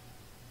couplet.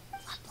 Blah,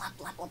 blah,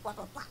 blah, blah, blah,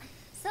 blah, blah.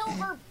 So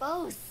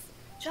verbose.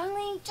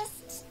 Zhongli,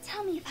 just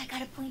tell me if I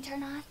got a point or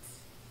not.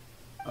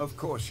 Of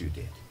course you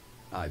did.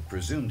 I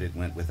presumed it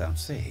went without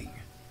saying.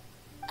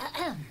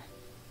 Ahem.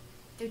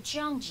 Through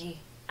Jiangji,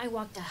 I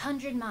walked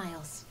 100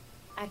 miles.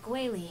 At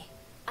Guili,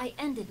 I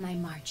ended my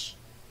march.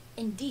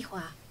 In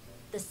Dihua,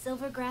 the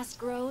silver grass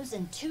grows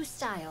in 2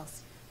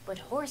 styles, but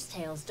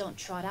horsetails don't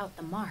trot out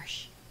the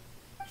marsh.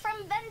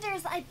 From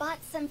vendors, I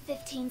bought some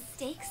 15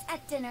 steaks.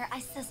 At dinner, I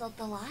sizzled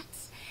the lot.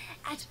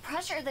 At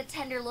pressure, the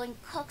tenderloin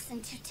cooks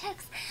in 2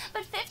 ticks,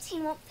 but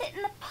 15 won't fit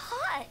in the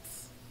pot.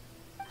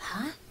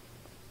 Huh?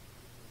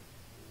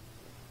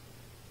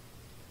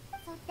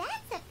 So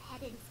that's a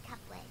pedant's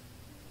couplet.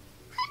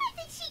 I don't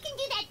think she can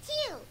do that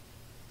too.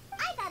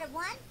 I thought of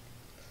one.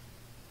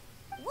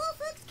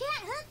 Wolfhooks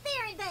can't hunt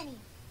there and Benny.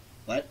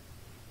 What?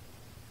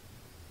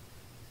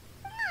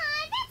 Aw,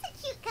 that's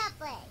a cute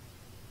couplet.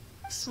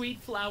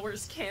 Sweet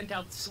flowers can't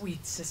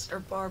outsweet Sister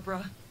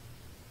Barbara.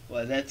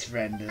 Well, that's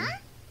random. Huh?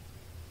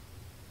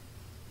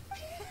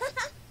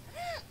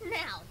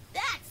 Now,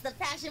 that's the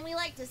passion we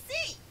like to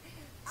see.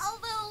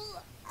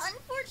 Although,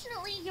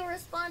 unfortunately, your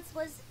response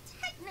was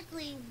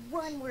technically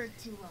 1 word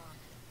too long.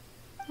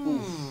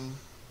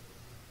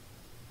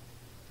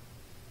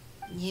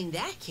 In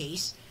that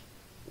case,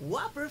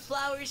 Whopper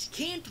Flowers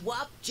can't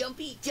whop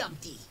Jumpy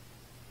Dumpty.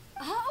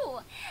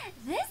 Oh,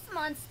 this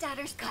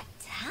Mondstadter's got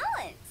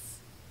talents.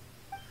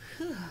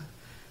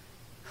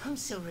 I'm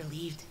so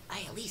relieved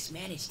I at least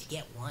managed to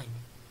get one.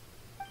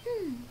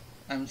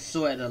 I'm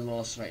so at a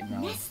loss right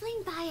now.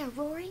 Nestling by a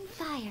roaring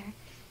fire,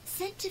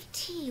 scent of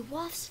tea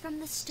wafts from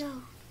the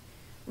stove,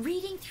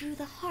 reading through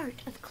the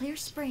heart of Clear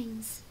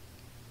Springs.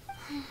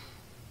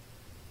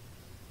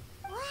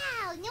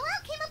 Wow,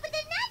 Noelle came up with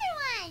another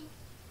one!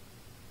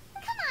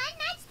 Come on,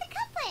 match the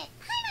couplet.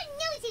 Paimon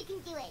knows you can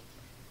do it.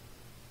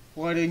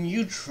 Why don't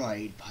you try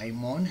it,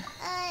 Paimon?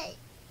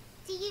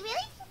 Do you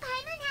really think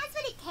Paimon has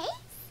what it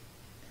takes?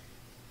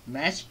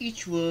 Match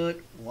each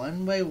word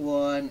one by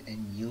one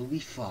and you'll be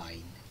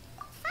fine.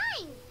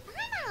 Fine,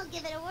 Paimon will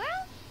give it a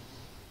whirl.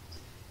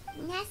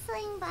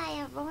 Nestling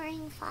by a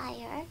roaring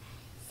fire,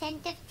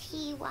 scent of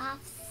tea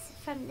wafts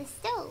from the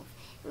stove,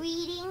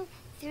 reading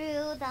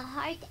through the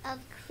heart of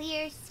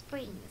Clear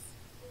Springs.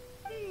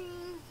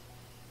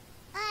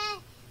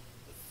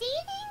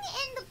 Seething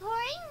in the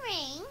pouring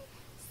rain,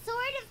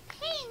 sword of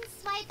pain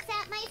swipes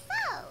at my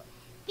foe,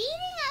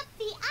 beating up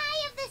the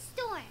eye of the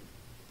storm.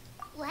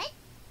 What?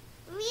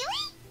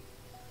 Really?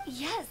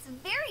 Yes,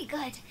 very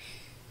good.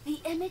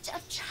 The image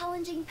of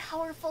challenging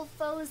powerful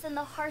foes in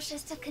the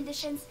harshest of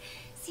conditions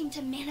seemed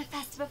to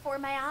manifest before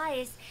my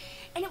eyes,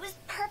 and it was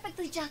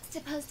perfectly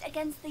juxtaposed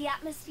against the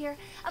atmosphere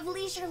of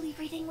leisurely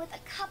reading with a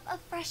cup of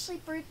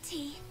freshly brewed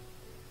tea.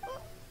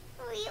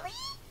 Really?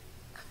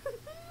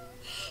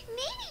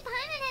 Maybe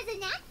Paimon has a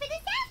knack for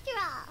this after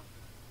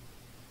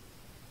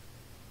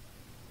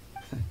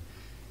all.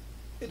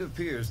 It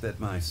appears that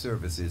my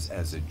services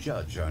as a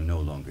judge are no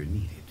longer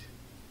needed.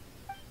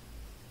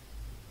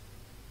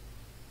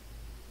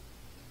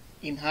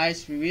 In high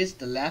spirits,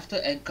 the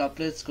laughter and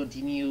couplets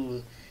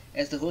continue.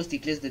 As the host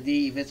declares the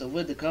day events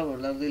over, the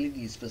crowd loudly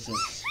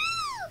disperses.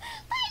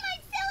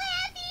 Paimon's so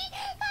happy!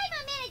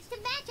 Paimon managed to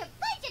match a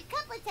bunch of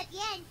couplets at the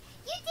end.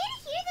 You did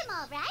hear them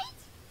all, right?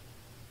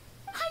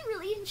 I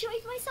really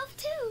enjoyed myself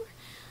too.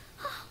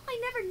 Oh, I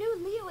never knew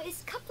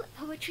Liyue's couplet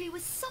poetry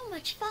was so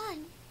much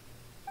fun.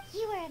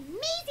 You were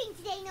amazing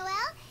today,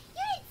 Noelle.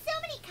 You did so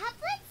many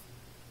couplets.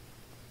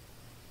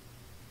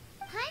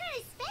 Paimon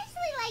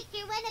especially liked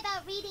your one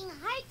about reading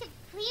Heart of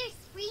Clear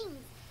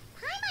Springs.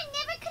 Paimon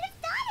never could have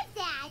thought of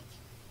that.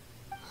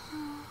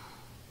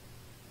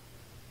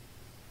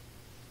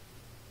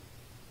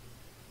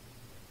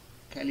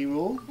 Kelly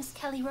Rowe? Miss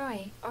Kelly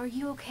Roy, are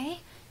you okay?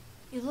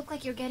 You look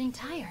like you're getting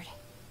tired.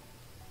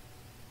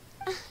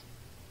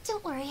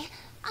 Don't worry,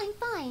 I'm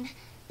fine.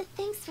 But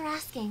thanks for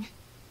asking.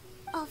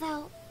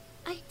 Although,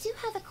 I do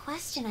have a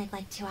question I'd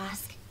like to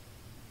ask.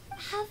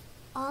 Have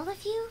all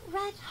of you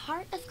read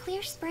Heart of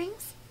Clear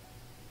Springs?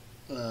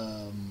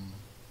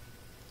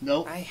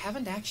 Nope. I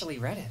haven't actually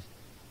read it.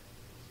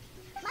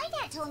 My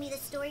dad told me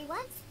this story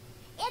once.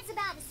 It's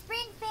about a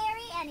spring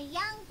fairy and a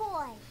young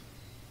boy.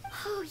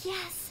 Oh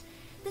yes,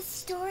 the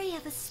story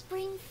of a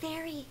spring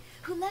fairy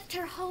who left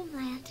her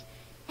homeland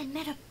and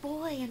met a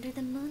boy under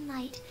the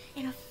moonlight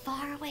in a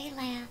faraway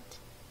land.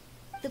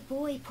 The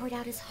boy poured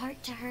out his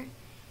heart to her,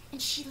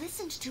 and she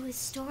listened to his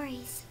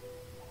stories.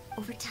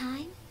 Over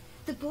time,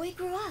 the boy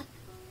grew up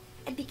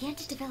and began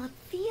to develop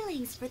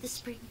feelings for the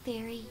spring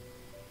fairy.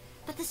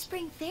 But the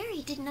spring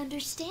fairy didn't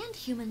understand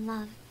human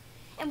love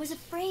and was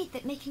afraid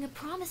that making a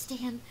promise to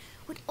him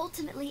would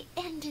ultimately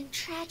end in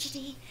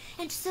tragedy.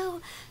 And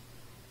so,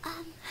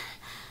 I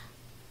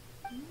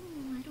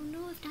don't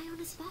know if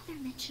Diona's father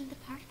mentioned the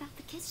part about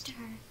the kiss to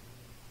her.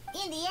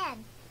 In the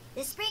end,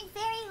 the spring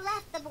fairy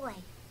left the boy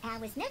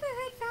and was never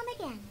heard from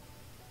again.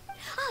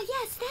 Oh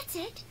yes, that's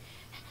it.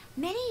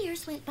 Many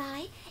years went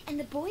by and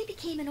the boy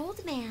became an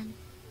old man.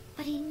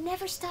 But he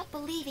never stopped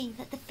believing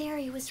that the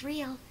fairy was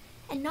real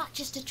and not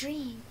just a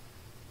dream.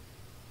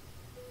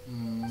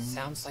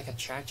 Sounds like a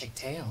tragic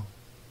tale.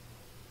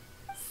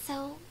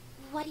 So,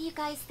 what do you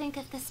guys think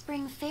of the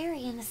spring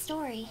fairy in the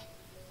story?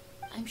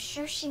 I'm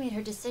sure she made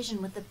her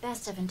decision with the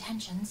best of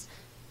intentions,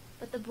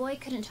 but the boy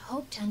couldn't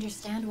hope to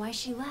understand why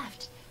she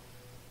left.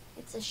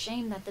 It's a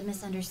shame that the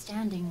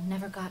misunderstanding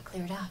never got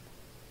cleared up.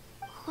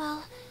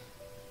 Well,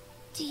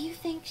 do you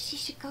think she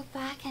should go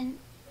back and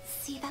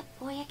see that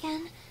boy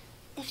again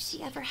if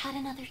she ever had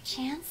another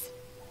chance?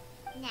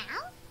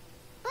 Now?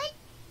 But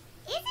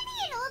isn't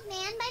he an old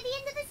man by the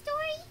end of the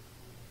story?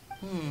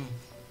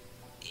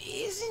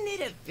 Isn't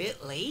it a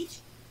bit late?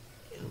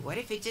 What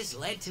if it just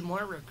led to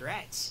more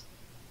regrets?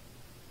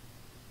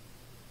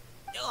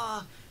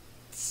 Oh,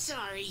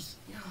 sorry.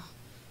 Oh,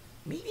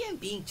 maybe I'm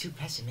being too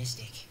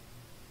pessimistic.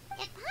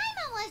 If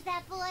Paimon was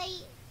that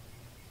boy...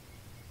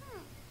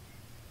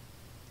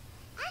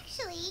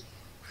 Actually,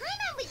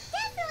 Paimon would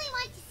definitely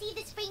want to see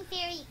the spring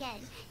fairy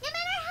again, no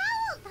matter how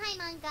old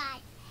Paimon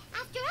got.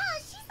 After all,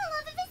 she's the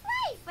love of his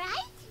life,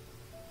 right?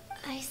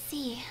 I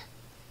see.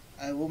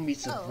 I won't be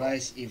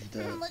surprised if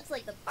the... Looks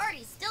like the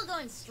party's still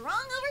going strong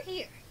over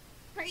here.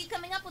 Are you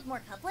coming up with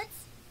more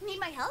couplets? Need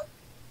my help?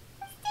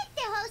 Sit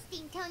to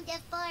hosting, Tone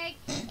Deaf Bard.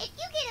 If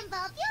you get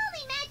involved, you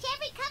only match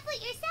every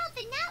couplet yourself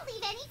and not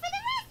leave any for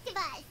the rest of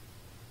us.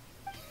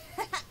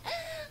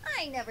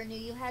 I never knew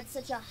you had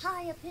such a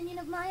high opinion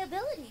of my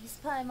abilities,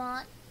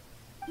 Paimon.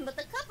 But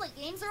the couplet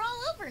games are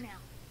all over now.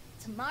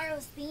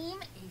 Tomorrow's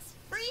theme is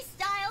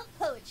freestyle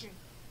poetry.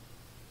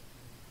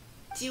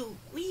 Do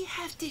we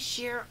have to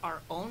share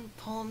our own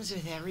poems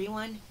with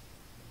everyone?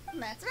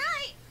 That's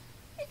right.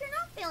 If you're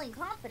not feeling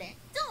confident,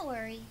 don't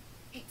worry.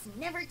 It's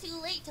never too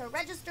late to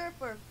register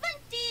for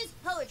Fenty's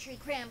Poetry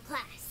Cram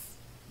class.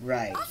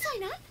 Right. I'll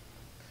sign up.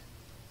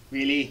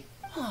 Really?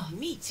 Oh,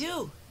 me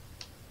too.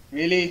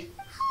 Really?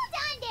 Hold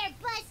on there,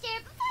 Buster.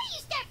 Before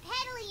you start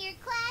peddling your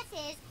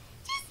classes,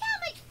 just how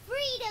much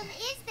freedom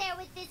is there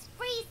with this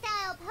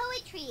freestyle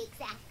poetry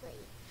exactly?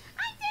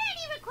 Aren't there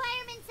any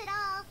requirements at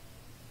all?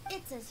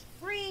 It's as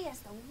free as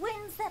the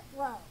winds that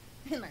blow.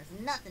 And there's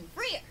nothing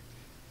freer.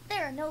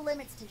 There are no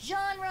limits to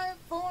genre,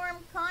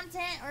 form,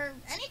 content, or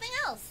anything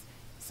else.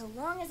 So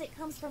long as it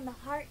comes from the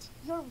heart,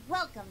 you're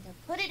welcome to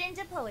put it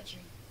into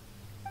poetry.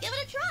 Give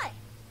it a try.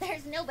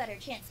 There's no better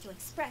chance to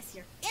express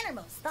your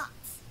innermost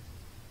thoughts.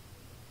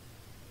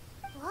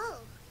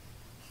 Whoa.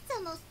 That's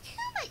almost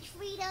too much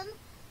freedom.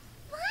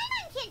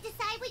 Paimon can't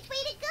decide which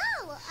way to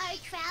go. Our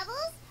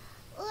travels?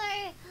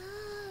 Or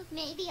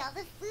maybe all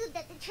the food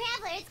that the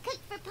travelers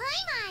cooked for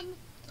Paimon.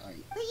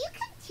 Will you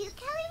come too,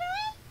 Kelly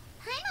Roy?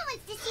 Paimon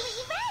wants to see what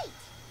you write.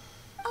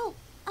 Oh,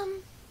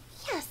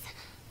 yes.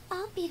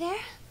 I'll be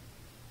there.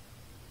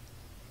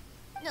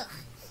 Ugh,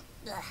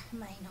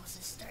 my nose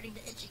is starting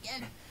to itch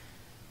again.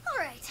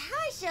 Alright,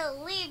 I shall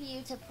leave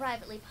you to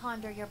privately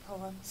ponder your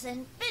poems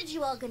and bid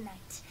you all good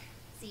night.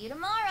 See you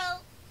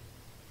tomorrow.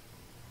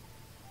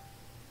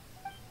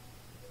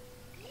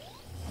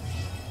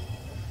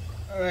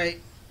 Alright.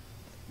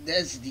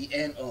 That's the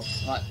end of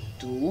part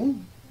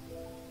 2.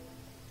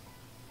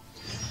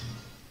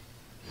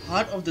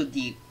 Heart of the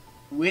Deep.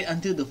 Wait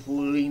until the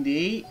following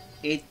day,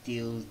 8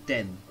 till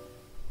 10.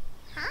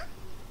 Huh?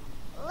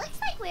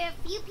 Looks like we're a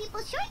few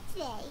people short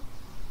today.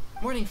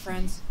 Morning,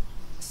 friends.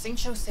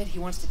 Singcho said he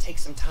wants to take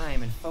some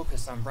time and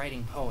focus on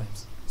writing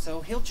poems,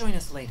 so he'll join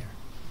us later.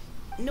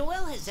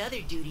 Noelle has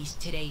other duties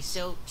today,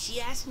 so she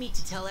asked me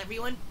to tell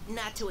everyone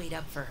not to wait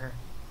up for her.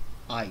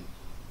 Aye.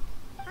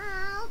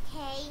 Oh,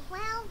 okay.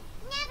 Well,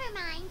 never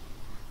mind.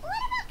 What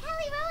about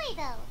Kelly Roy,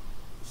 though?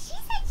 She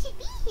said she'd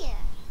be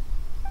here.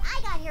 I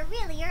got here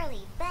really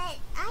early, but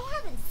I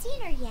haven't seen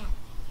her yet.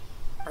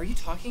 Are you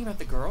talking about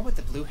the girl with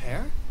the blue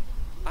hair?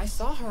 I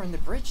saw her on the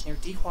bridge near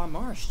Dihua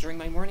Marsh during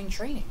my morning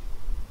training.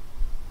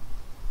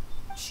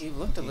 She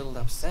looked a little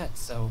upset,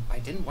 so I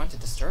didn't want to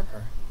disturb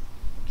her.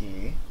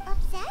 Okay.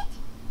 Upset?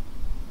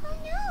 Oh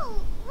no!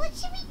 What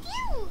should we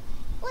do?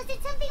 Was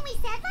it something we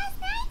said last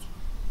night?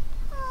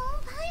 Oh,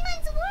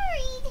 Paimon's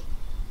worried.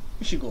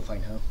 We should go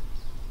find her.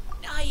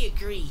 I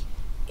agree.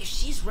 If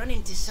she's run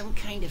into some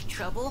kind of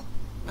trouble,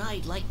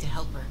 I'd like to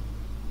help her.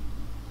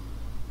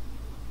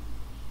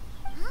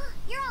 Huh?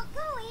 You're all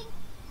going?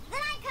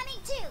 Then I'm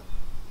coming too.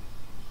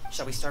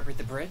 Shall we start with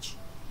the bridge?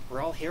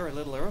 We're all here a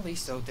little early,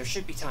 so there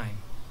should be time.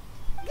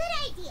 Good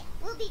idea.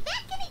 We'll be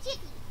back in a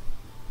jiffy.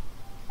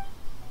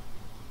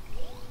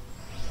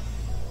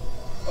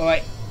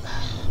 Alright.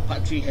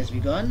 Part 3 has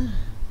begun.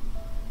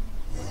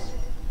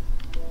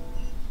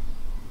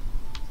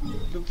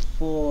 Look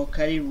for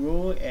Kylie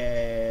Row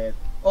at...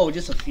 Oh,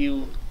 just a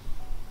few...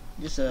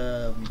 Just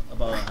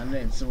about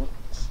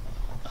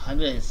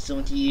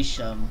 170-ish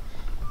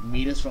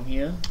meters from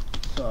here.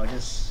 So I'll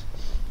just...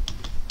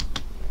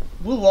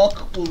 We'll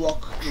walk.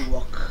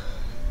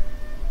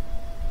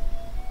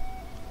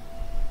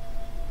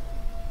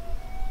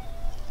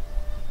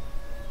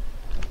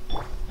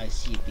 I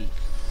see a peak.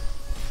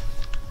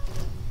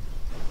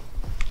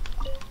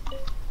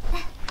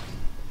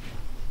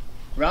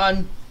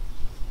 Run!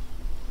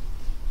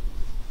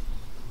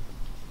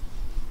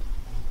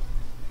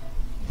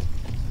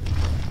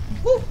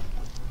 Woo!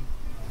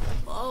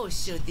 Oh,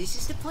 so this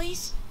is the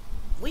place?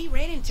 We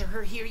ran into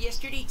her here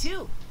yesterday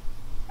too.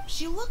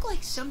 She looked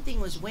like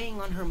something was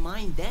weighing on her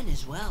mind then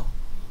as well.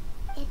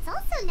 It's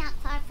also not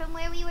far from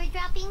where we were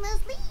dropping those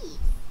leaves.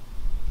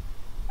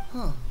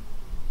 Huh.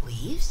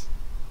 Leaves?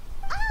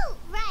 Oh,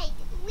 right.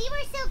 We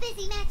were so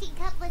busy matching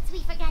couplets we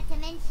forgot to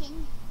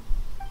mention.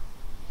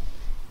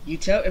 You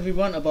tell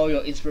everyone about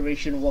your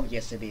inspiration walk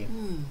yesterday.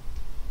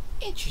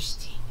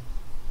 Interesting.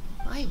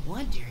 I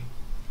wonder,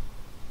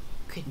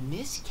 could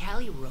Miss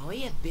Callie Roy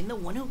have been the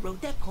one who wrote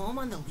that poem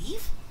on the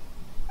leaf?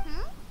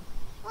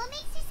 What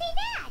makes you say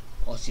that?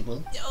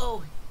 Possible.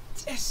 Oh,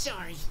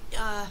 sorry.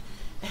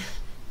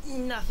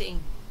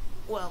 Nothing.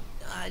 Well,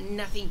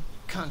 nothing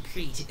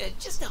concrete.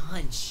 Just a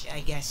hunch,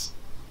 I guess.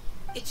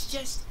 It's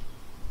just,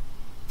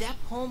 that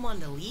poem on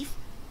the leaf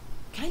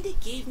kinda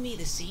gave me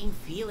the same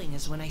feeling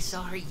as when I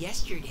saw her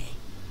yesterday.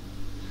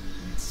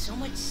 So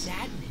much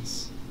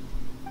sadness.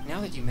 Now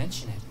that you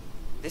mention it,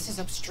 this is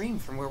upstream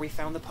from where we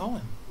found the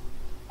poem.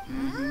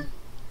 Hey,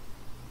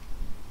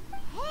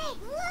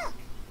 look!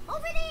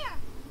 Over there!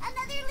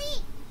 Another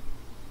leaf!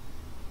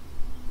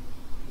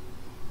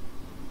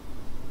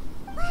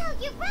 Wow,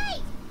 you're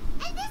right!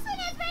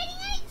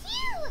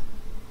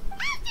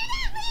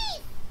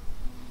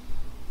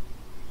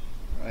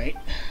 Right.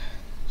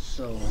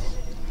 So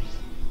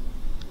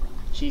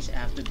chase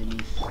after the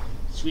leaf.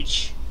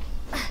 Switch.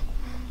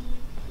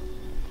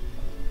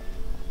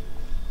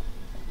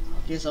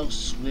 Guess I'll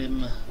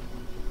swim.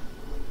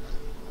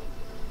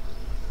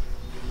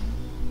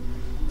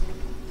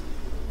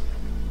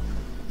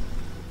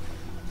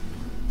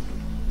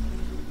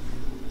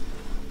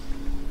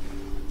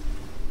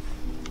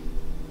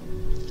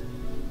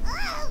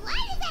 Why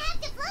does it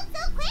have to float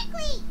so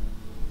quickly?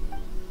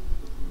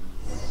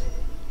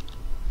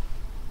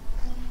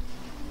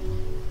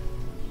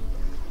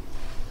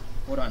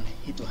 Hold on,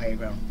 hit to higher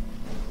ground.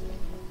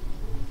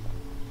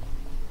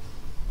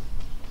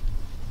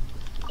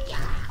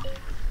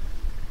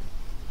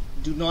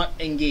 Do not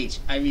engage.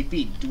 I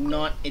repeat, do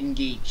not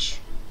engage.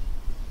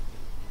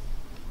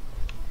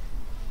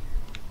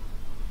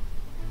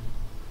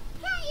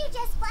 Can't you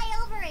just fly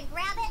over and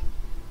grab it?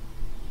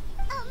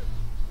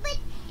 But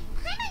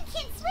Paimon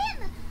can't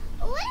swim.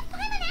 What if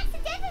Paimon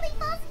accidentally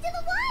falls into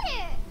the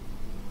water?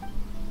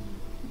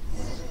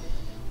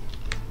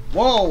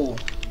 Whoa!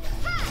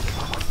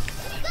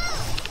 Go!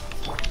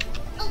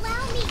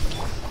 Allow me.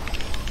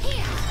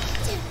 Here.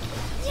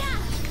 Yeah.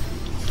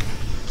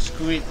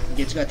 Screw it,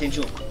 gets got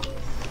attention.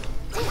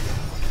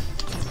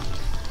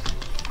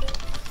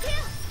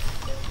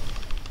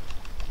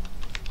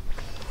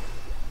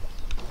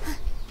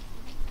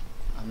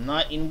 I'm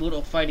not in mood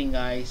of fighting,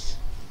 guys.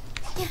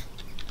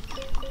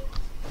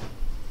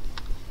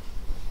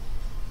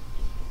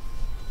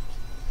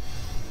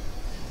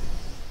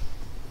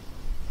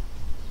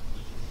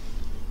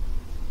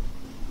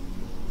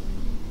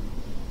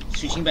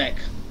 Switching back.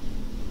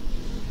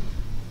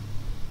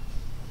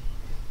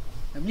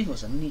 I believe it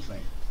was underneath, right?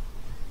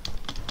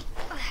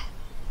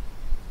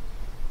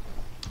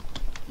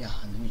 Yeah,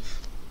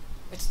 underneath.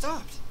 It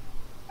stopped.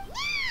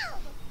 No!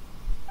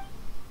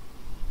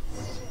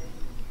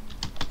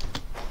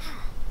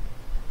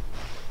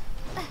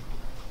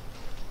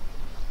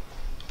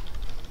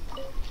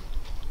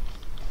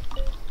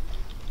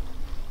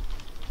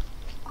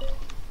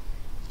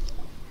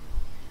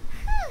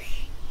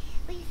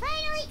 We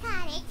finally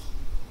caught it.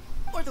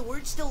 Are the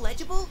words still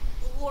legible?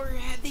 Or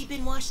have they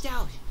been washed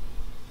out?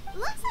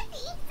 Looks like the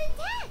ink's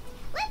intact.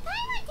 Let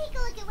Paimon take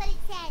a look at what it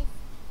says.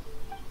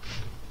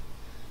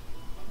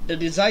 The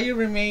desire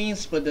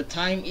remains, but the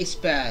time is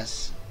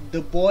past.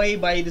 The boy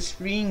by the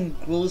spring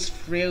grows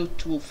frail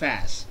too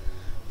fast.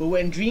 But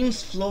when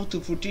dreams flow to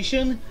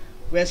fruition,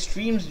 where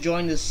streams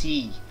join the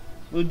sea,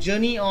 we'll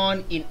journey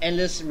on in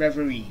endless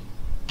reverie.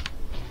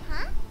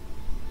 Huh?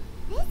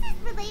 This is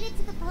related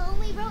to the poem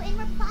we wrote in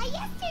reply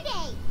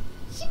yesterday.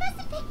 She must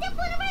have picked up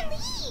one of our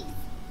leaves.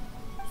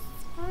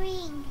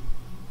 Spring.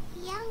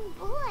 Young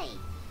boy.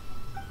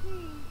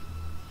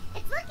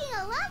 It's looking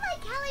a lot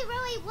like Callie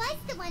Roe was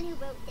the one who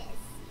wrote this.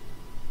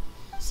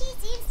 She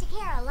seems to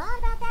care a lot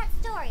about that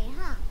story,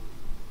 huh?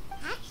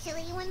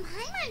 Actually, when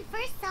Paimon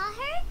first saw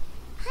her,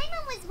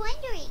 Paimon was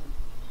wondering,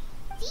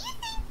 do you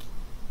think...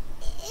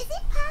 is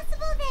it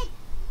possible that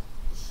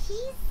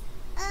she's,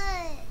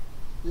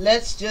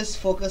 Let's just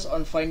focus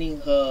on finding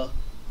her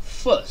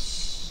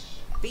first.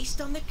 Based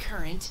on the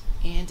current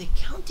and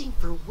accounting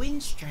for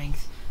wind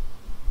strength,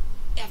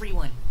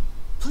 everyone,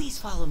 please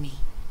follow me.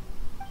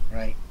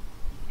 Right.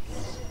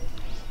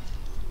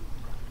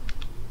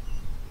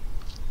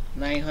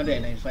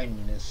 995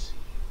 minutes.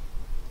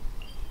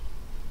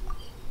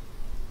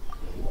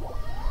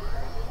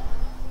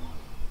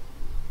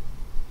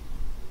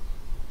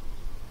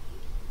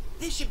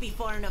 This should be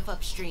far enough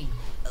upstream.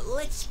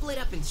 Let's split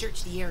up and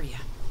search the area.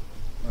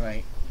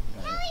 Alright.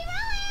 Callie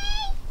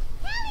Roe!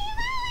 Callie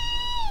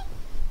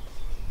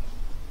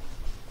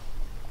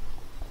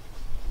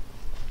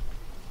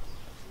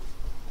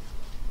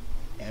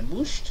Roe!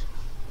 Ambushed?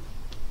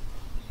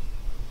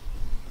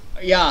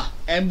 Yeah,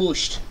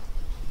 ambushed.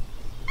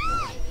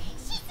 Ah,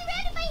 she's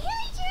surrounded by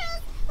hilly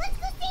churros! Let's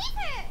go save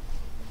her!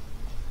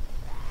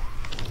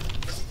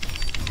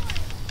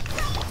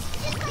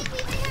 Just like we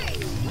were hurt!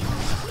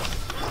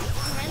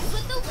 Friends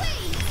with the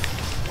waves!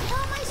 With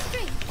all my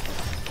strength!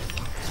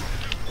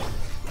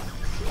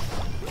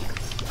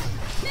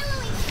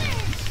 Billowing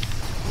surge!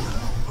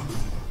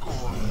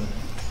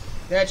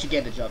 That should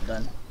get the job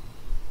done.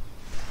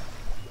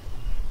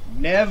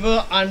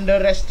 Never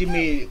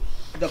underestimate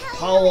the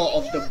power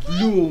of the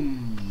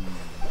bloom.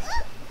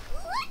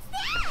 What's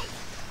that?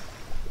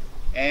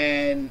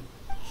 And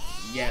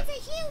yeah, It's a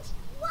huge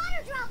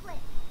water droplet!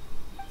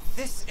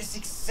 This is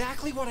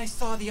exactly what I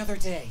saw the other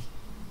day.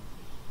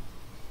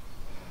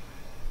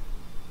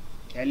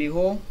 Kelly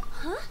Ho.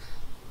 Huh?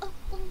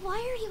 Why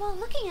are you all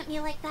looking at me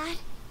like that?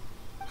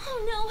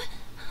 Oh no!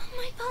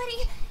 My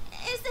body...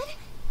 is it...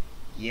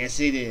 Yes,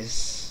 it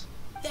is.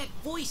 That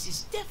voice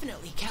is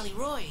definitely Callie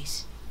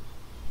Roy's.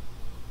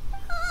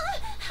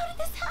 How did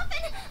this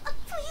happen?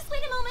 Please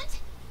wait a moment.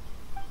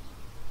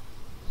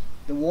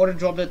 The water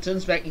droplet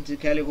turns back into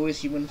Kelly Ho's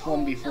human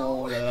form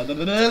before.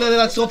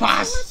 So So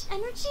fast. much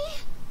energy?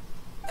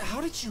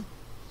 How did you...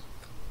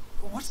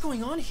 What's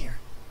going on here?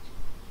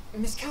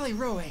 Miss Callie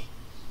Roe,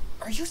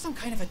 are you some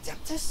kind of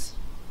adeptus?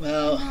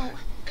 Well, No,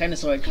 Kinda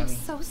saw it I'm coming.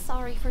 so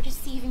sorry for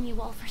deceiving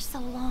you all for so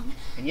long.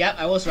 And yep,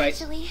 I was right.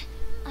 Actually,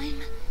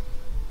 I'm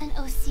an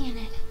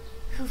Oceanid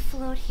who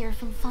flowed here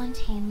from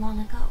Fontaine long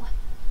ago.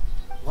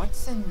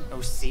 What's an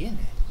Oceanid?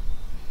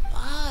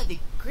 Ah, the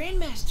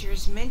Grandmaster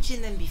has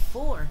mentioned them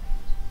before.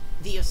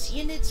 The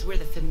Oceanids were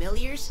the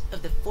familiars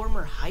of the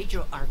former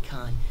Hydro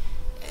Archon.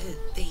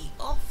 They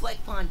all fled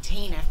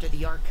Fontaine after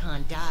the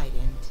Archon died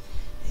and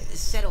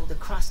settled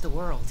across the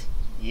world.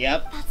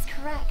 Yep. That's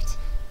correct.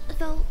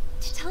 Though,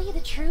 to tell you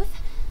the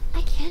truth,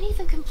 I can't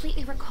even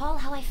completely recall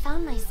how I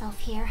found myself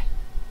here.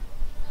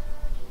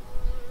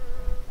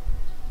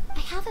 I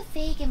have a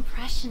vague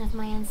impression of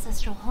my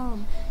ancestral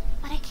home,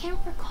 but I can't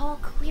recall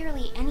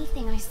clearly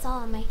anything I saw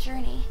on my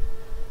journey.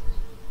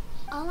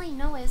 All I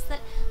know is that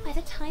by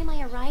the time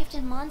I arrived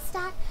in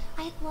Mondstadt,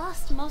 I had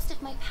lost most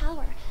of my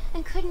power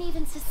and couldn't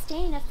even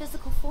sustain a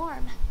physical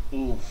form.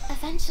 Oof.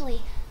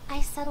 Eventually,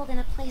 I settled in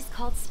a place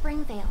called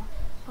Springvale,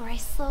 where I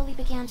slowly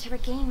began to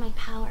regain my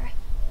power.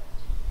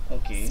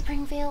 Okay.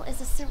 Springvale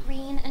is a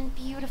serene and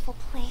beautiful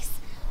place.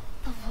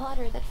 The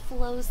water that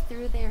flows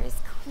through there is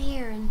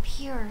clear and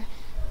pure,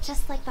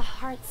 just like the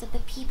hearts of the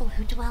people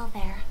who dwell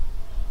there.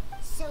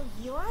 So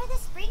you're the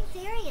Spring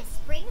Fairy of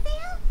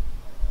Springvale?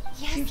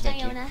 Yes, Seems like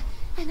it. Diona,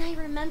 and I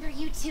remember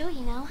you too,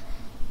 you know.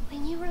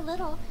 When you were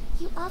little,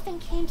 you often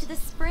came to the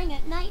spring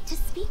at night to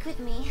speak with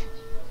me.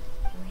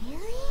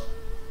 Really?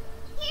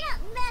 You're not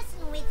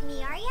messing with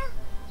me, are ya?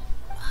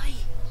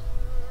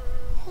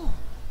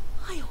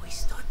 I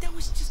always thought that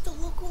was just a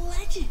local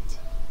legend.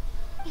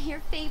 Your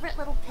favorite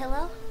little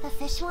pillow, the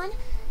fish one?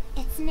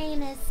 Its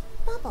name is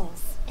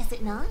Bubbles, is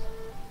it not?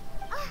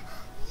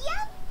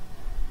 Yep!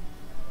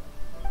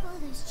 All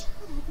those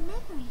childhood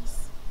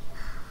memories.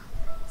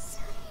 So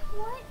they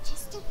weren't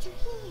just a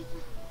dream.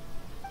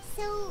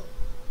 So,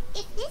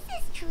 if this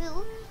is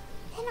true,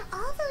 then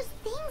all those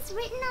things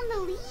written on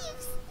the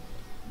leaves...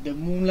 The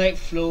moonlight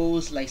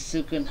flows like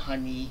silken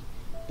honey.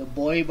 The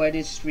boy by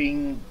the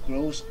spring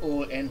grows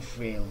old and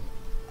frail.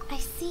 I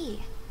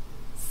see.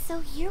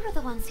 So you were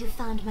the ones who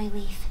found my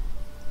leaf.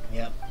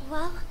 Yep.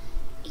 Well,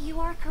 you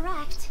are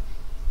correct.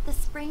 The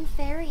Spring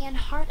Fairy and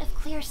Heart of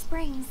Clear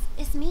Springs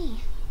is me.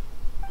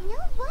 No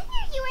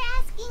wonder you were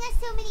asking us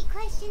so many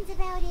questions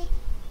about it.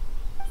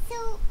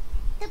 So,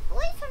 the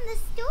boy from the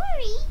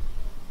story...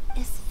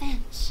 Is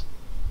Finch.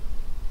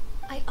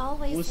 I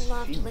always Who's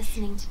loved Finch?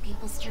 listening to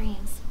people's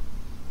dreams.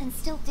 And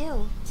still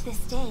do, to this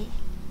day.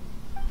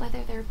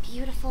 Whether they're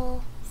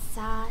beautiful,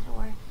 sad,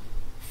 or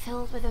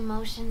filled with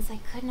emotions I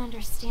couldn't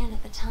understand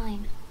at the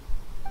time.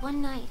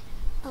 One night,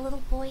 a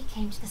little boy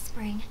came to the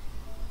spring.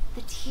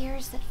 The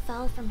tears that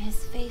fell from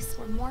his face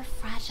were more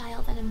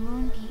fragile than a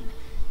moonbeam,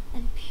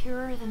 and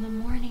purer than the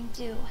morning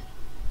dew.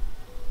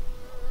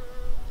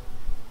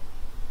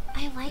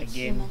 I liked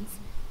Again, humans,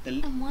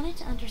 the and wanted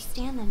to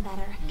understand them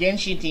better.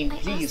 Genshin team, I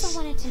please, also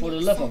wanted to for the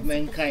make love sense of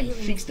mankind, the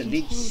fix the feelings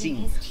lead contained in scene.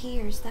 his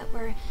tears that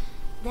were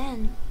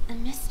then a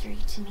mystery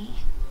to me.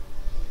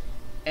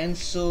 And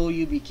so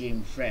you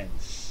became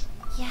friends.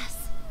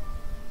 Yes,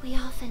 we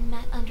often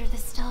met under the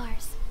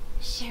stars,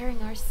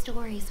 sharing our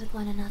stories with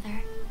one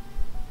another.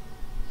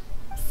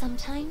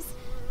 Sometimes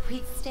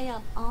we'd stay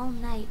up all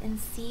night and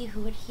see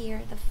who would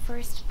hear the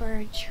first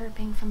bird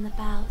chirping from the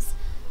boughs,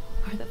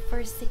 or the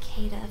first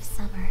cicada of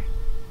summer.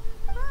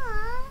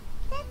 Aw,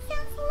 that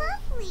sounds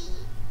lovely.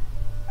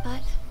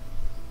 But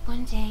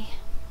one day,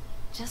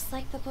 just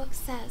like the book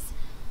says,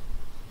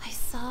 I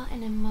saw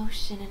an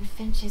emotion in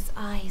Finch's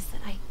eyes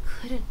that I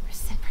couldn't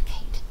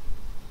reciprocate.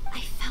 I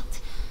felt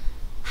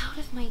out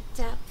of my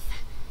depth,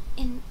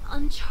 in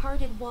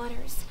uncharted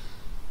waters.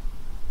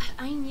 But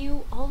I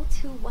knew all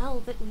too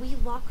well that we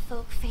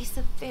Lockfolk face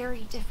a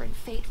very different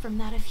fate from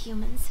that of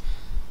humans.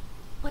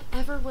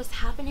 Whatever was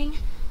happening,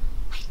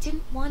 I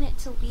didn't want it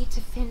to lead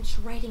to Finch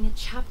writing a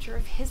chapter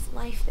of his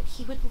life that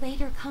he would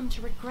later come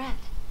to regret.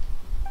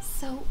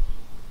 So,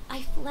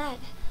 I fled,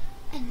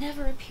 and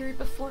never appeared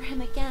before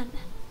him again.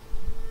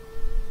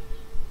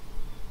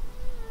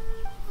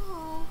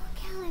 Oh,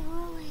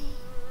 Callie.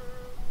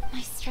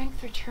 My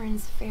strength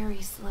returns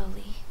very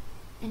slowly,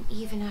 and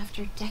even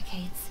after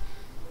decades,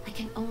 I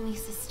can only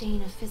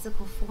sustain a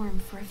physical form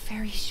for a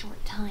very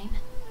short time.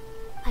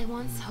 I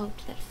once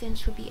hoped that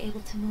Finch would be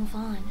able to move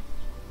on,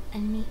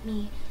 and meet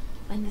me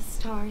when the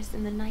stars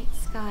in the night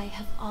sky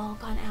have all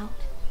gone out.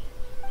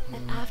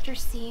 But after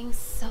seeing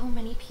so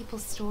many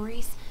people's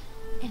stories,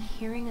 and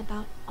hearing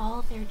about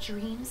all their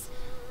dreams,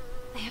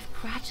 I have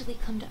gradually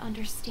come to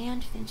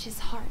understand Finch's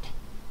heart.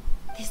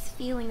 This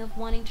feeling of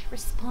wanting to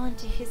respond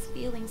to his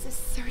feelings is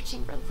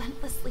surging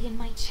relentlessly in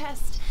my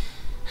chest,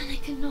 and I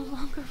can no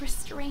longer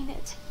restrain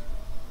it.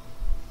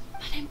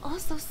 But I'm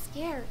also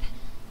scared.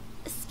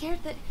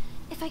 Scared that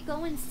if I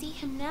go and see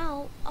him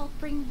now, I'll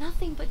bring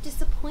nothing but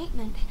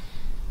disappointment,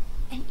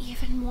 and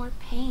even more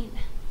pain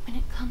when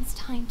it comes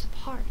time to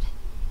part.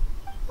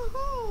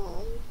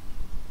 Oh.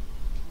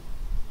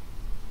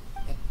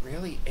 It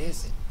really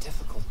is a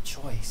difficult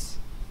choice.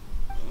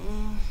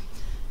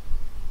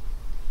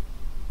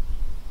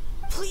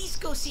 Please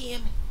go see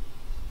him.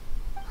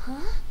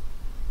 Huh?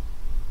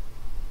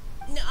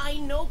 I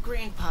know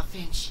Grandpa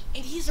Finch,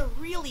 and he's a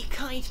really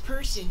kind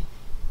person.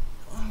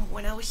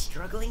 When I was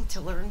struggling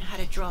to learn how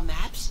to draw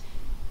maps,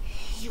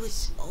 he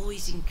was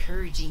always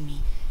encouraging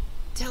me,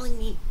 telling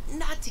me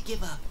not to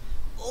give up,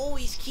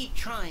 always keep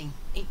trying,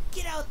 and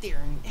get out there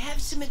and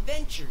have some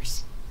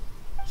adventures.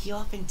 He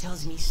often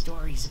tells me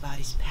stories about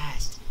his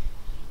past,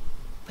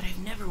 but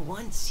I've never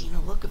once seen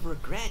a look of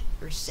regret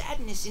or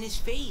sadness in his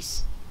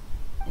face.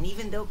 And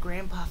even though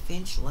Grandpa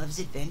Finch loves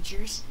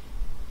adventures,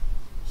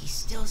 he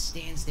still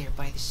stands there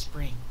by the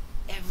spring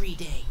every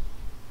day,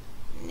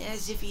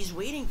 as if he's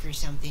waiting for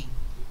something.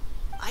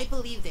 I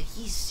believe that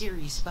he's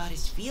serious about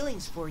his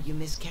feelings for you,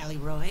 Miss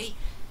Caliroe.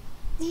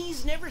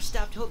 He's never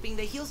stopped hoping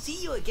that he'll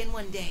see you again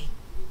one day.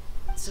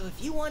 So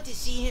if you want to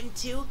see him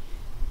too,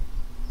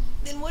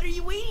 then what are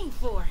you waiting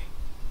for?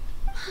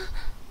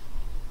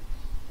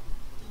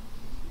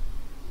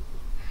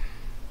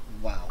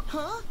 Wow.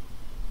 Huh?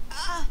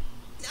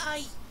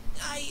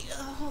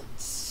 Oh,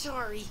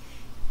 sorry.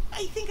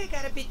 I think I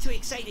got a bit too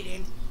excited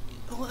and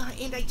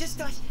I just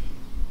thought,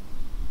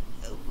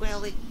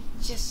 well, it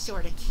just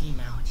sort of came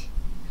out.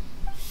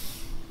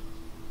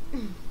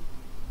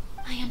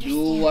 I understand.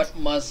 Do what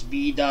must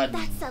be done.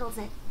 That settles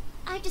it.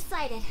 I've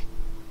decided.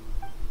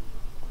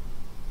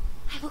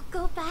 I will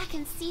go back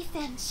and see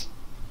Finch.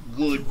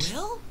 Good. You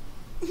will?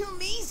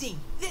 Amazing.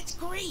 That's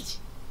great.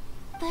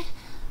 But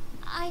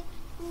I'd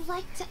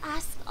like to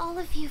ask all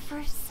of you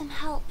for some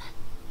help.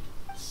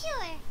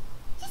 Sure.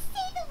 Just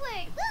say the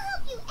word. We'll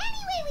help you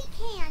any way we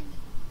can.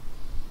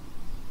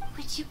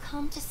 Would you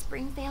come to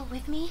Springvale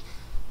with me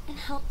and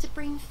help to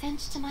bring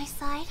Finch to my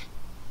side?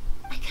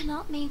 I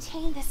cannot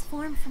maintain this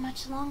form for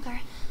much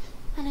longer,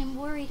 and I'm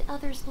worried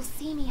others will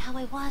see me how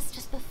I was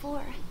just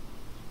before.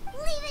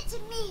 Leave it to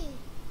me.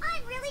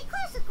 I'm really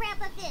close with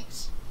Grandpa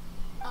Finch.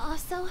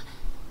 Also,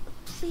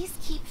 please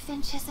keep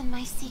Finch's in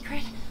my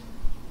secret.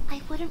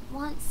 I wouldn't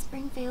want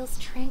Springvale's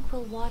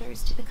tranquil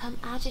waters to become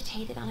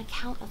agitated on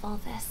account of all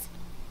this.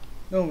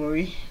 Don't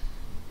worry.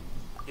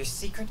 Your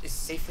secret is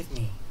safe with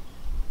me.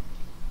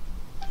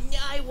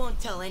 I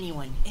won't tell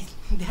anyone.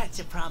 That's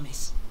a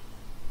promise.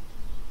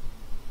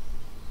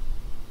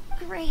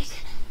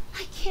 Great.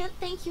 I can't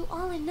thank you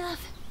all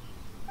enough.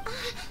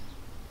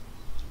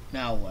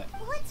 Now what?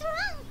 What's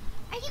wrong?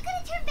 Are you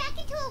gonna turn back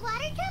into a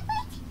water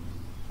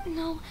droplet?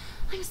 No,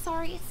 I'm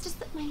sorry. It's just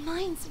that my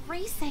mind's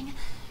racing.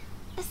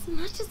 As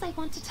much as I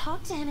want to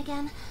talk to him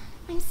again,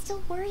 I'm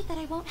still worried that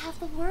I won't have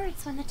the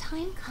words when the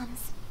time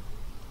comes.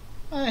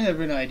 I have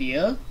an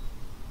idea.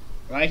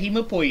 Write him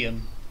a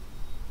poem.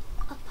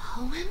 A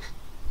poem?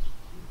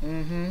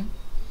 Mm-hmm.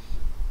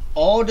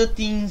 All the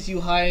things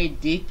you hide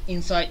deep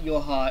inside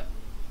your heart.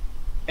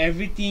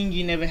 Everything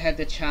you never had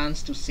the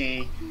chance to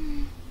say.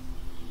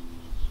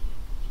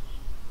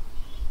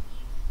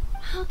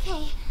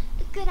 Okay,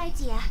 good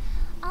idea.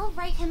 I'll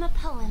write him a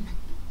poem.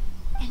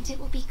 And it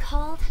will be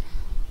called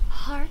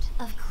Heart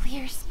of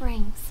Clear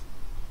Springs.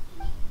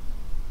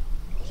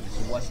 Okay,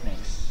 so what's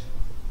next?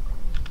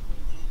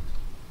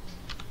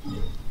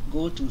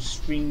 Go to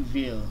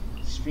Springvale.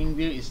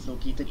 Springvale is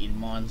located in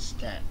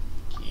Mondstadt.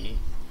 Okay.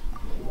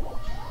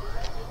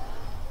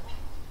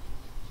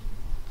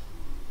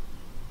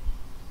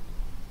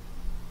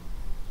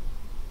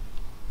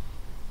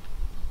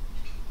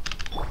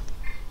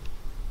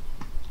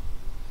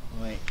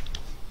 Alright.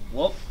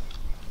 Whoop.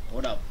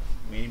 Hold up.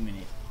 Wait a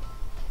minute.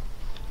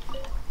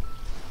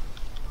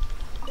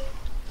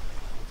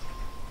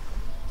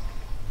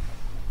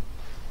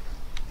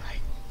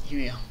 Right. Here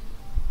we are.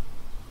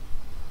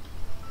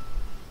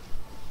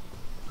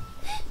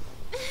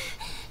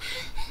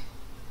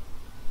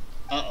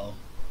 Uh-oh.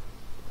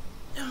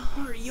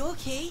 Are you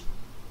okay?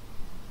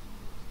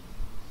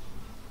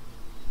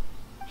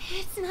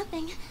 It's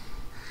nothing.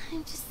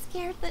 I'm just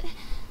scared that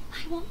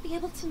I won't be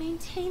able to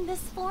maintain this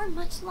form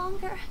much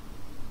longer.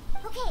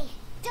 Okay,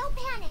 don't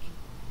panic.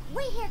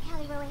 Wait here,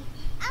 Caliroe.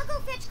 I'll go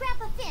fetch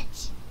Grandpa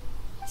Finch.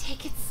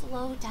 Take it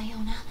slow,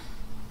 Diona.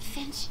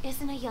 Finch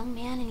isn't a young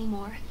man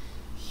anymore.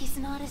 He's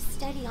not as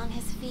steady on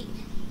his feet.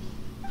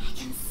 I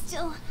can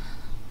still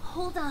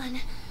hold on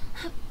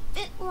a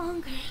bit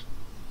longer.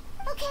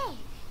 Okay,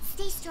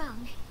 stay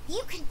strong.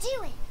 You can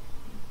do it.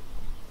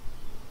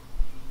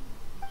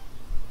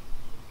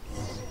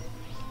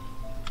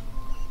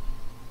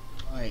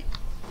 Alright.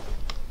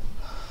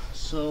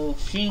 So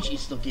Finch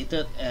is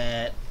located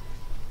at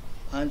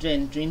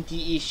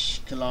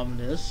 120-ish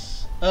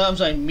kilometers. I'm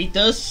sorry,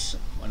 meters.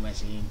 What am I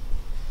saying?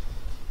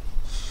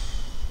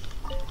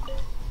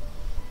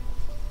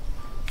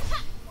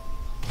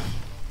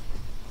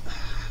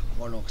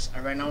 Bollocks. I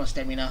ran out of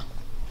stamina.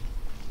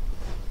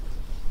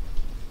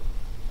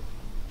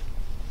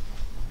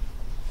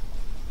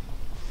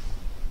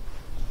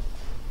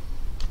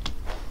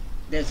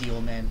 There's the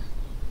old man.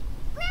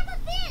 Grandpa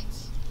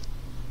Finch!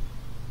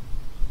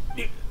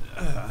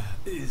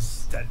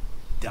 Is that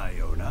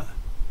Diona?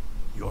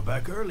 You're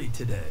back early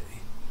today.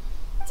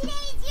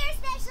 Today's your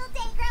special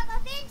day, Grandpa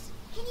Finch.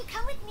 Can you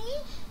come with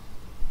me?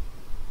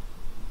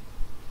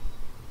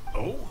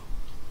 Oh?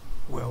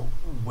 Well,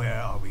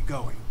 where are we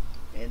going?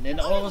 And then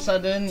all of a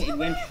sudden, it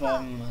went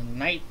from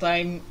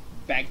nighttime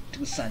back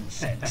to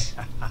sunset.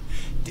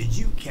 Did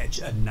you catch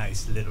a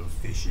nice little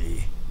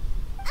fishy?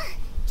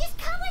 Just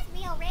come with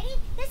me already.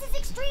 This is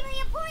extremely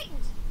important.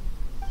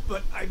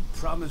 But I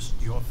promised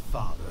your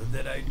father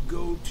that I'd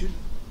go to...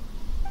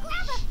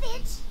 Grab a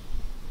fish.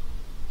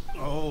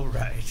 All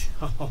right.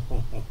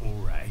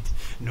 All right.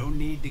 No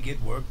need to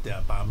get worked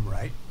up. I'm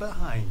right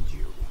behind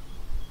you.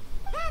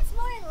 That's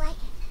more like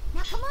it.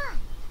 Now come on.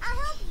 I'll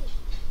help you.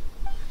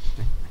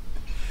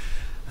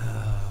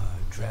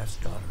 Draft's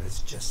daughter is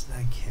just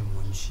like him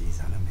when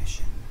she's on a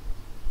mission.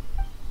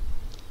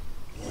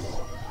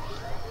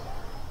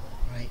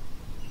 Right.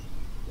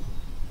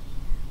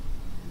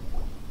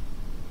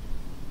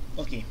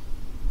 Okay.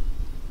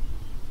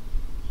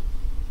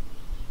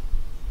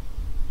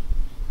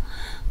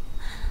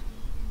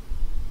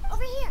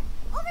 Over here.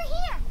 Over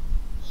here.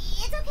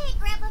 It's okay,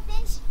 Grandpa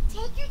Finch.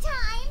 Take your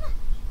time.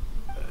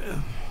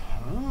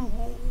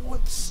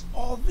 What's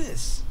all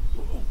this?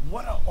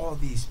 What are all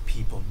these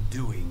people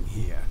doing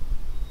here?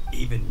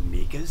 Even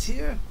Mika's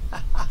here?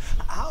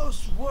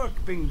 How's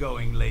work been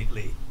going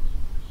lately?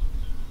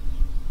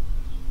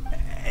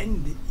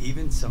 And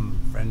even some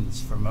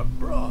friends from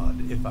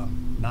abroad, if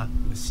I'm not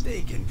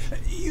mistaken.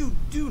 You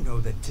do know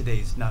that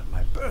today's not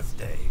my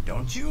birthday,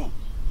 don't you?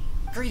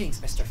 Greetings,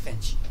 Mr.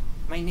 Finch.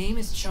 My name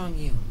is Chong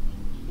Yoon.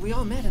 We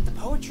all met at the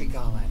poetry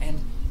gala, and...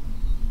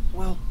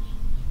 well,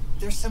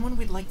 there's someone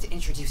we'd like to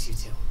introduce you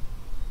to.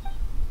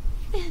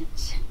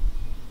 Finch.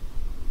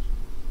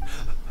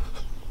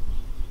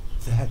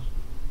 That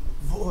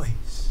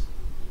voice.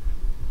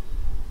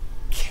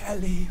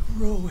 Kelly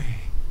Rowe.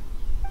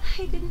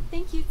 I didn't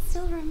think you'd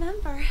still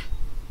remember.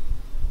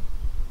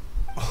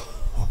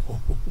 Oh,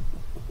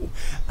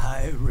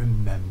 I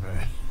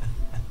remember.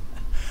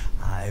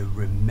 I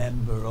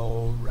remember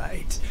all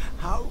right.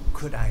 How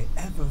could I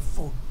ever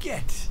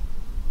forget?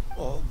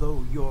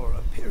 Although your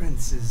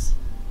appearance is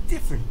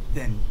different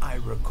than I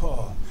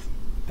recall.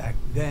 Back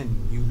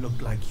then, you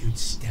looked like you'd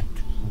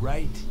stepped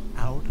right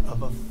out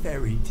of a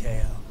fairy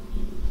tale.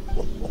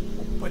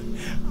 But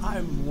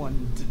I'm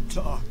one to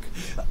talk.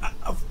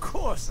 Of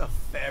course a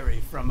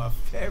fairy from a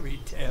fairy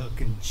tale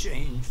can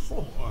change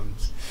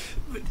forms.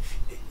 But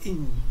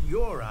in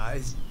your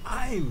eyes,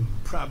 I'm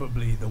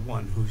probably the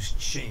one who's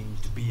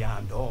changed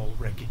beyond all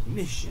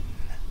recognition.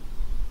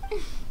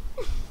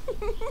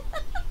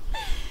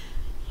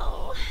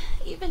 Oh,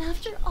 even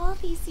after all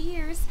these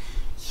years,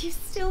 you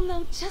still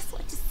know just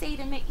what to say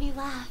to make me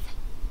laugh.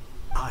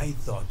 I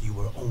thought you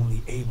were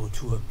only able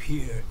to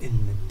appear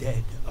in the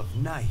dead of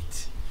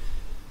night.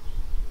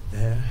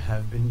 There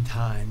have been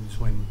times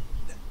when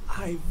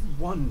I've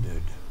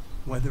wondered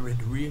whether it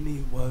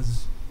really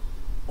was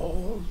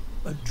all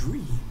a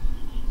dream.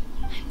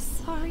 I'm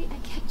sorry I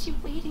kept you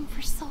waiting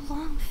for so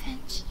long,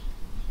 Finch.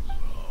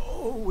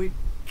 Oh, it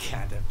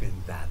can't have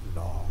been that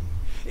long.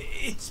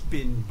 It's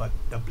been but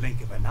the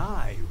blink of an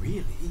eye,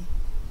 really.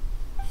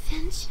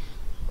 Finch,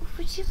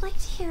 would you like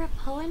to hear a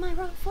poem I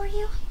wrote for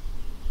you?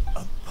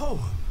 A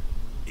poem?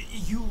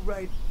 You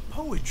write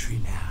poetry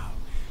now?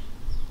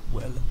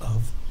 Well,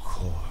 of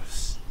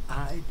course.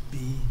 I'd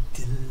be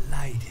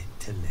delighted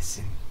to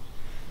listen.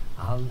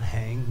 I'll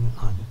hang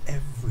on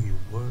every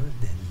word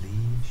that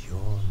leaves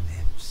your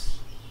lips.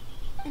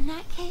 In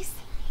that case,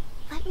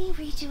 let me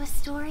read you a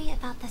story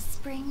about the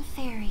spring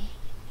fairy.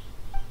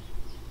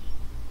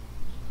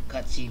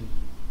 Cutscene.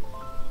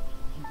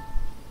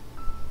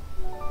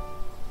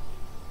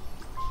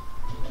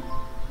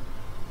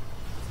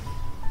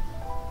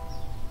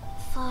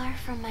 Far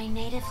from my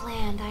native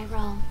land I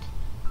roamed.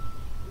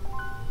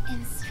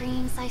 In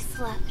streams I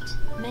slept,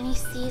 many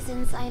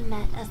seasons I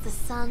met as the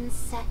sun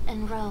set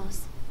and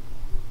rose.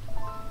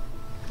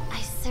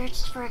 I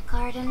searched for a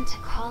garden to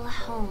call a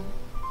home,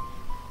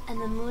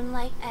 and the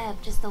moonlight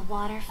ebbed as the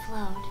water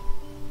flowed.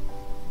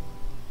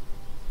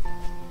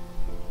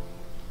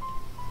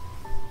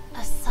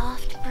 A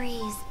soft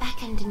breeze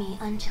beckoned me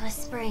unto a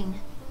spring.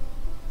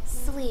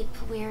 Sleep,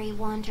 weary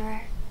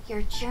wanderer,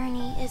 your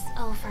journey is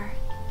over.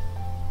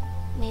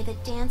 May the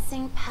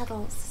dancing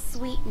petals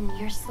sweeten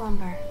your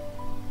slumber.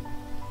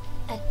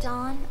 At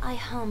dawn I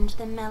hummed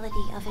the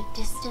melody of a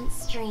distant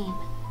stream,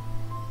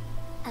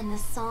 and the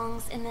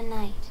songs in the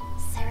night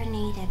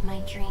serenaded my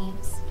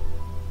dreams.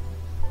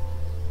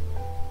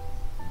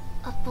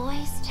 A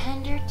boy's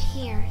tender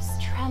tears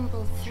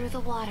trembled through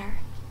the water,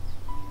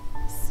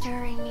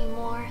 stirring me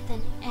more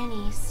than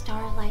any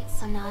starlight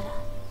sonata.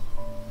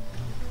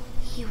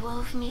 He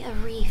wove me a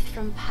wreath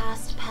from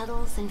past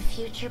petals and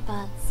future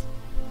buds.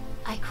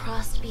 I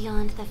crossed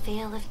beyond the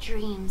veil of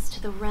dreams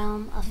to the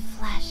realm of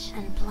flesh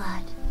and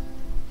blood.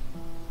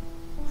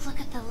 Look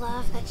at the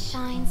love that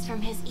shines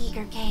from his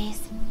eager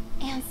gaze.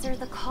 Answer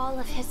the call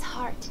of his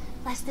heart,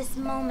 lest this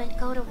moment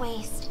go to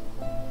waste.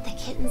 The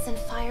kittens and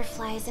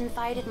fireflies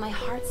invited my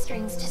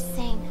heartstrings to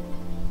sing,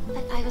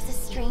 but I was a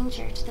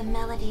stranger to the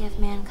melody of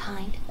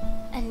mankind,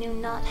 and knew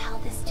not how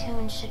this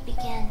tune should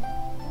begin.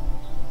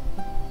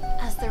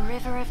 As the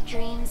river of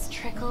dreams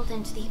trickled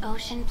into the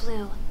ocean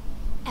blue,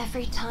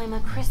 every time a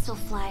crystal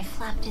fly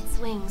flapped its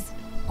wings,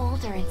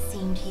 older it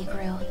seemed he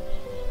grew.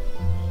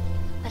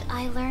 But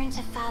I learned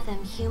to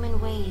fathom human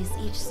ways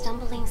each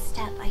stumbling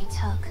step I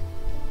took,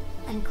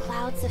 and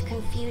clouds of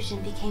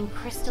confusion became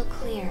crystal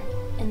clear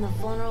in the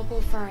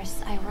vulnerable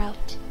verse I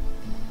wrote.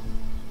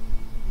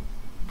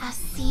 As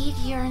seed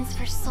yearns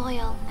for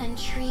soil and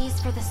trees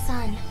for the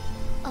sun,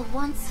 a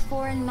once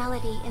foreign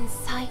melody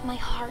inside my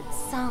heart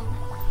sung,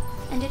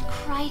 and it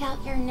cried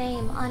out your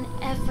name on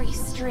every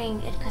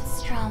string it could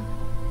strum.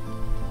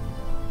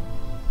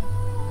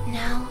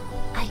 Now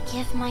I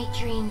give my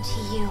dream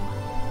to you.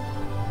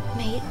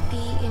 May it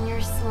be in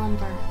your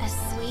slumber a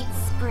sweet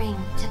spring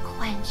to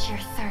quench your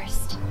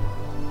thirst.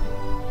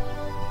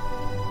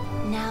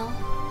 Now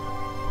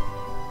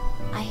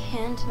I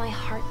hand my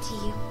heart to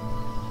you,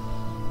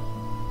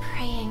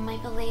 praying my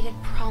belated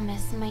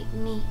promise might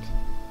meet,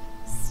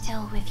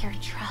 still with your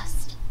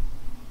trust.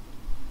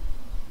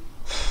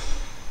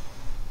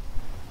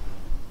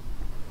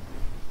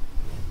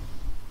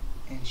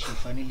 And she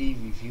finally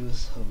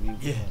reveals her real form.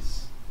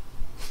 Yes.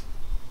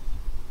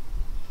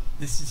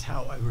 This is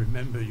how I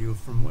remember you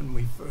from when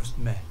we first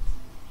met.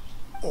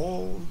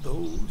 All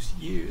those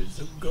years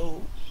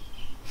ago.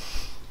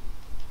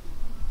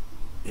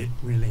 It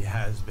really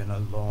has been a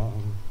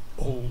long,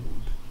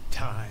 old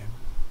time,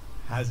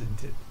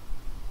 hasn't it?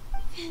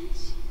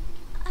 Finch,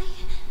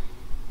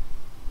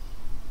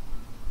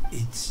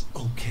 It's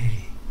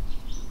okay.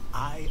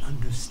 I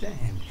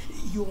understand.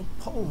 Your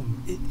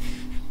poem,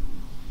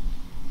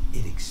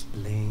 it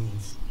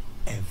explains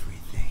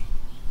everything.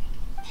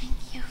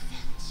 Thank you,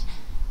 Finch.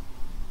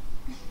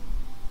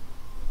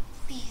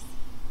 Please,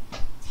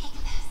 take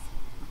this.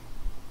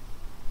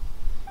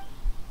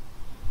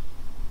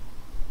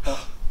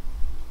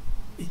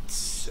 It's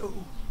so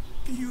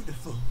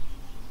beautiful.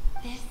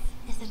 This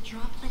is a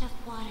droplet of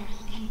water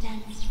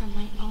condensed from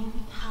my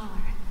own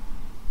power.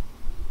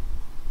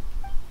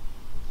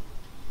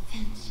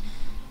 Finch,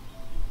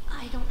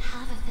 I don't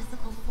have a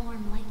physical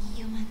form like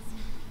humans,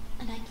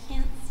 and I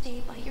can't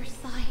stay by your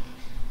side.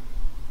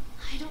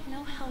 I don't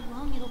know how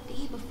long it'll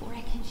be before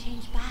I can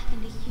change back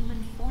into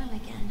human form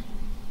again.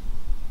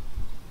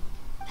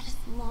 But as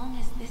long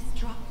as this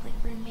droplet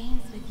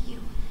remains with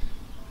you,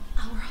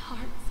 our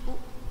hearts will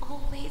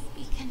always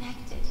be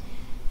connected,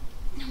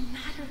 no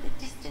matter the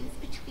distance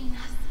between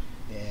us.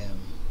 Damn.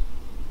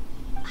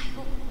 I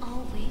will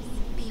always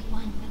be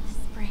one with the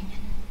spring.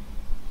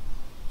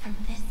 From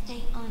this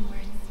day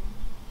onwards,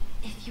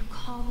 if you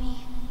call me,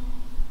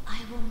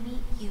 I will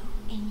meet you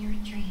in your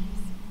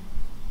dreams.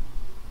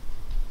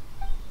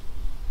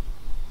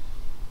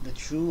 The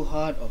true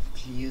heart of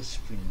Clear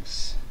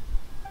Springs.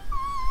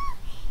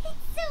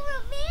 It's so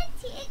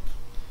romantic.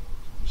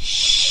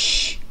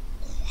 Shh!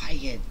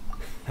 Quiet.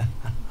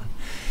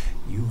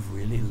 You've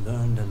really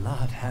learned a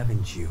lot,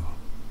 haven't you?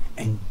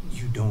 And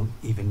you don't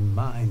even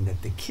mind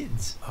that the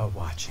kids are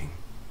watching.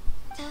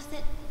 Does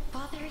it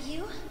bother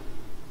you?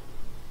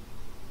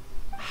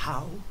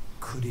 How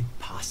could it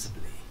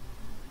possibly?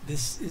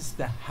 This is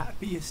the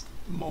happiest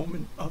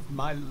moment of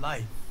my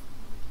life.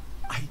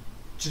 I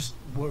just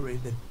worry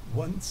that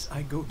once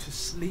I go to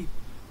sleep,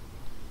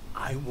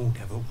 I won't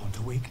ever want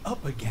to wake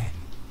up again.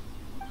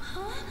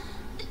 Huh?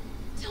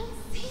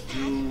 Don't say that.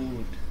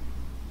 Dude.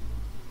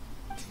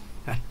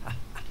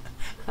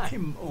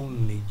 I'm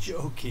only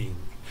joking.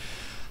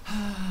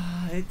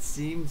 It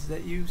seems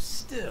that you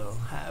still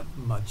have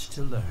much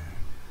to learn.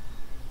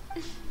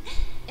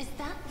 Is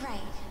that right?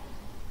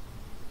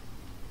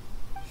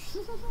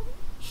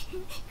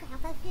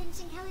 Grandpa Finch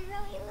and Kelly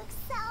Rowie look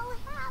so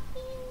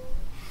happy.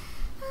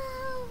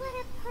 Oh, what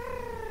a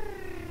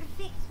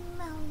perfect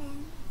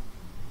moment.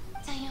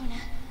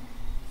 Diona,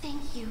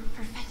 thank you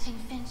for fetching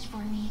Finch for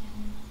me.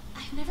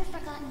 I've never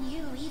forgotten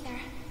you either.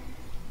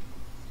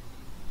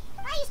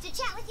 I used to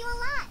chat with you a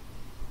lot.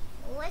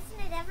 Wasn't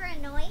it ever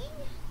annoying?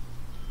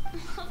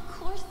 Of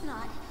course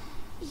not.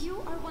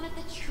 You are one of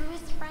the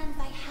truest friends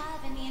I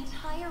have in the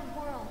entire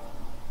world.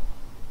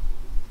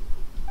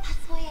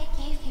 That's why I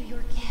gave you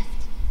your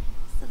gift,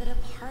 so that a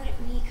part of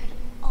me could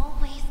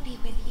always be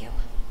with you.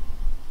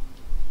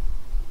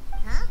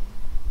 Huh?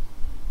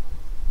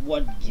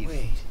 What gift?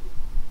 Wait.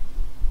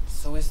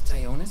 So is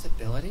Diona's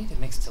ability to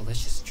mix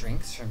delicious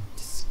drinks from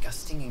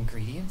disgusting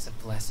ingredients a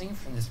blessing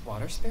from this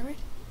water spirit?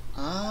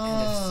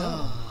 And if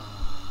so,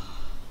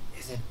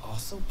 is it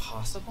also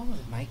possible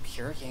that my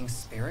pure yang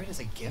spirit is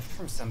a gift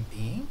from some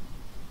being?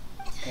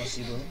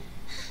 Possible.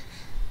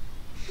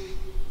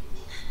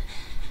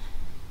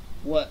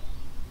 What?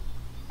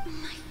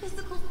 My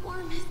physical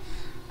form is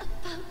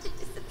about to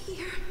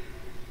disappear.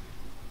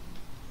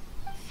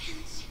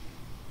 Finch,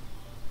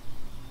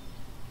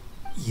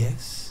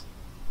 Yes?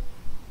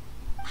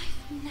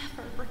 I've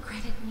never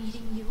regretted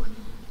meeting you,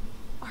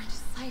 or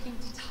deciding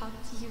to talk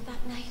to you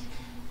that night.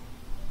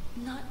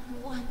 Not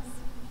once,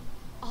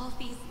 all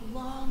these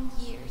long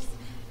years.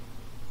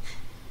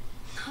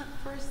 Not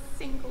for a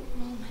single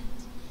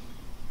moment.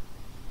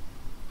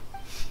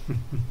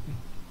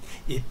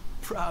 It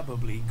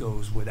probably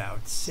goes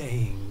without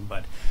saying,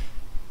 but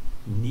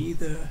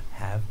neither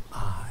have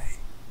I.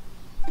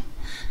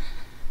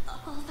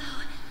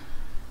 Although,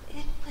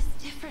 it was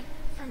different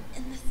from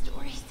in the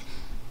stories.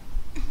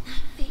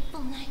 That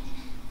fateful night,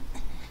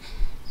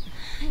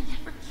 I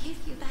never gave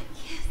you that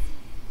kiss.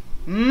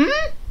 Hmm?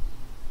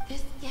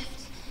 This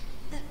gift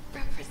that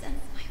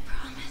represents my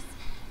promise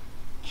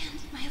and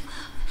my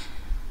love,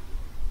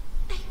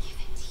 I give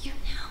it to you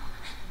now.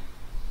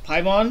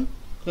 Paimon,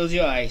 close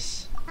your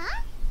eyes.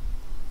 Huh?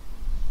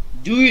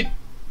 Do it!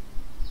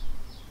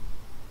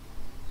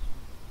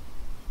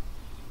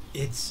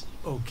 It's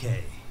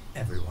okay,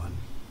 everyone.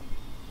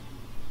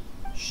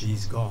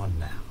 She's gone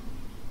now.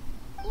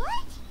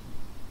 What?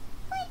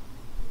 But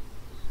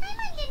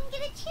Paimon didn't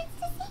get a chance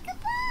to say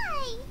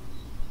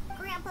goodbye.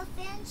 Grandpa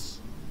Finch.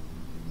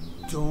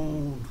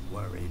 Don't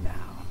worry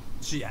now.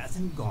 She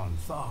hasn't gone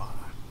far.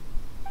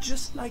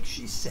 Just like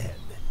she said,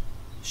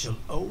 she'll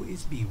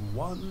always be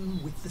one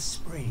with the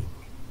spring,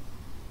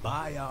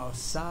 by our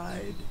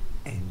side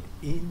and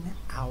in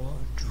our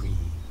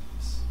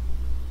dreams.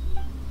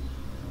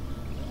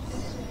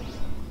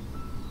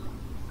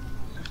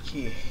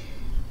 Okay.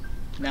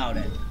 Now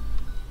then,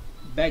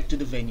 back to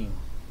the venue.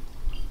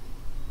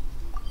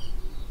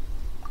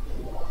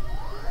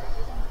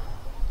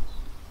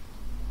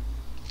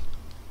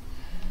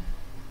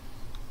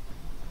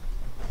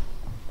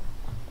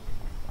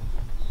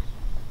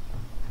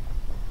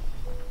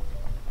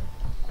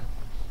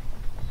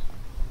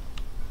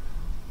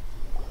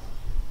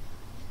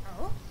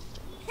 Oh?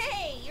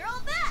 Hey, you're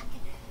all back!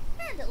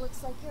 And it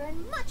looks like you're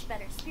in much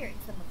better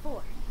spirits than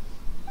before.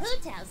 Hu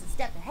Tao's a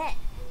step ahead.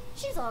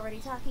 She's already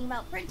talking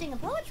about printing a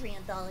poetry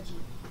anthology.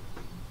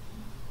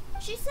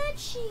 She said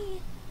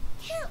she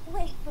can't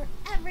wait for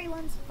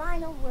everyone's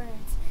final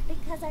words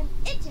because I'm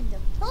itching to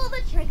pull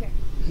the trigger.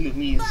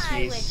 Lumia's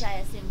By face. which I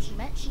assume she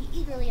meant she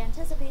eagerly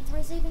anticipates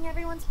receiving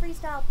everyone's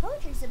freestyle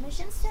poetry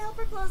submissions to help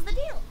her close the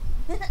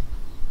deal.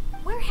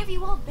 Where have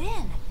you all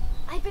been?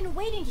 I've been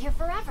waiting here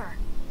forever.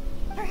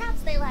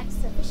 Perhaps they lacked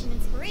sufficient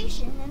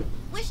inspiration and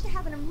wish to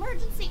have an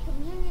emergency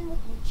communion with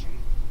nature.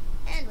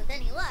 And with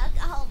any luck,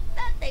 I'll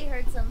bet they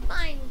heard some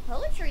fine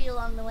poetry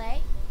along the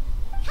way.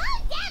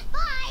 How's that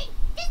fine?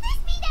 Does this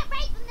mean that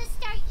right from the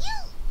start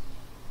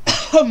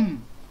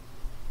you...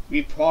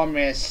 We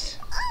promise.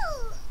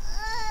 Oh,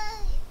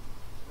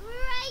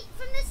 right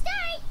from the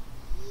start,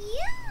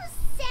 you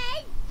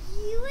said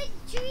you would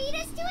treat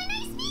us to a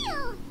nice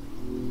meal.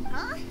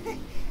 Huh?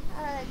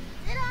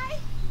 Did I?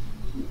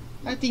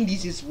 I think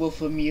this is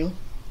worth a meal.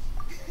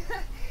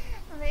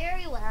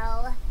 Very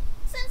well.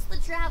 Since the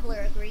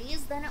traveler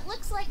agrees, then it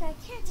looks like I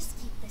can't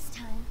escape this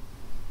time.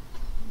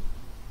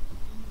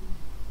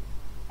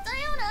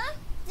 Diona!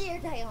 Dear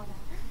Diona,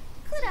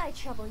 could I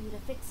trouble you to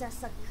fix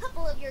us a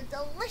couple of your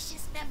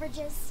delicious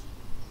beverages?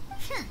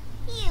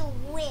 You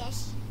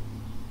wish.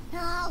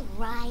 All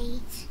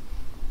right.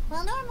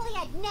 Well, normally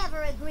I'd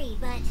never agree,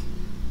 but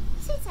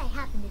since I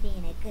happen to be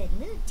in a good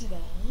mood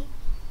today...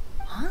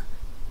 Huh?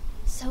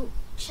 So,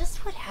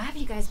 just what have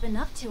you guys been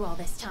up to all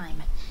this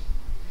time?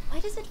 Why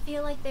does it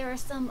feel like there are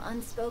some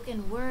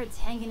unspoken words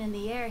hanging in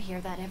the air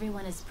here that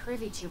everyone is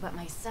privy to but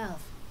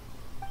myself?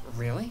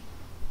 Really?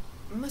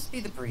 It must be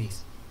the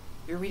breeze.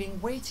 You're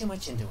reading way too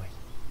much into it.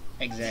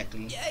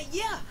 Exactly.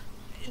 Yeah,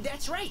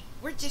 that's right.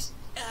 We're just,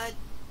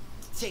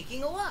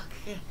 taking a walk.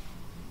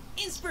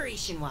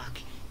 Inspiration walk,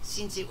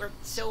 since it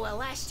worked so well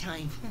last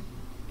time.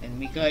 And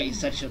Mika is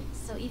such a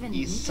So even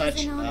is Mika's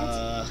such in on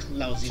a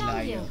lousy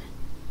Changyu, liar.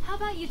 how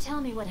about you tell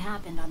me what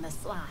happened on the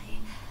sly?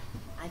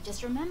 I've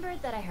just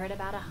remembered that I heard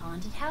about a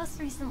haunted house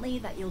recently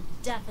that you'll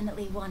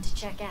definitely want to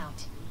check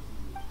out.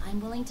 I'm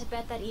willing to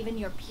bet that even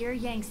your pure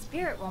yang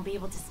spirit won't be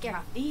able to scare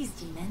off these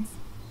demons.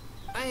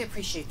 I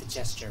appreciate the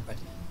gesture, but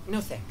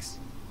no thanks.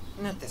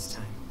 Not this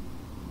time.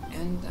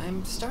 And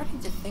I'm starting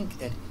to think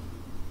that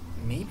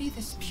maybe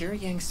this pure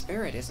yang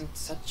spirit isn't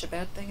such a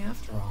bad thing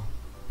after all.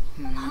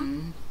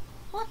 Hmm.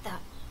 What the?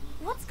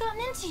 What's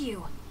gotten into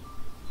you?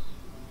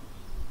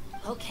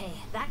 Okay,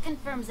 that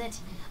confirms it.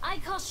 I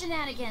call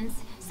shenanigans.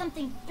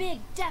 Something big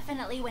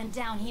definitely went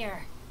down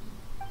here.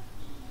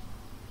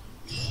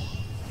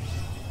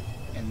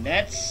 And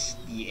that's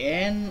the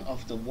end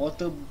of the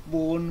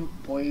Waterborne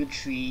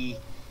Poetry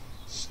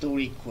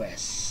story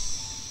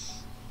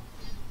quest.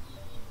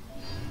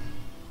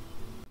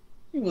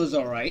 It was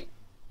alright.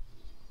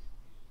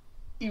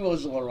 It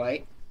was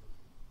alright.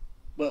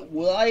 But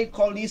will I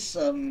call this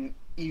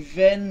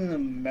event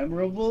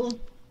memorable?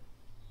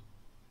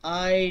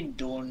 I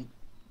doubt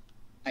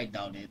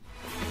it.